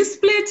see this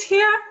plate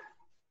here.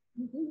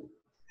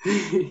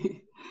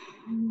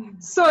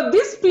 So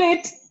this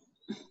plate,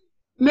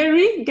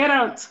 Mary, get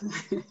out.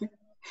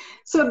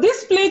 So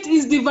this plate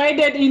is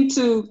divided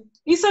into,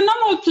 it's a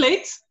normal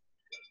plate.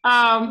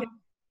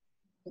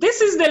 This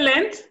is the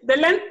length.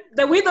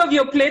 The width of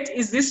your plate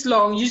is this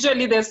long,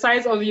 usually the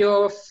size of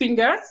your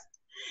fingers.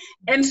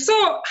 And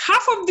so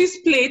half of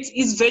this plate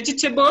is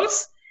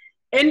vegetables,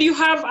 and you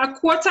have a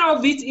quarter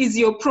of it is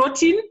your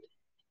protein,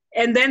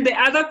 and then the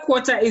other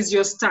quarter is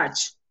your starch.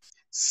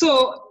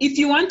 So if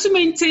you want to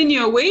maintain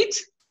your weight,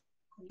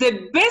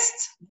 the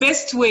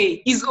best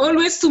way is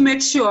always to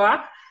make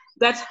sure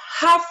that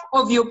half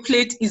of your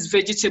plate is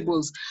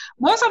vegetables.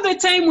 Most of the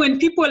time when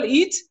people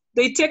eat,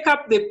 they take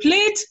up the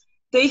plate,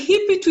 they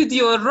heap it with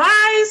your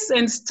rice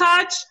and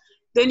starch,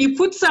 then you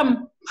put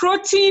some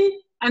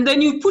protein, and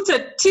then you put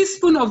a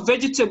teaspoon of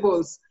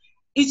vegetables.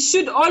 It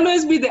should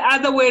always be the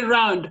other way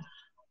around.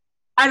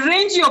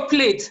 Arrange your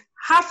plate.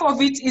 Half of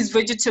it is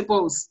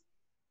vegetables.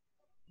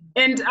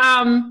 And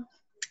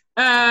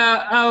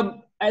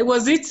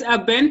was it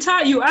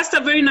Benta? You asked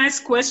a very nice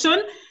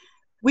question.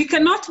 We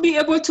cannot be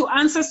able to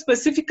answer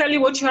specifically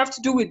what you have to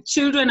do with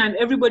children and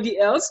everybody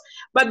else,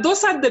 but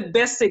those are the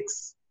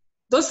basics.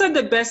 Those are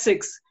the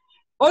basics.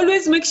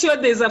 Always make sure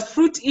there's a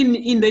fruit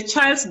in the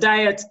child's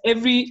diet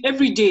every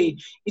day.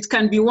 It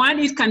can be 1,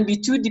 it can be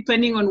 2,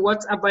 depending on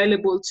what's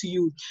available to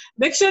you.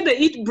 Make sure they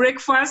eat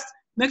breakfast,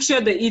 make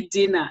sure they eat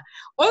dinner.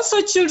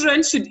 Also,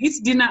 children should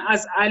eat dinner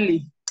as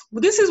early.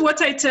 This is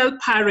what I tell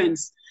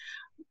parents.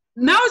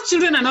 Now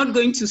children are not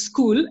going to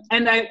school,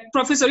 and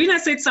Professor Rina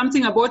said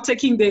something about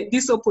taking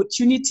this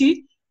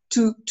opportunity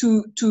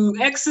to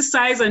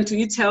exercise and to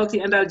eat healthy,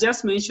 and I'll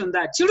just mention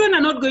that. Children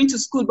are not going to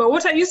school, but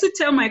what I used to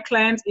tell my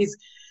clients is,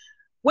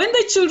 when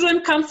the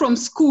children come from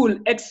school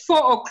at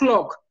 4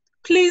 o'clock,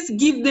 please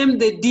give them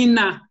the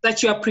dinner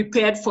that you are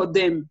prepared for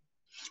them.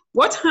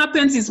 What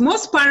happens is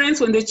most parents,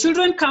 when the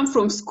children come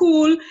from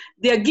school,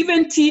 they are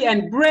given tea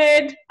and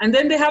bread, and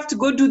then they have to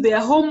go do their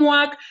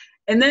homework,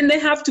 and then they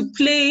have to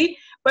play.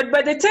 But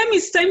by the time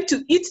it's time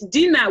to eat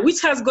dinner,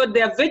 which has got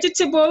their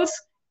vegetables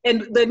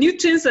and the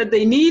nutrients that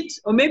they need,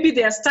 or maybe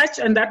their starch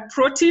and that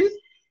protein,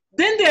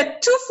 then they're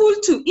too full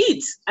to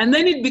eat, and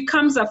then it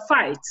becomes a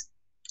fight.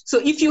 So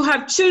if you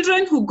have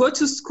children who go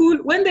to school,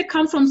 when they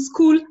come from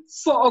school,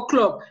 4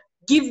 o'clock,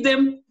 give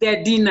them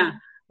their dinner.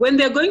 When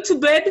they're going to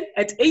bed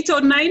at 8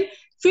 or 9,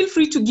 feel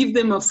free to give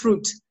them a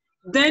fruit.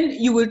 Then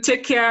you will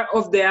take care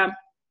of their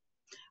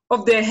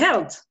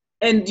health.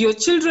 And your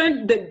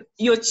children,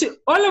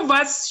 all of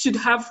us should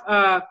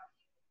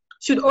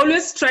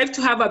always strive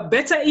to have a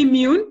better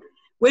immune.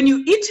 When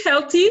you eat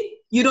healthy,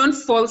 you don't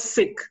fall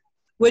sick.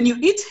 When you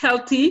eat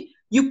healthy,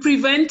 you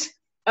prevent,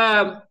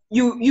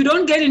 you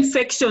don't get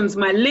infections,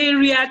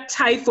 malaria,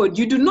 typhoid,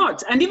 you do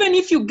not. And even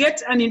if you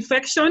get an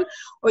infection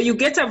or you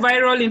get a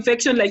viral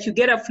infection like you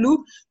get a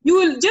flu, you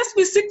will just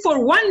be sick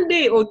for 1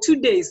 day or 2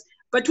 days.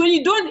 But when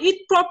you don't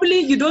eat properly,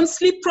 you don't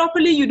sleep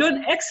properly, you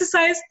don't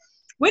exercise,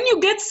 when you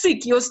get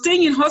sick, you're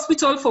staying in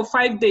hospital for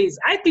 5 days.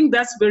 I think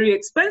that's very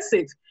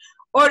expensive,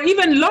 or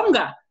even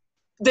longer.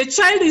 The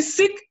child is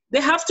sick,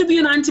 they have to be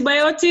on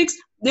antibiotics,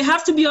 they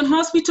have to be on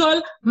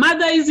hospital,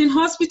 mother is in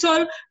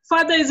hospital,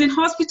 father is in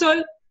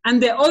hospital,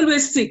 and they're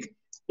always sick.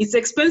 It's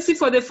expensive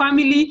for the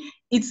family,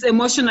 it's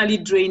emotionally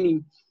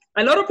draining.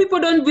 A lot of people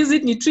don't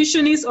visit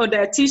nutritionists or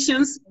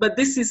dietitians, but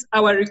this is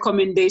our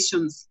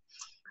recommendations.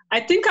 I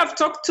think I've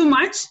talked too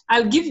much.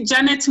 I'll give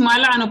Janet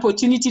Mala an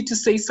opportunity to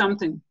say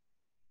something.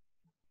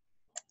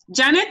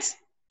 Janet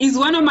is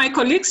one of my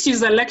colleagues.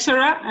 She's a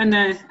lecturer and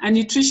a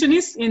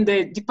nutritionist in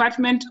the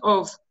Department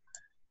of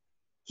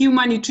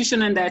Human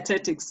Nutrition and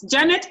Dietetics.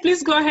 Janet,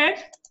 please go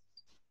ahead.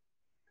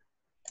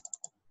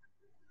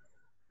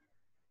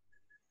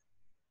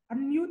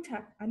 Unmute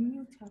her,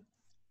 unmute her.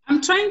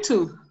 I'm trying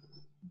to.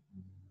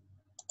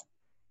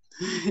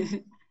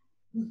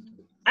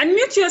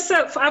 Unmute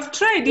yourself. I've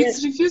tried, Yes,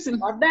 it's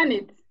refusing. I've done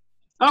it.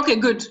 Okay,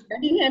 good.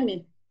 Can you hear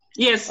me?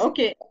 Yes.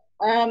 Okay,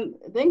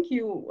 thank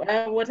you.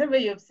 Whatever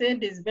you've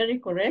said is very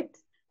correct.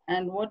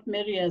 And what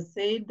Mary has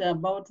said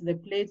about the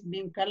plate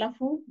being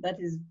colorful, that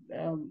is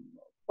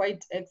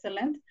quite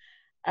excellent.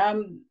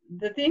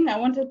 The thing I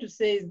wanted to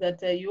say is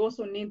that you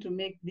also need to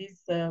make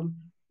these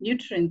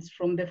nutrients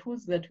from the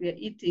foods that we are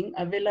eating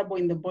available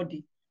in the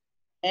body.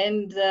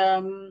 And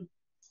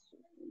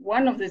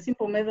one of the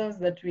simple methods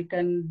that we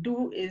can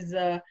do is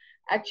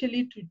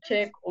actually to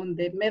check on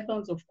the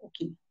methods of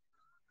cooking.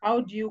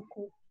 How do you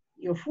cook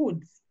your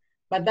foods?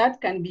 But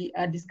that can be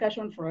a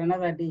discussion for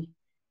another day,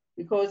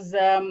 because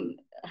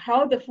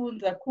how the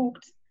foods are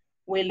cooked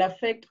will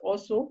affect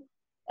also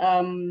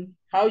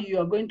how you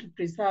are going to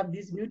preserve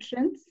these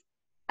nutrients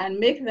and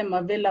make them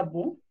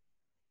available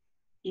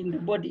in the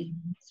body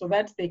so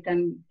that they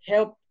can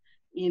help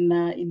in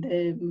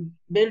the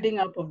building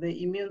up of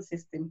the immune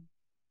system.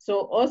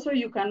 So also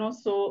you can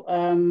also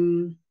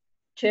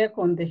check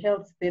on the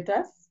health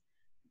status.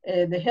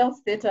 The health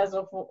status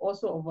of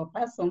a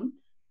person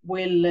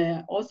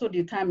will also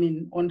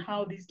determine on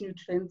how these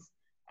nutrients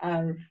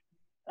are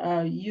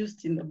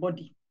used in the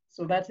body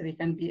so that they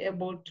can be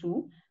able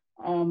to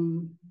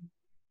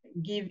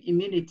give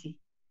immunity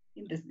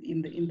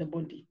in the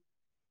body.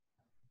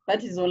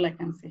 That is all I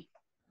can say.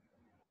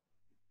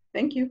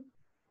 Thank you.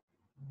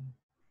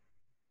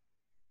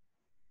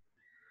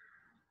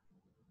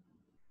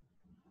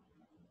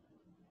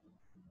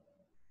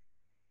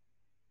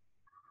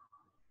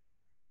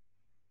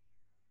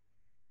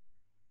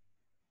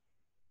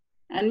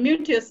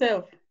 Unmute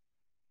yourself,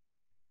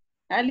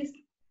 Alice.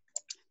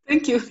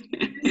 Thank you.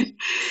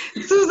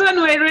 Susan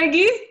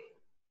Wairegi.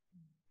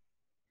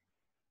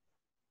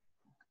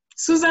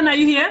 Susan, are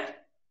you here?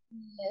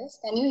 Yes,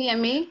 can you hear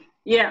me?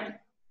 Yeah.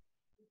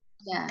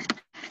 Yeah.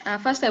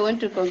 First, I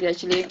want to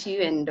congratulate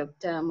you and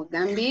Dr.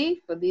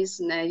 Mugambi for this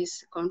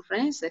nice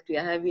conference that we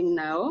are having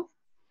now.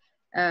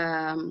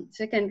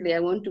 Secondly, I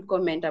want to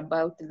comment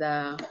about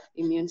the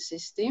immune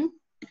system.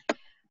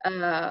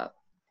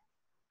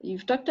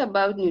 You've talked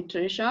about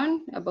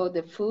nutrition, about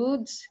the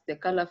foods, the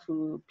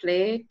colorful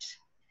plate,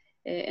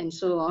 and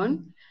so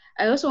on.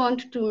 I also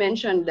want to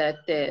mention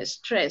that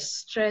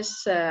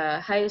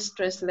high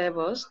stress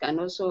levels can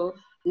also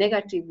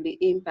negatively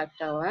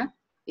impact our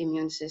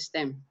immune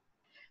system.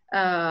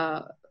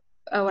 Our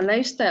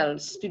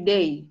lifestyles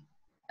today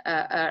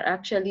are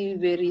actually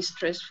very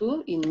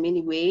stressful in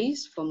many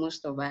ways for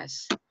most of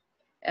us.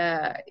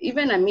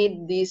 Even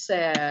amid this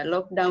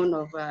lockdown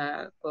of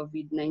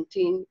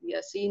COVID-19, we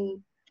are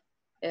seeing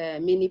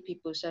many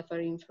people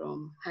suffering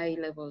from high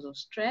levels of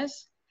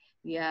stress.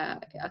 We are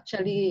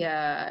actually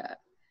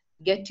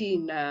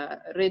getting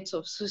rates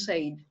of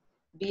suicide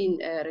being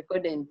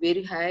recorded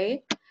very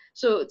high.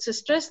 So the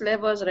stress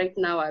levels right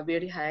now are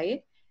very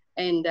high.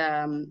 And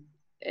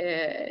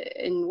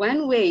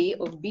one way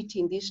of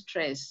beating this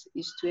stress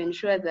is to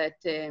ensure that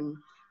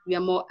we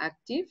are more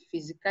active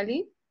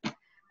physically,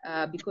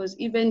 because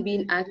even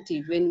being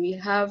active, when we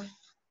have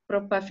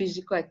proper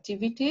physical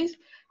activities,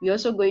 we're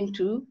also going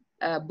to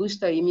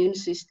boost our immune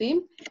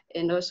system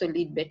and also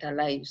lead better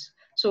lives.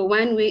 So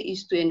one way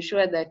is to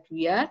ensure that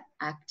we are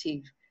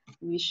active.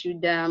 We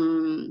should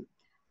lead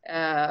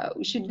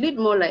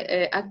more like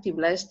active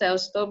lifestyle,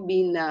 stop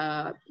being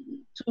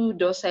too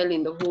docile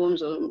in the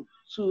homes or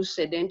too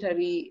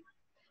sedentary,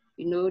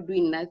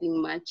 doing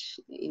nothing much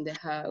in the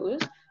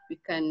house. We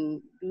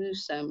can do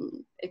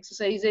some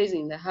exercises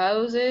in the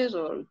houses,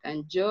 or we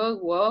can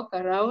jog, walk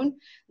around.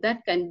 That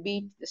can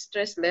beat the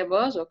stress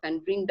levels or can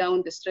bring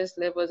down the stress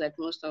levels that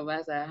most of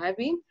us are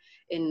having.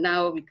 And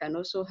now we can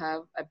also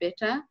have a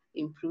better,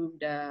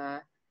 improved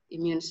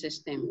immune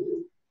system.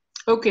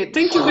 Okay,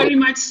 thank you very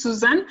much,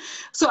 Susan.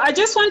 So I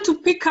just want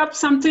to pick up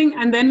something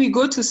and then we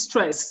go to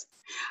stress.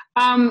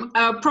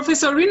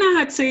 Professor Rina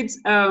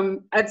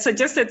had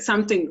suggested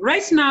something.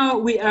 Right now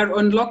we are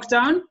on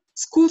lockdown,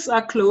 schools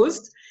are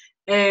closed.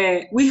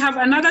 We have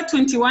another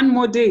 21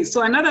 more days,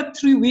 so another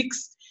 3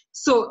 weeks.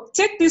 So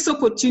take this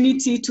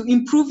opportunity to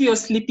improve your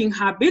sleeping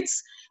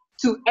habits,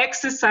 to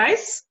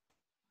exercise,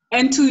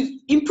 and to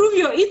improve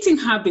your eating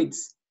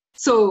habits.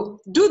 So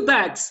do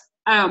that.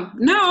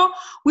 Now,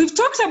 we've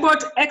talked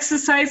about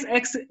exercise,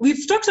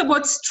 we've talked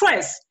about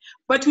stress,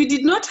 but we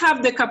did not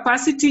have the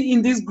capacity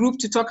in this group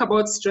to talk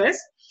about stress.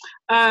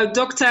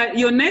 Dr.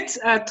 Yonette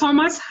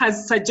Thomas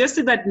has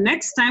suggested that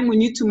next time we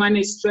need to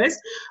manage stress.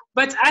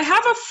 But I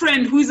have a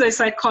friend who is a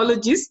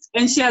psychologist,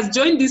 and she has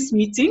joined this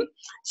meeting.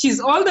 She's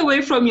all the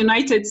way from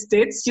United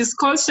States. She's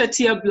called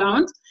Shatia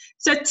Blount.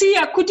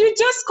 Shatia, could you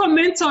just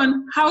comment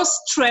on how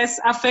stress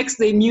affects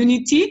the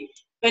immunity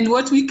and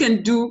what we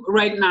can do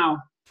right now?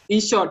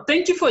 In short,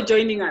 thank you for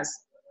joining us.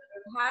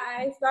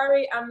 Hi,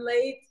 sorry I'm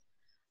late.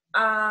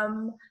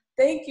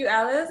 Thank you,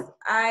 Alice.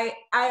 I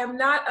am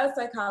not a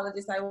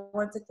psychologist. I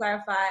want to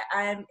clarify.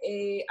 I am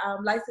a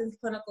licensed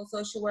clinical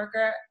social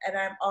worker, and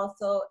I'm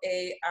also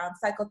a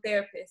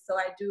psychotherapist. So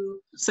I do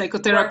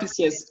psychotherapist,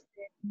 yes.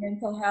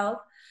 Mental health.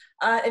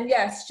 And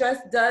yes, stress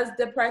does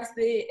depress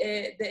the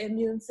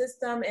immune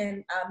system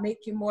and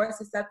make you more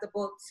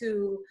susceptible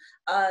to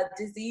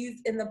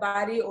disease in the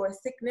body or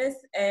sickness.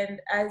 And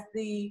as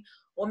the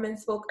woman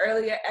spoke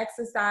earlier,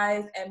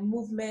 exercise and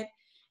movement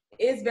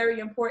is very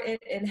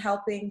important in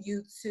helping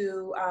you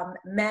to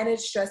manage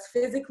stress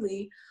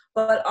physically,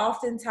 but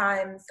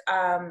oftentimes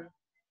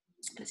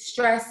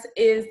stress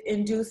is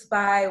induced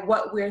by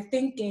what we're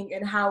thinking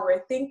and how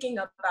we're thinking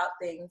about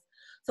things.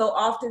 So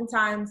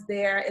oftentimes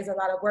there is a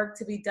lot of work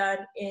to be done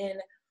in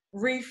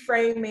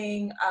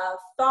reframing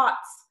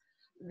thoughts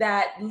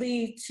that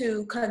lead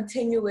to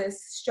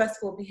continuous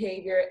stressful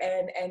behavior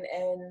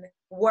and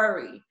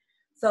worry.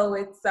 So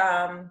it's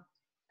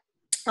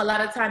a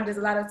lot of times there's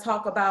a lot of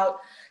talk about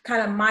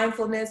kind of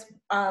mindfulness,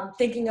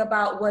 thinking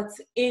about what's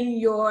in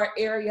your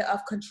area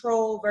of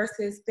control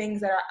versus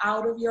things that are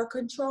out of your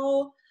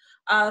control.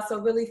 So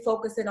really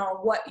focusing on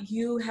what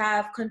you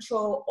have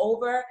control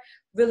over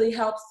really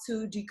helps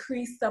to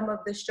decrease some of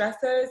the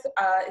stressors,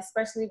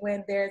 especially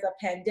when there's a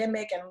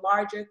pandemic and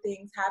larger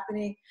things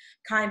happening,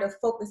 kind of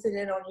focusing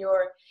in on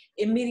your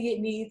immediate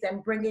needs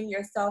and bringing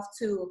yourself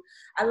to,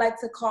 I like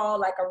to call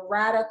like a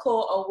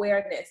radical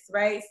awareness,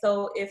 right?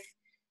 So if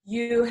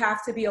you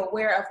have to be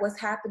aware of what's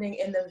happening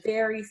in the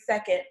very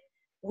second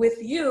with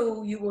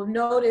you, you will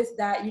notice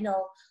that, you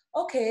know,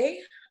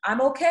 okay, I'm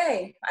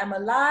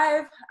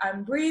alive,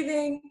 I'm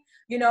breathing,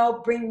 you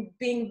know,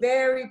 being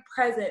very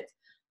present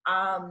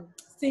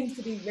seems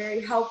to be very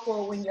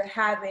helpful when you're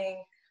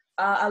having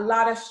a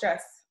lot of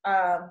stress,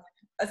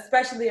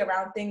 especially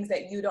around things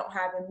that you don't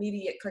have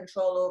immediate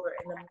control over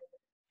in the moment.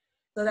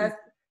 So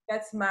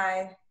that's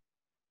my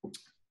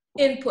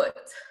input.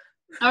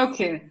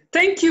 Okay,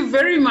 thank you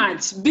very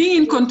much.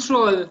 Being in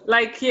control,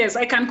 like, yes,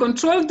 I can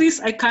control this,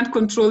 I can't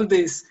control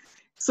this.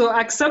 So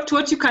accept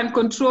what you can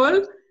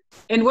control,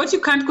 and what you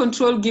can't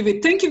control, give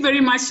it. Thank you very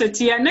much,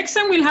 Shatia. Next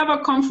time we'll have a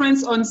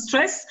conference on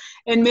stress,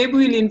 and maybe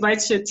we'll invite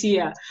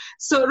Shatia.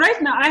 So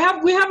right now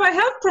we have a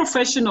health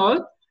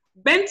professional.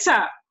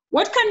 Benta,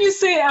 what can you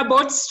say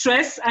about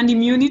stress and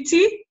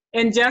immunity,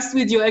 and just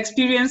with your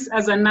experience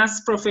as a nurse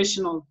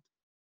professional?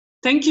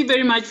 Thank you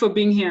very much for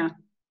being here.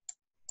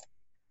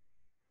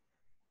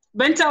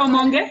 Benta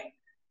Omonge?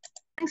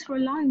 Thanks for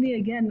allowing me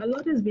again. A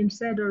lot has been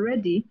said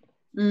already,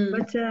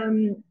 but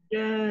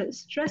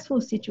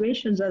stressful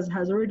situations, as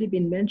has already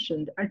been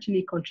mentioned,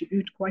 actually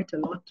contribute quite a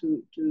lot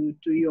to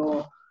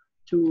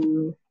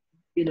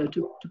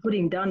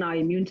putting down our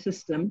immune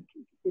system.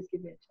 Please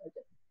give me a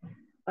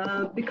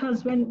charger.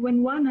 Because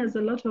when one has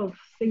a lot of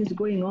things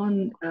going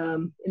on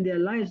in their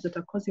lives that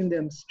are causing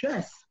them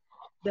stress,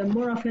 then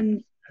more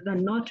often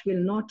than not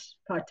will not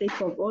partake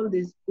of all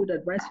this good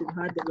advice we've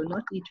had. They will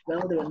not eat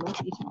well, they will not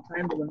eat in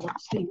time, they will not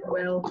sleep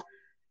well.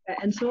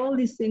 And so all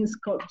these things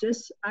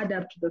just add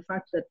up to the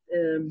fact that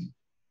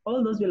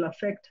all those will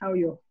affect how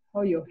your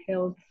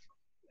health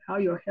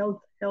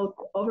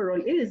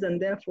overall is, and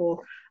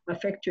therefore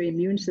affect your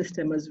immune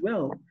system as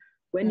well.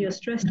 When you're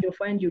stressed, you'll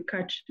find you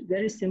catch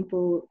very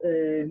simple,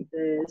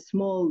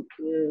 small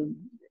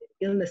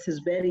illnesses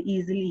very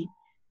easily.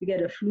 You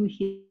get a flu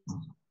here,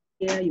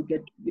 you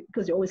get,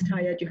 because you're always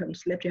tired, you haven't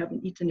slept, you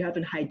haven't eaten, you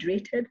haven't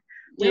hydrated.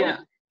 Yeah.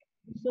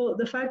 So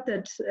the fact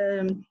that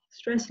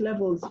stress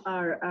levels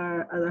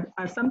are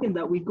something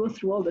that we go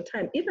through all the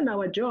time, even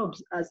our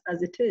jobs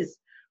as it is,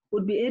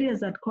 would be areas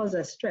that cause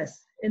us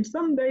stress. In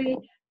some very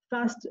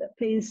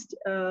fast-paced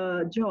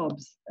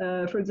jobs,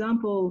 for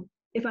example,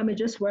 if I may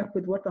just work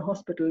with what the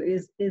hospital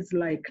is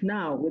like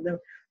now, with the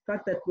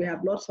fact that we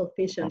have lots of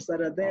patients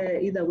that are there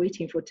either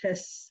waiting for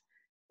tests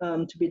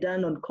to be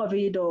done on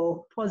COVID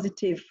or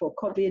positive for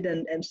COVID.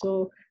 And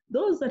so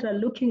those that are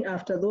looking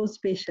after those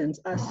patients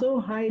are so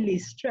highly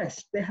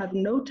stressed. They have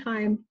no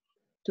time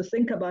to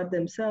think about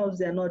themselves.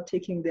 They're not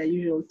taking their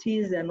usual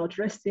teas. They're not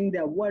resting.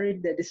 They're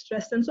worried. They're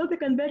distressed. And so they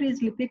can very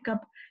easily pick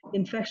up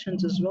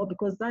infections as well,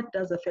 because that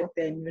does affect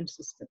their immune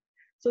system.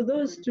 So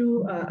those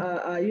two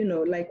are you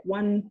know, like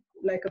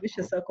a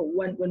vicious circle.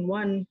 When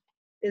one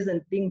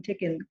isn't being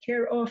taken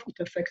care of, it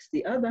affects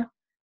the other.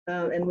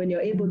 And when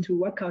you're able to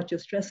work out your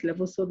stress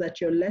level so that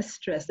you're less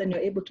stressed, then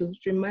you're able to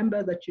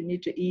remember that you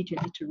need to eat, you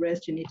need to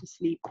rest, you need to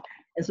sleep.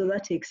 And so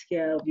that takes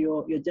care of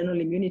your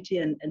general immunity,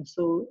 and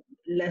so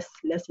less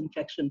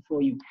infection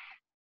for you.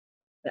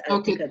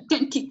 Okay,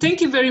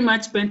 thank you very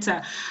much,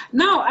 Benta.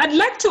 Now, I'd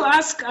like to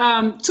ask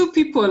two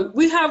people.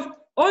 We have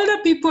older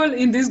people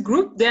in this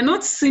group. They're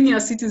not senior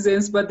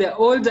citizens, but they're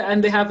older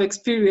and they have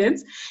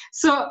experience.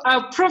 So,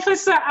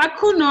 Professor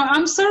Akuno,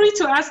 I'm sorry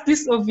to ask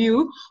this of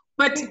you,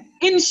 but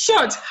in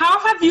short, how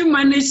have you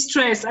managed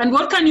stress, and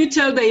what can you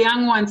tell the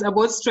young ones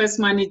about stress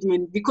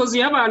management? Because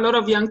you have a lot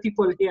of young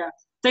people here.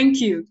 Thank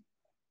you.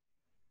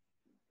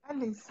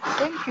 Alice,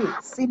 thank you.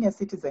 Senior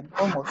citizen,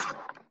 almost.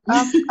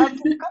 I've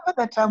discovered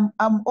that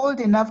I'm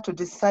old enough to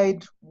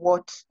decide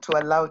what to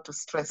allow to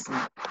stress me.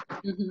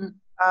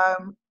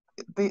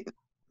 They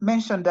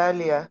mentioned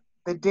earlier,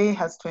 the day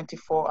has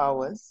 24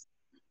 hours.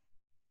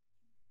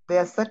 There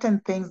are certain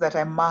things that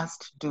I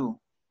must do.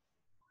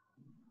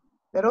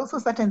 There are also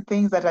certain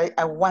things that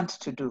I want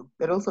to do.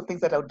 There are also things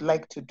that I would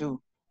like to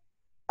do.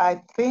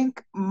 I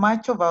think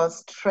much of our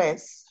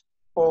stress,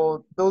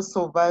 for those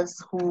of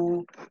us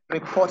who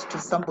report to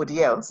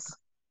somebody else,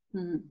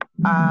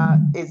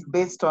 is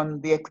based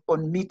on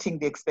meeting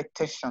the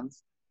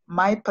expectations.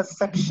 My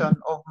perception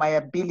of my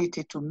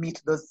ability to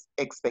meet those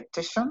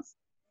expectations,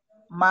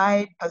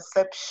 my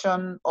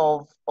perception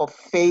of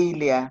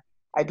failure.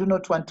 I do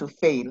not want to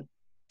fail.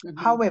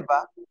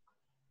 However,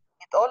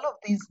 with all of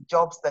these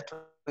jobs that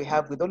we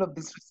have, with all of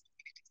these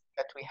responsibilities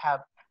that we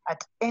have,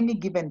 at any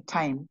given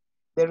time,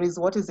 there is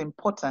what is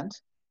important,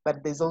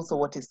 but there's also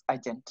what is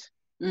urgent.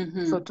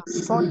 So to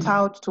sort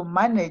out, to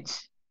manage,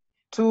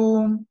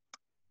 to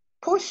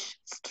push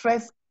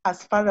stress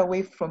as far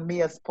away from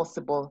me as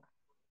possible,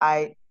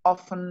 I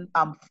often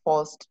am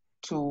forced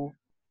to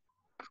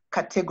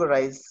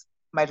categorize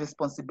my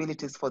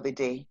responsibilities for the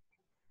day.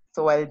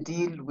 So I'll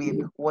deal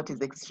with what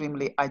is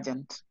extremely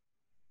urgent,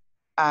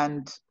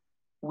 and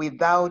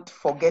without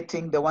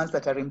forgetting the ones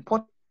that are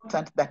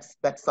important,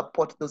 that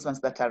support those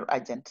ones that are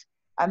urgent.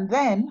 And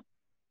then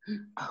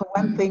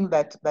one thing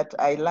that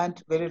I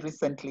learned very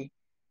recently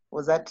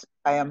was that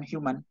I am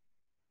human.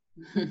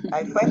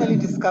 I finally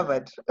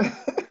discovered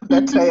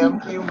that I am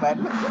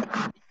human.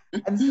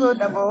 And so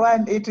number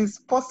one, it is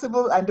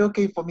possible and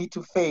okay for me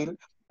to fail.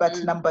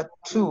 But number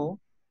two,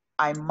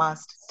 I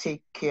must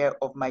take care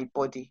of my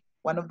body.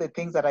 One of the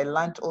things that I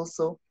learned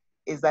also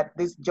is that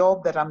this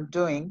job that I'm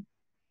doing,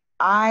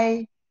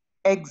 I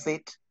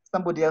exit,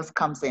 somebody else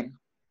comes in.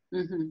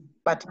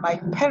 But my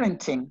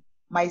parenting,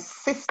 my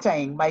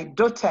sistering, my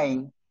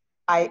daughtering,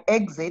 I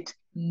exit,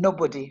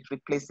 nobody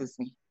replaces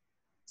me.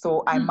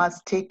 So I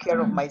must take care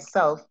of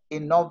myself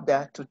in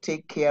order to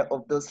take care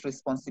of those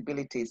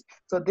responsibilities.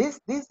 So these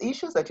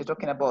issues that you're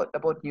talking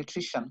about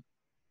nutrition,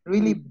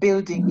 really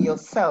building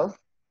yourself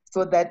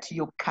so that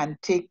you can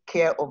take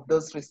care of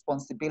those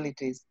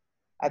responsibilities,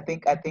 I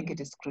think it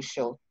is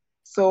crucial.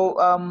 So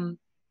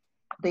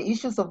the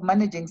issues of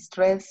managing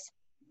stress,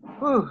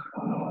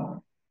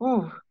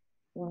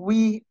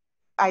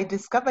 I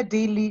discover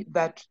daily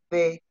that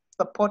the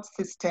support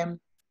system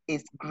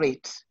is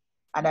great,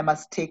 and I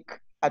must take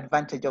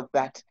advantage of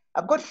that.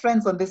 I've got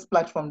friends on this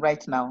platform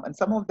right now, and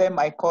some of them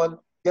I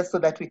call just so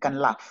that we can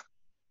laugh.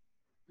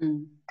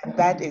 And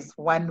that is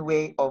one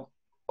way of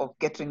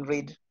getting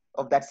rid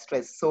of that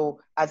stress. So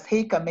as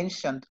Heika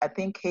mentioned, I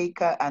think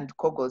Heika and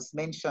Kogos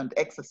mentioned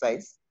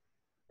exercise.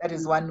 That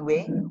is one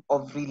way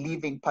of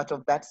relieving part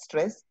of that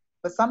stress.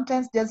 But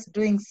sometimes just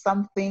doing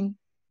something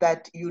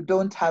that you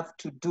don't have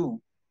to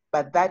do,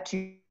 but that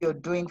you're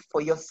doing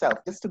for yourself,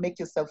 just to make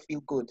yourself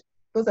feel good.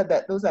 Those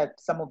are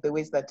some of the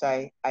ways that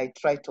I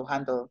try to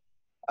handle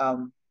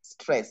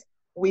stress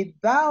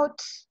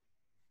without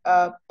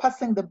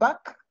passing the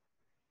buck,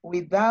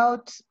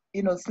 without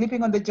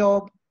sleeping on the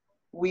job,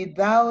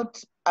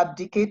 without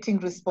abdicating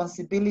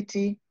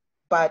responsibility,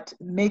 but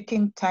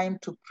making time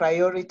to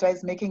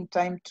prioritize, making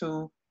time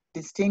to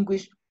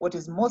distinguish what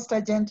is most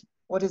urgent,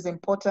 what is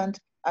important,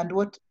 and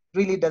what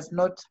really does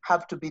not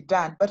have to be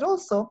done, but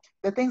also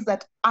the things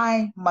that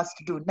I must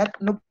do,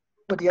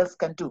 nobody else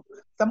can do.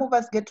 Some of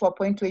us get to a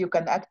point where you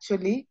can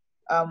actually,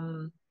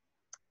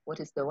 what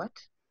is the word?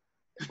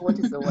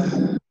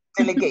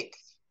 Delegate.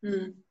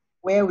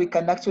 Where we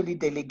can actually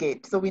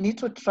delegate. So we need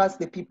to trust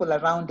the people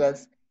around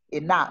us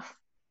enough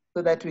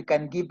so that we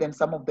can give them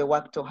some of the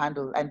work to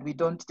handle, and we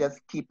don't just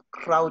keep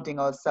crowding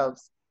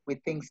ourselves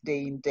with things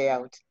day in, day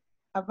out.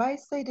 Have I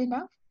said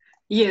enough?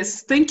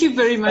 Yes, thank you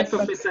very much,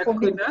 Professor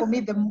Kuda. For me,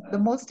 the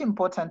most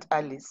important,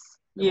 Alice,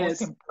 the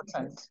most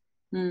important.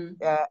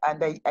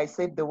 And I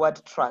said the word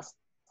trust.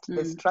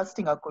 There's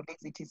trusting our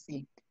colleagues,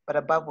 etc. But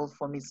above all,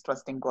 for me, is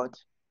trusting God,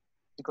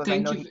 because I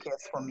know He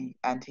cares for me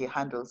and He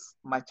handles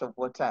much of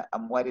what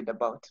I'm worried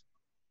about.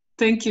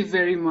 Thank you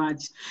very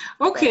much.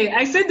 Okay,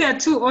 I said there are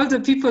two older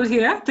people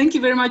here. Thank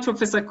you very much,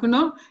 Professor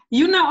Kuno.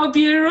 Yuna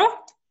Obiero,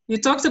 you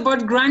talked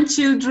about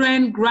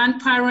grandchildren,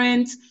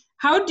 grandparents.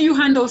 How do you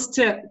handle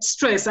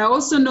stress? I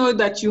also know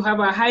that you have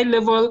a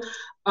high-level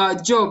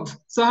job.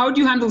 So how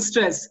do you handle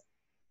stress?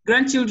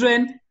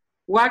 Grandchildren,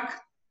 work,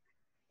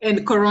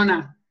 and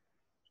Corona.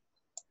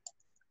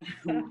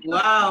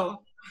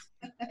 Wow.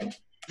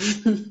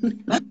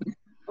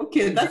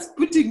 Okay, that's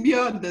putting me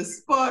on the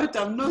spot.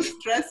 I'm no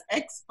stress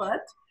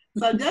expert.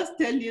 So I'll just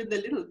tell you the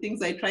little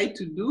things I try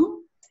to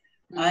do.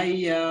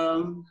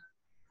 To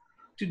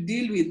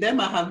deal with them,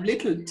 I have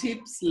little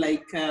tips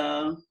like,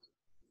 I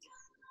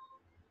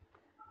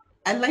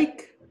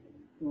like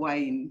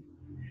wine.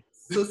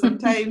 So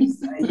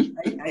sometimes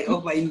I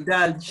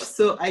overindulge.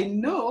 So I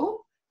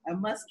know I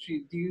must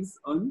reduce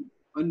on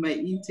my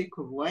intake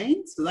of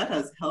wine. So that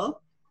has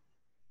helped.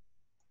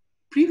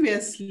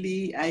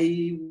 Previously,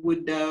 I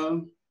would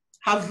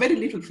have very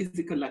little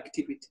physical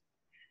activity.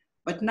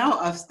 But now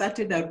I've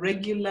started a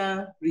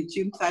regular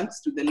regime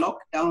thanks to the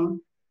lockdown.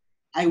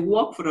 I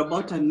walk for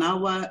about an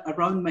hour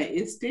around my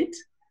estate.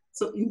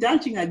 So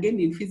indulging again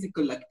in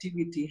physical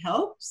activity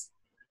helps.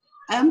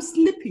 I'm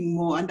sleeping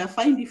more, and I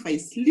find if I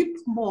sleep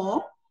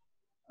more,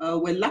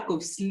 lack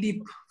of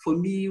sleep for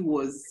me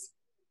was,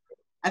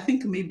 I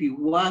think maybe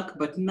work,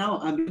 but now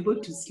I'm able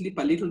to sleep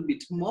a little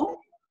bit more.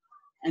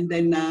 And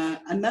then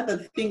another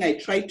thing I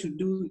try to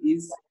do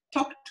is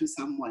talk to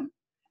someone.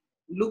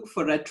 Look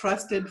for a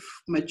trusted,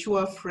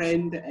 mature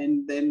friend,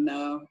 and then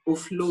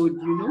offload,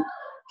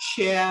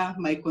 share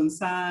my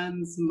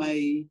concerns,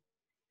 my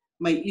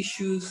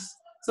issues.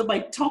 So by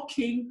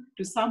talking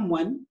to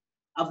someone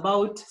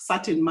about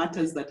certain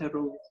matters that are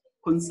of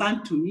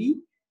concern to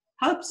me,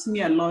 helps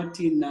me a lot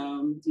in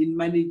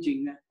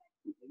managing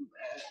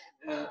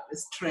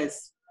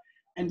stress.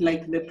 And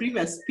like the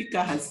previous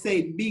speaker has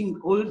said, being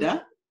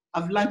older,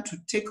 I've learned to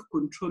take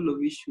control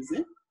of issues.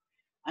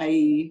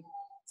 I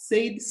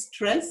said,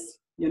 stress,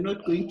 you're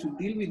not going to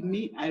deal with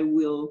me. I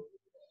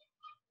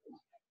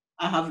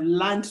have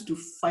learned to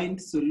find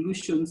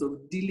solutions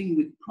of dealing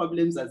with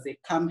problems as they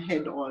come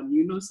head on,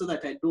 so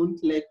that I don't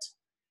let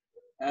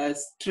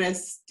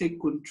stress take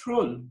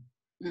control.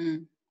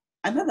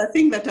 Another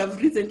thing that I've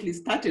recently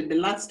started, the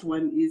last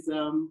one, is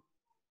I'm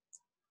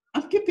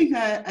keeping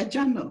a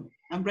journal.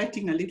 I'm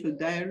writing a little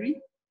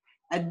diary,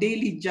 a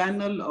daily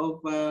journal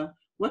of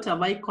what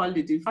have I called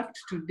it? In fact,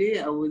 today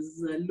I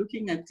was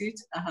looking at it.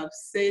 I have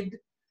said,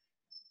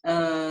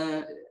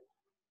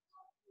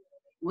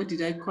 what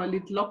did I call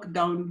it?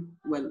 Lockdown.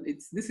 Well,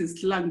 this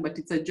is slang, but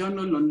it's a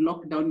journal on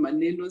lockdown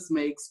manenos,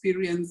 my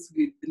experience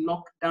with the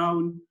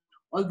lockdown,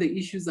 all the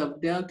issues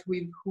I've dealt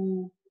with,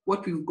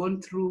 what we've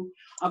gone through.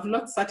 I've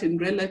lost certain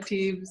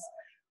relatives,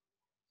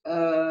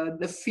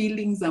 the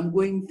feelings I'm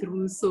going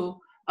through.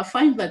 So I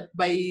find that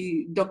by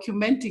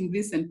documenting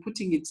this and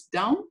putting it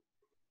down,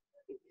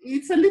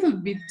 it's a little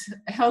bit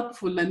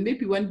helpful. And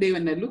maybe one day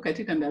when I look at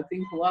it and I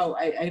think, wow,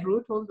 I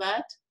wrote all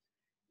that.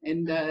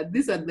 And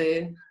these are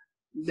the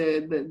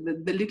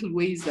little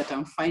ways that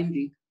I'm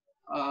finding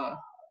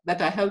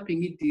that are helping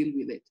me deal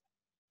with it.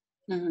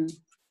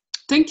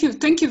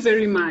 Thank you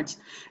very much.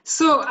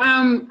 So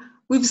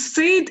we've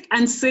said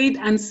and said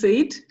and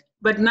said,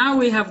 but now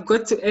we have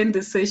got to end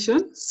the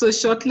session. So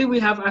shortly we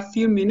have a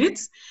few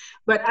minutes,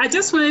 but I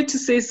just wanted to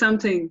say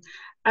something.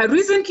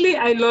 Recently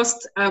I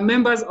lost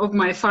members of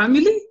my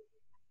family,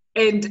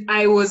 and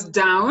I was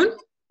down.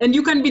 And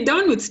you can be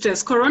down with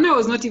stress. Corona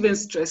was not even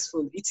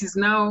stressful. It is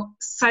now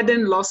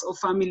sudden loss of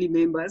family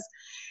members.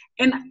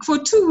 And for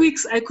 2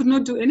 weeks, I could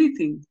not do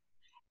anything.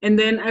 And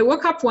then I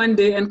woke up one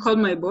day and called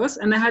my boss,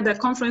 and I had a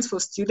conference for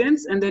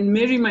students. And then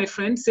Mary, my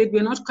friend, said,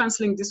 we're not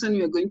canceling this one,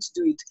 we are going to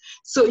do it.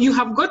 So you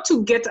have got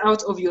to get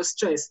out of your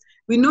stress.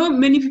 We know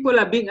many people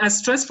are being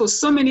stressed for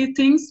so many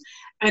things.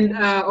 And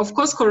of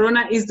course,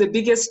 Corona is the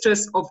biggest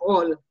stress of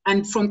all.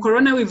 And from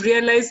Corona, we've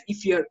realized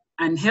if you're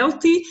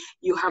unhealthy,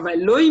 you have a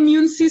low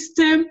immune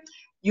system,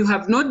 you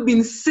have not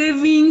been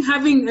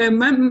having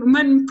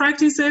man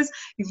practices,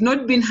 you've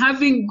not been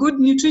having good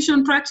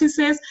nutrition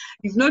practices,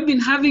 you've not been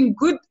having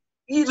good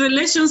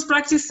relations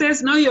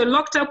practices, now you're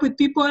locked up with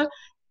people,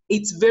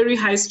 it's very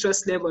high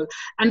stress level.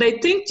 And I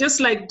think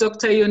just like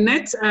Dr.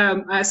 Yonette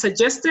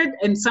suggested,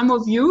 and some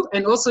of you,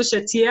 and also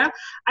Shatia,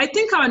 I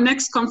think our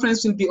next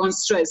conference will be on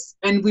stress,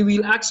 and we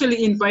will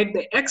actually invite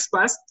the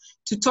experts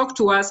to talk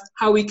to us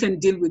how we can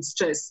deal with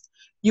stress.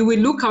 You will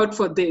look out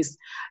for this.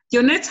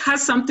 Yonette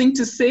has something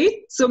to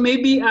say, so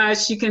maybe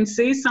she can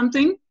say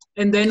something,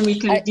 and then we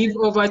can give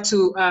over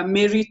to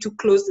Mary to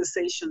close the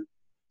session.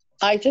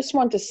 I just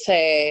want to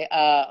say,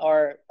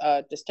 our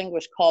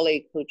distinguished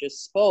colleague who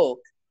just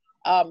spoke,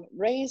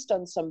 raised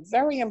on some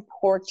very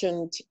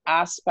important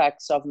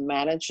aspects of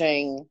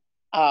managing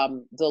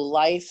the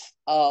life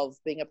of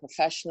being a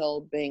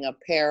professional, being a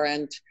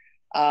parent,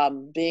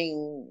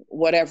 being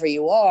whatever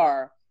you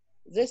are,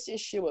 this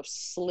issue of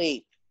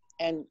sleep,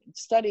 and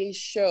studies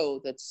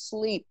show that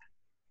sleep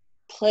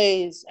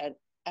plays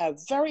a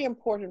very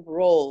important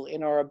role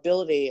in our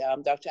ability.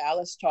 Dr.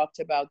 Alice talked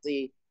about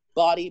the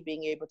body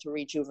being able to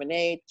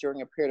rejuvenate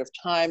during a period of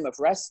time of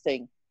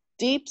resting.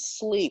 Deep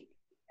sleep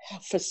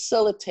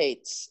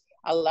facilitates,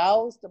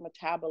 allows the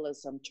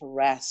metabolism to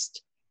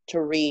rest,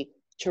 to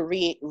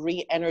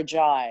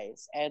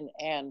re-energize,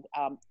 and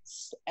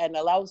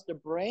allows the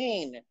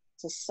brain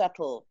to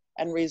settle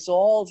and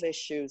resolve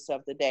issues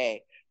of the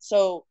day.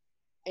 So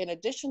in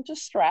addition to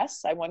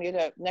stress, I want you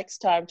to next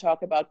time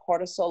talk about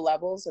cortisol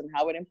levels and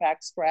how it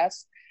impacts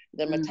stress,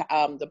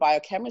 the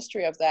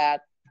biochemistry of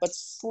that, but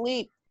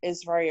sleep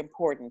is very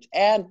important.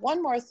 And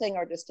one more thing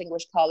our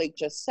distinguished colleague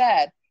just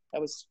said that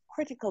was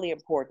critically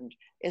important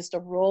is the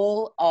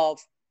role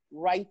of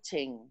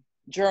writing,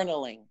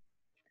 journaling.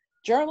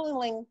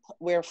 Journaling,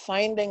 we're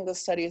finding the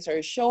studies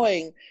are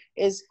showing,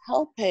 is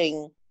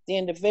helping the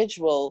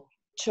individual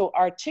to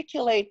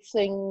articulate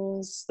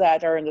things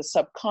that are in the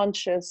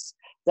subconscious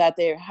that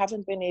they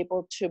haven't been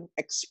able to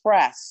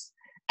express.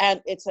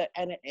 And it's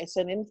an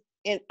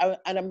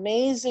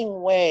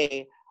amazing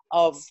way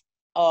of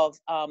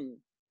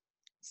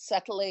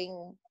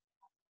settling,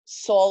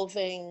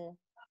 solving,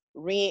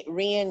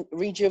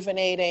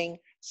 rejuvenating.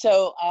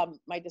 So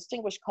my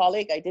distinguished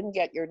colleague, I didn't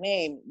get your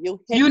name.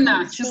 You hit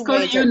Yuna, she's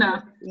called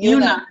Yuna.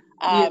 Yuna.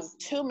 Yes.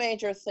 Two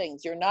major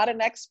things. You're not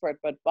an expert,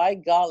 but by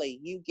golly,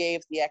 you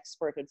gave the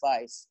expert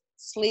advice.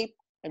 Sleep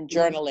and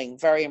journaling,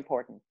 very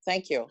important.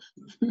 Thank you.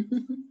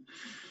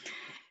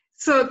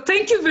 So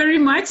thank you very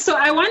much. So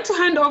I want to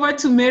hand over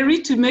to Mary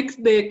to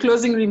make the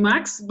closing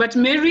remarks. But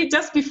Mary,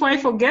 just before I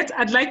forget,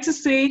 I'd like to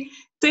say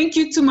thank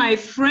you to my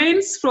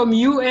friends from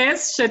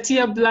US,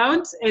 Shatia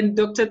Blount and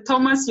Dr.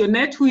 Thomas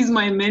Yonet, who is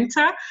my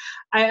mentor.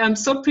 I am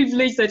so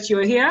privileged that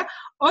you're here.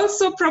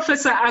 Also,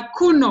 Professor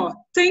Akuno,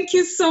 thank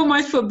you so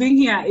much for being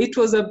here. It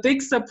was a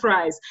big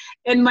surprise.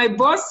 And my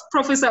boss,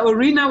 Professor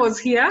Orina, was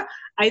here.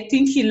 I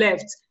think he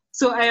left.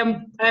 So I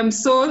am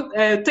so,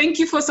 thank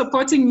you for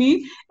supporting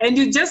me. And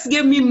you just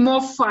gave me more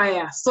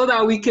fire so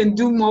that we can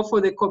do more for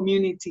the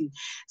community.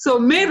 So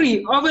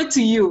Mary, over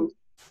to you.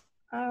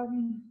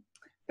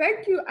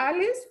 Thank you,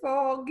 Alice,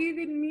 for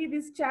giving me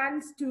this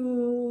chance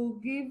to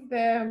give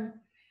the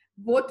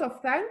vote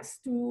of thanks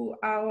to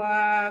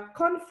our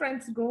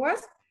conference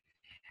goers.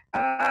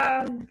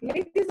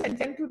 Ladies and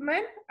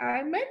gentlemen,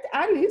 I met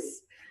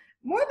Alice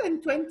more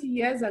than 20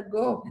 years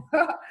ago.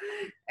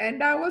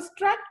 And I was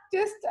struck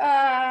just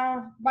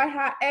by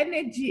her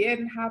energy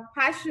and her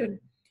passion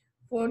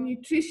for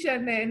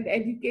nutrition and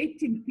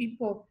educating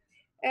people.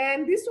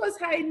 And this was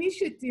her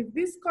initiative.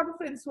 This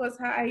conference was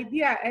her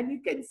idea. And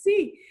you can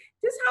see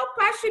just how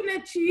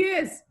passionate she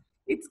is.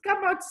 It's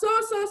come out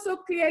so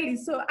clearly.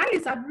 So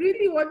Alice, I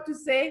really want to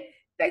say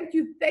thank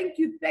you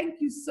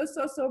so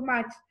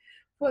much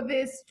for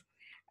this.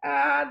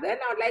 Then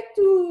I'd like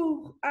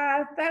to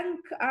thank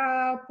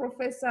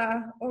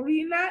Professor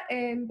Orina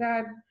and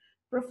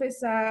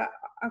Professor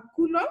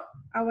Akuno,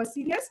 our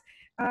seniors.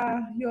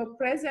 Your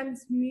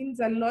presence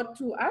means a lot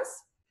to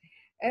us.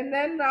 And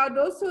then I'd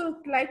also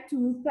like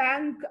to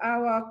thank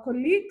our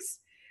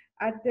colleagues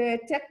at the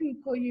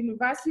Technical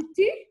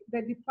University,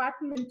 the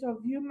Department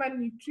of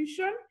Human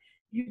Nutrition.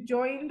 You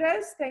joined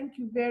us. Thank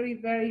you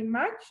very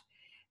much.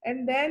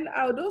 And then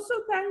I would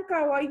also thank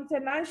our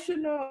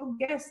international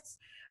guests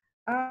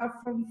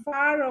from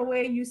far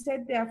away. You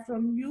said they are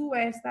from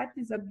US. That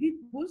is a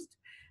big boost.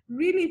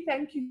 Really,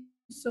 thank you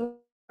so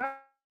much.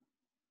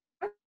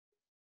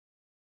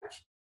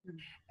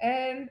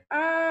 And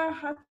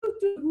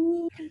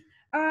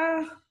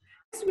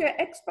we are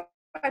experts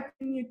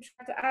in nutrition.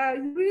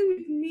 Agree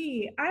with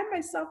me. I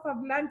myself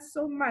have learned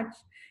so much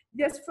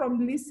just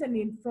from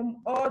listening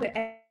from all the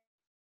experts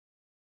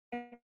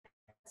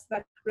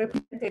that are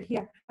represented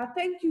here.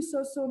 Thank you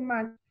so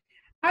much.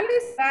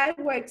 Alice and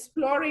I were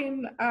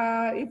exploring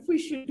if we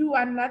should do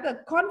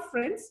another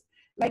conference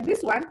like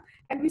this one,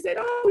 and we said,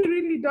 oh, we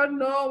really don't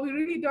know.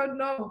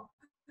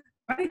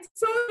 But it's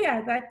so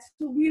clear that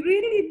we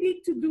really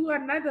need to do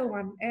another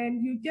one.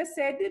 And you just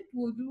said it,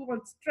 we'll do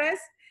on stress,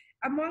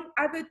 among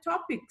other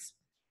topics.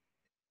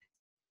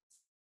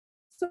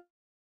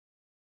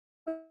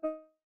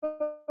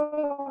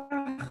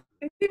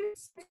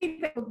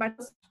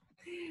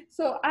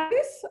 So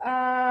Alice,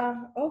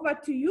 over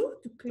to you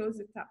to close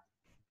it up.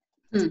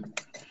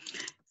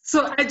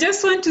 So I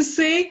just want to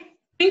say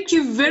thank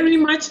you very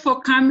much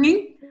for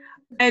coming,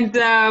 and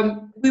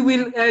we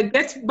will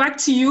get back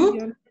to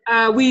you.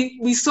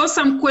 We saw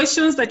some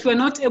questions that we're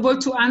not able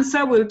to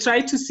answer. We'll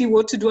try to see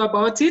what to do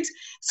about it.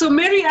 So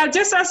Mary, I'll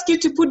just ask you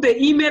to put the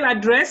email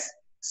address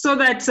so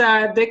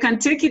that they can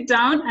take it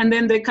down and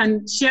then they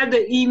can share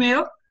the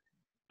email,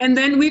 and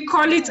then we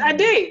call it a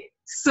day.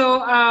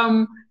 So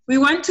we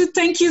want to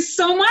thank you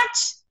so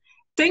much.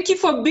 Thank you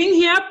for being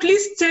here.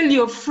 Please tell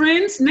your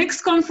friends.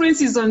 Next conference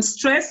is on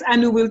stress,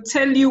 and we will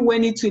tell you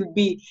when it will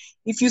be.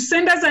 If you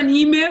send us an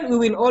email, we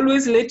will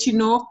always let you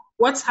know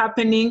what's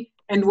happening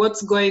and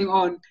what's going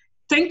on.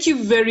 Thank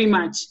you very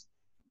much.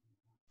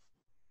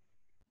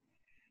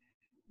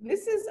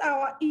 This is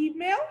our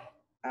email.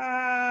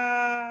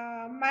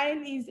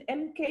 Mine is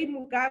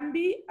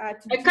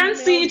nkmugambi@gmail.com. I can't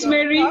see it,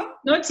 Mary.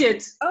 Not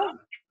yet. Oh.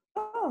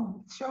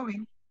 It's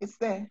showing. It's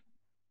there.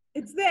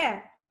 It's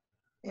there.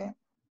 Yeah.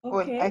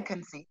 Okay. Well, I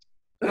can see.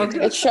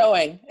 Okay. It's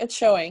showing. It's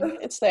showing.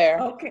 It's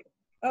there. Okay.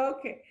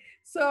 Okay.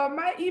 So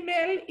my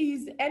email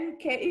is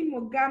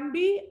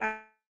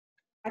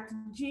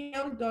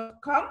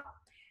nkmugambi@gmail.com.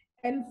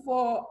 And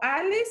for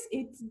Alice,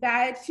 it's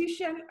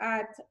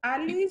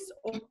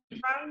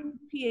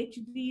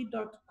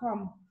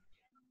dietitian@aliceojwangphd.com.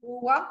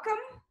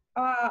 Welcome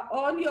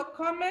all your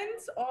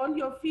comments, all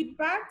your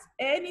feedbacks,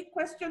 any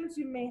questions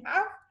you may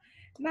have.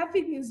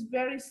 Nothing is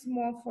very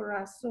small for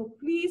us. So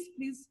please,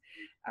 please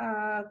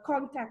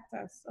contact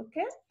us,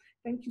 okay?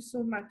 Thank you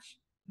so much.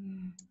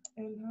 And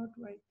how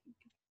do I take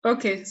it?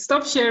 Okay,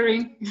 stop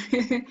sharing.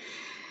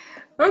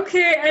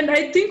 Okay, and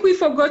I think we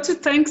forgot to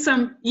thank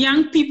some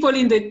young people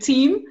in the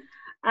team.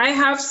 I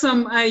have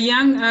some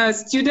young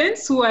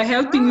students who are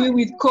helping me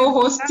with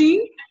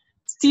co-hosting,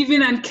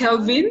 Stephen and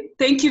Kelvin.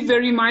 Thank you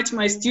very much,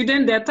 my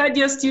students. They're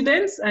third-year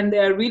students, and they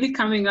are really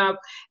coming up.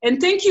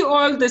 And thank you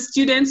all the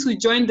students who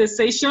joined the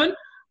session.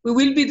 We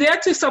will be there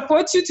to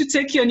support you to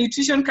take your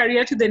nutrition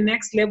career to the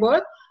next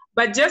level.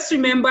 But just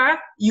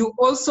remember, you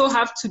also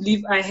have to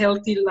live a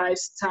healthy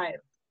lifestyle.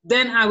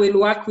 Then I will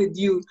work with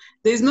you.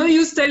 There's no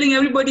use telling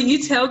everybody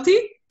eat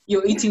healthy,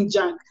 you're eating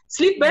junk.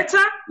 Sleep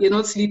better, you're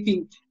not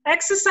sleeping.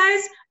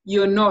 Exercise,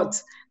 you're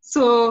not.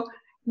 So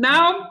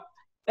now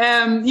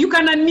you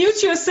can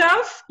unmute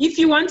yourself if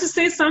you want to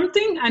say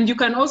something, and you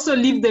can also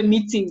leave the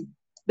meeting.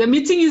 The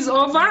meeting is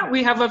over.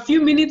 We have a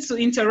few minutes to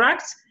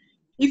interact.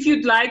 If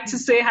you'd like to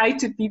say hi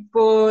to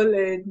people,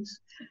 and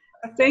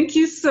thank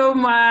you so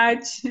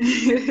much.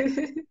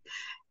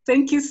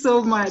 Thank you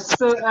so much.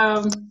 So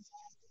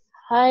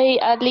hi,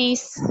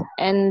 Alice,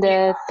 and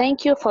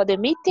thank you for the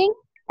meeting.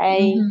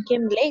 I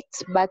came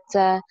late, but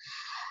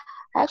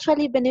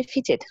actually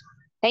benefited.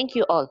 Thank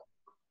you all.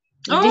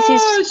 Oh, this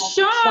is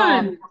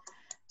Sean.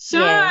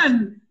 Sean. Yes.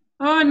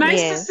 Oh,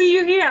 nice to see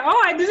you here.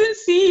 Oh, I didn't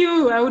see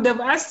you. I would have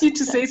asked you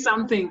to say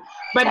something,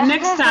 but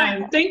next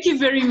time. Thank you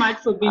very much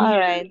for being here. All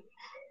right.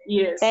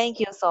 Yes. Thank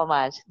you so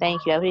much.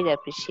 Thank you. I really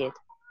appreciate.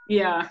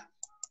 Yeah.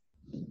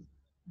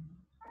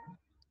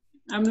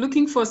 I'm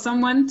looking for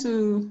someone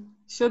to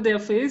show their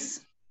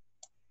face.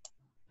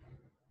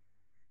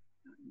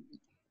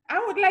 I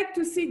would like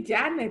to see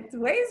Janet.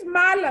 Where's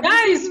Marla?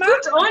 Guys,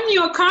 put on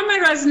your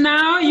cameras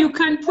now. You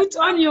can put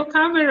on your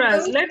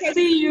cameras. Okay. Let's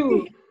see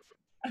you.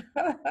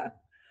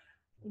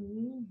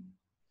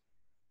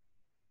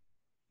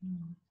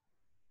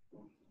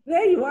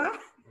 There you are.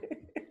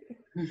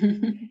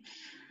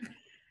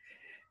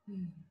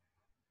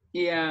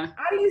 Yeah.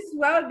 Alice,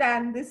 well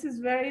done. This is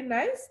very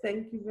nice.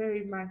 Thank you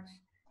very much.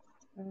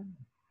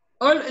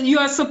 All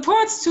your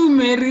support too,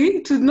 Mary.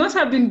 It would not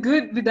have been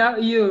good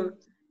without you.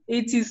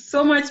 It is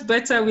so much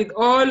better with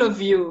all of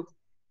you.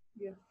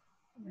 Yeah.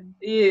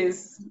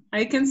 Yes,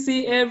 I can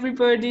see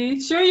everybody.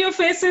 Show your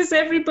faces,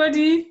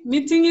 everybody.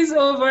 Meeting is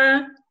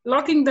over.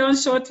 Locking down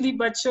shortly,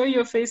 but show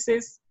your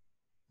faces.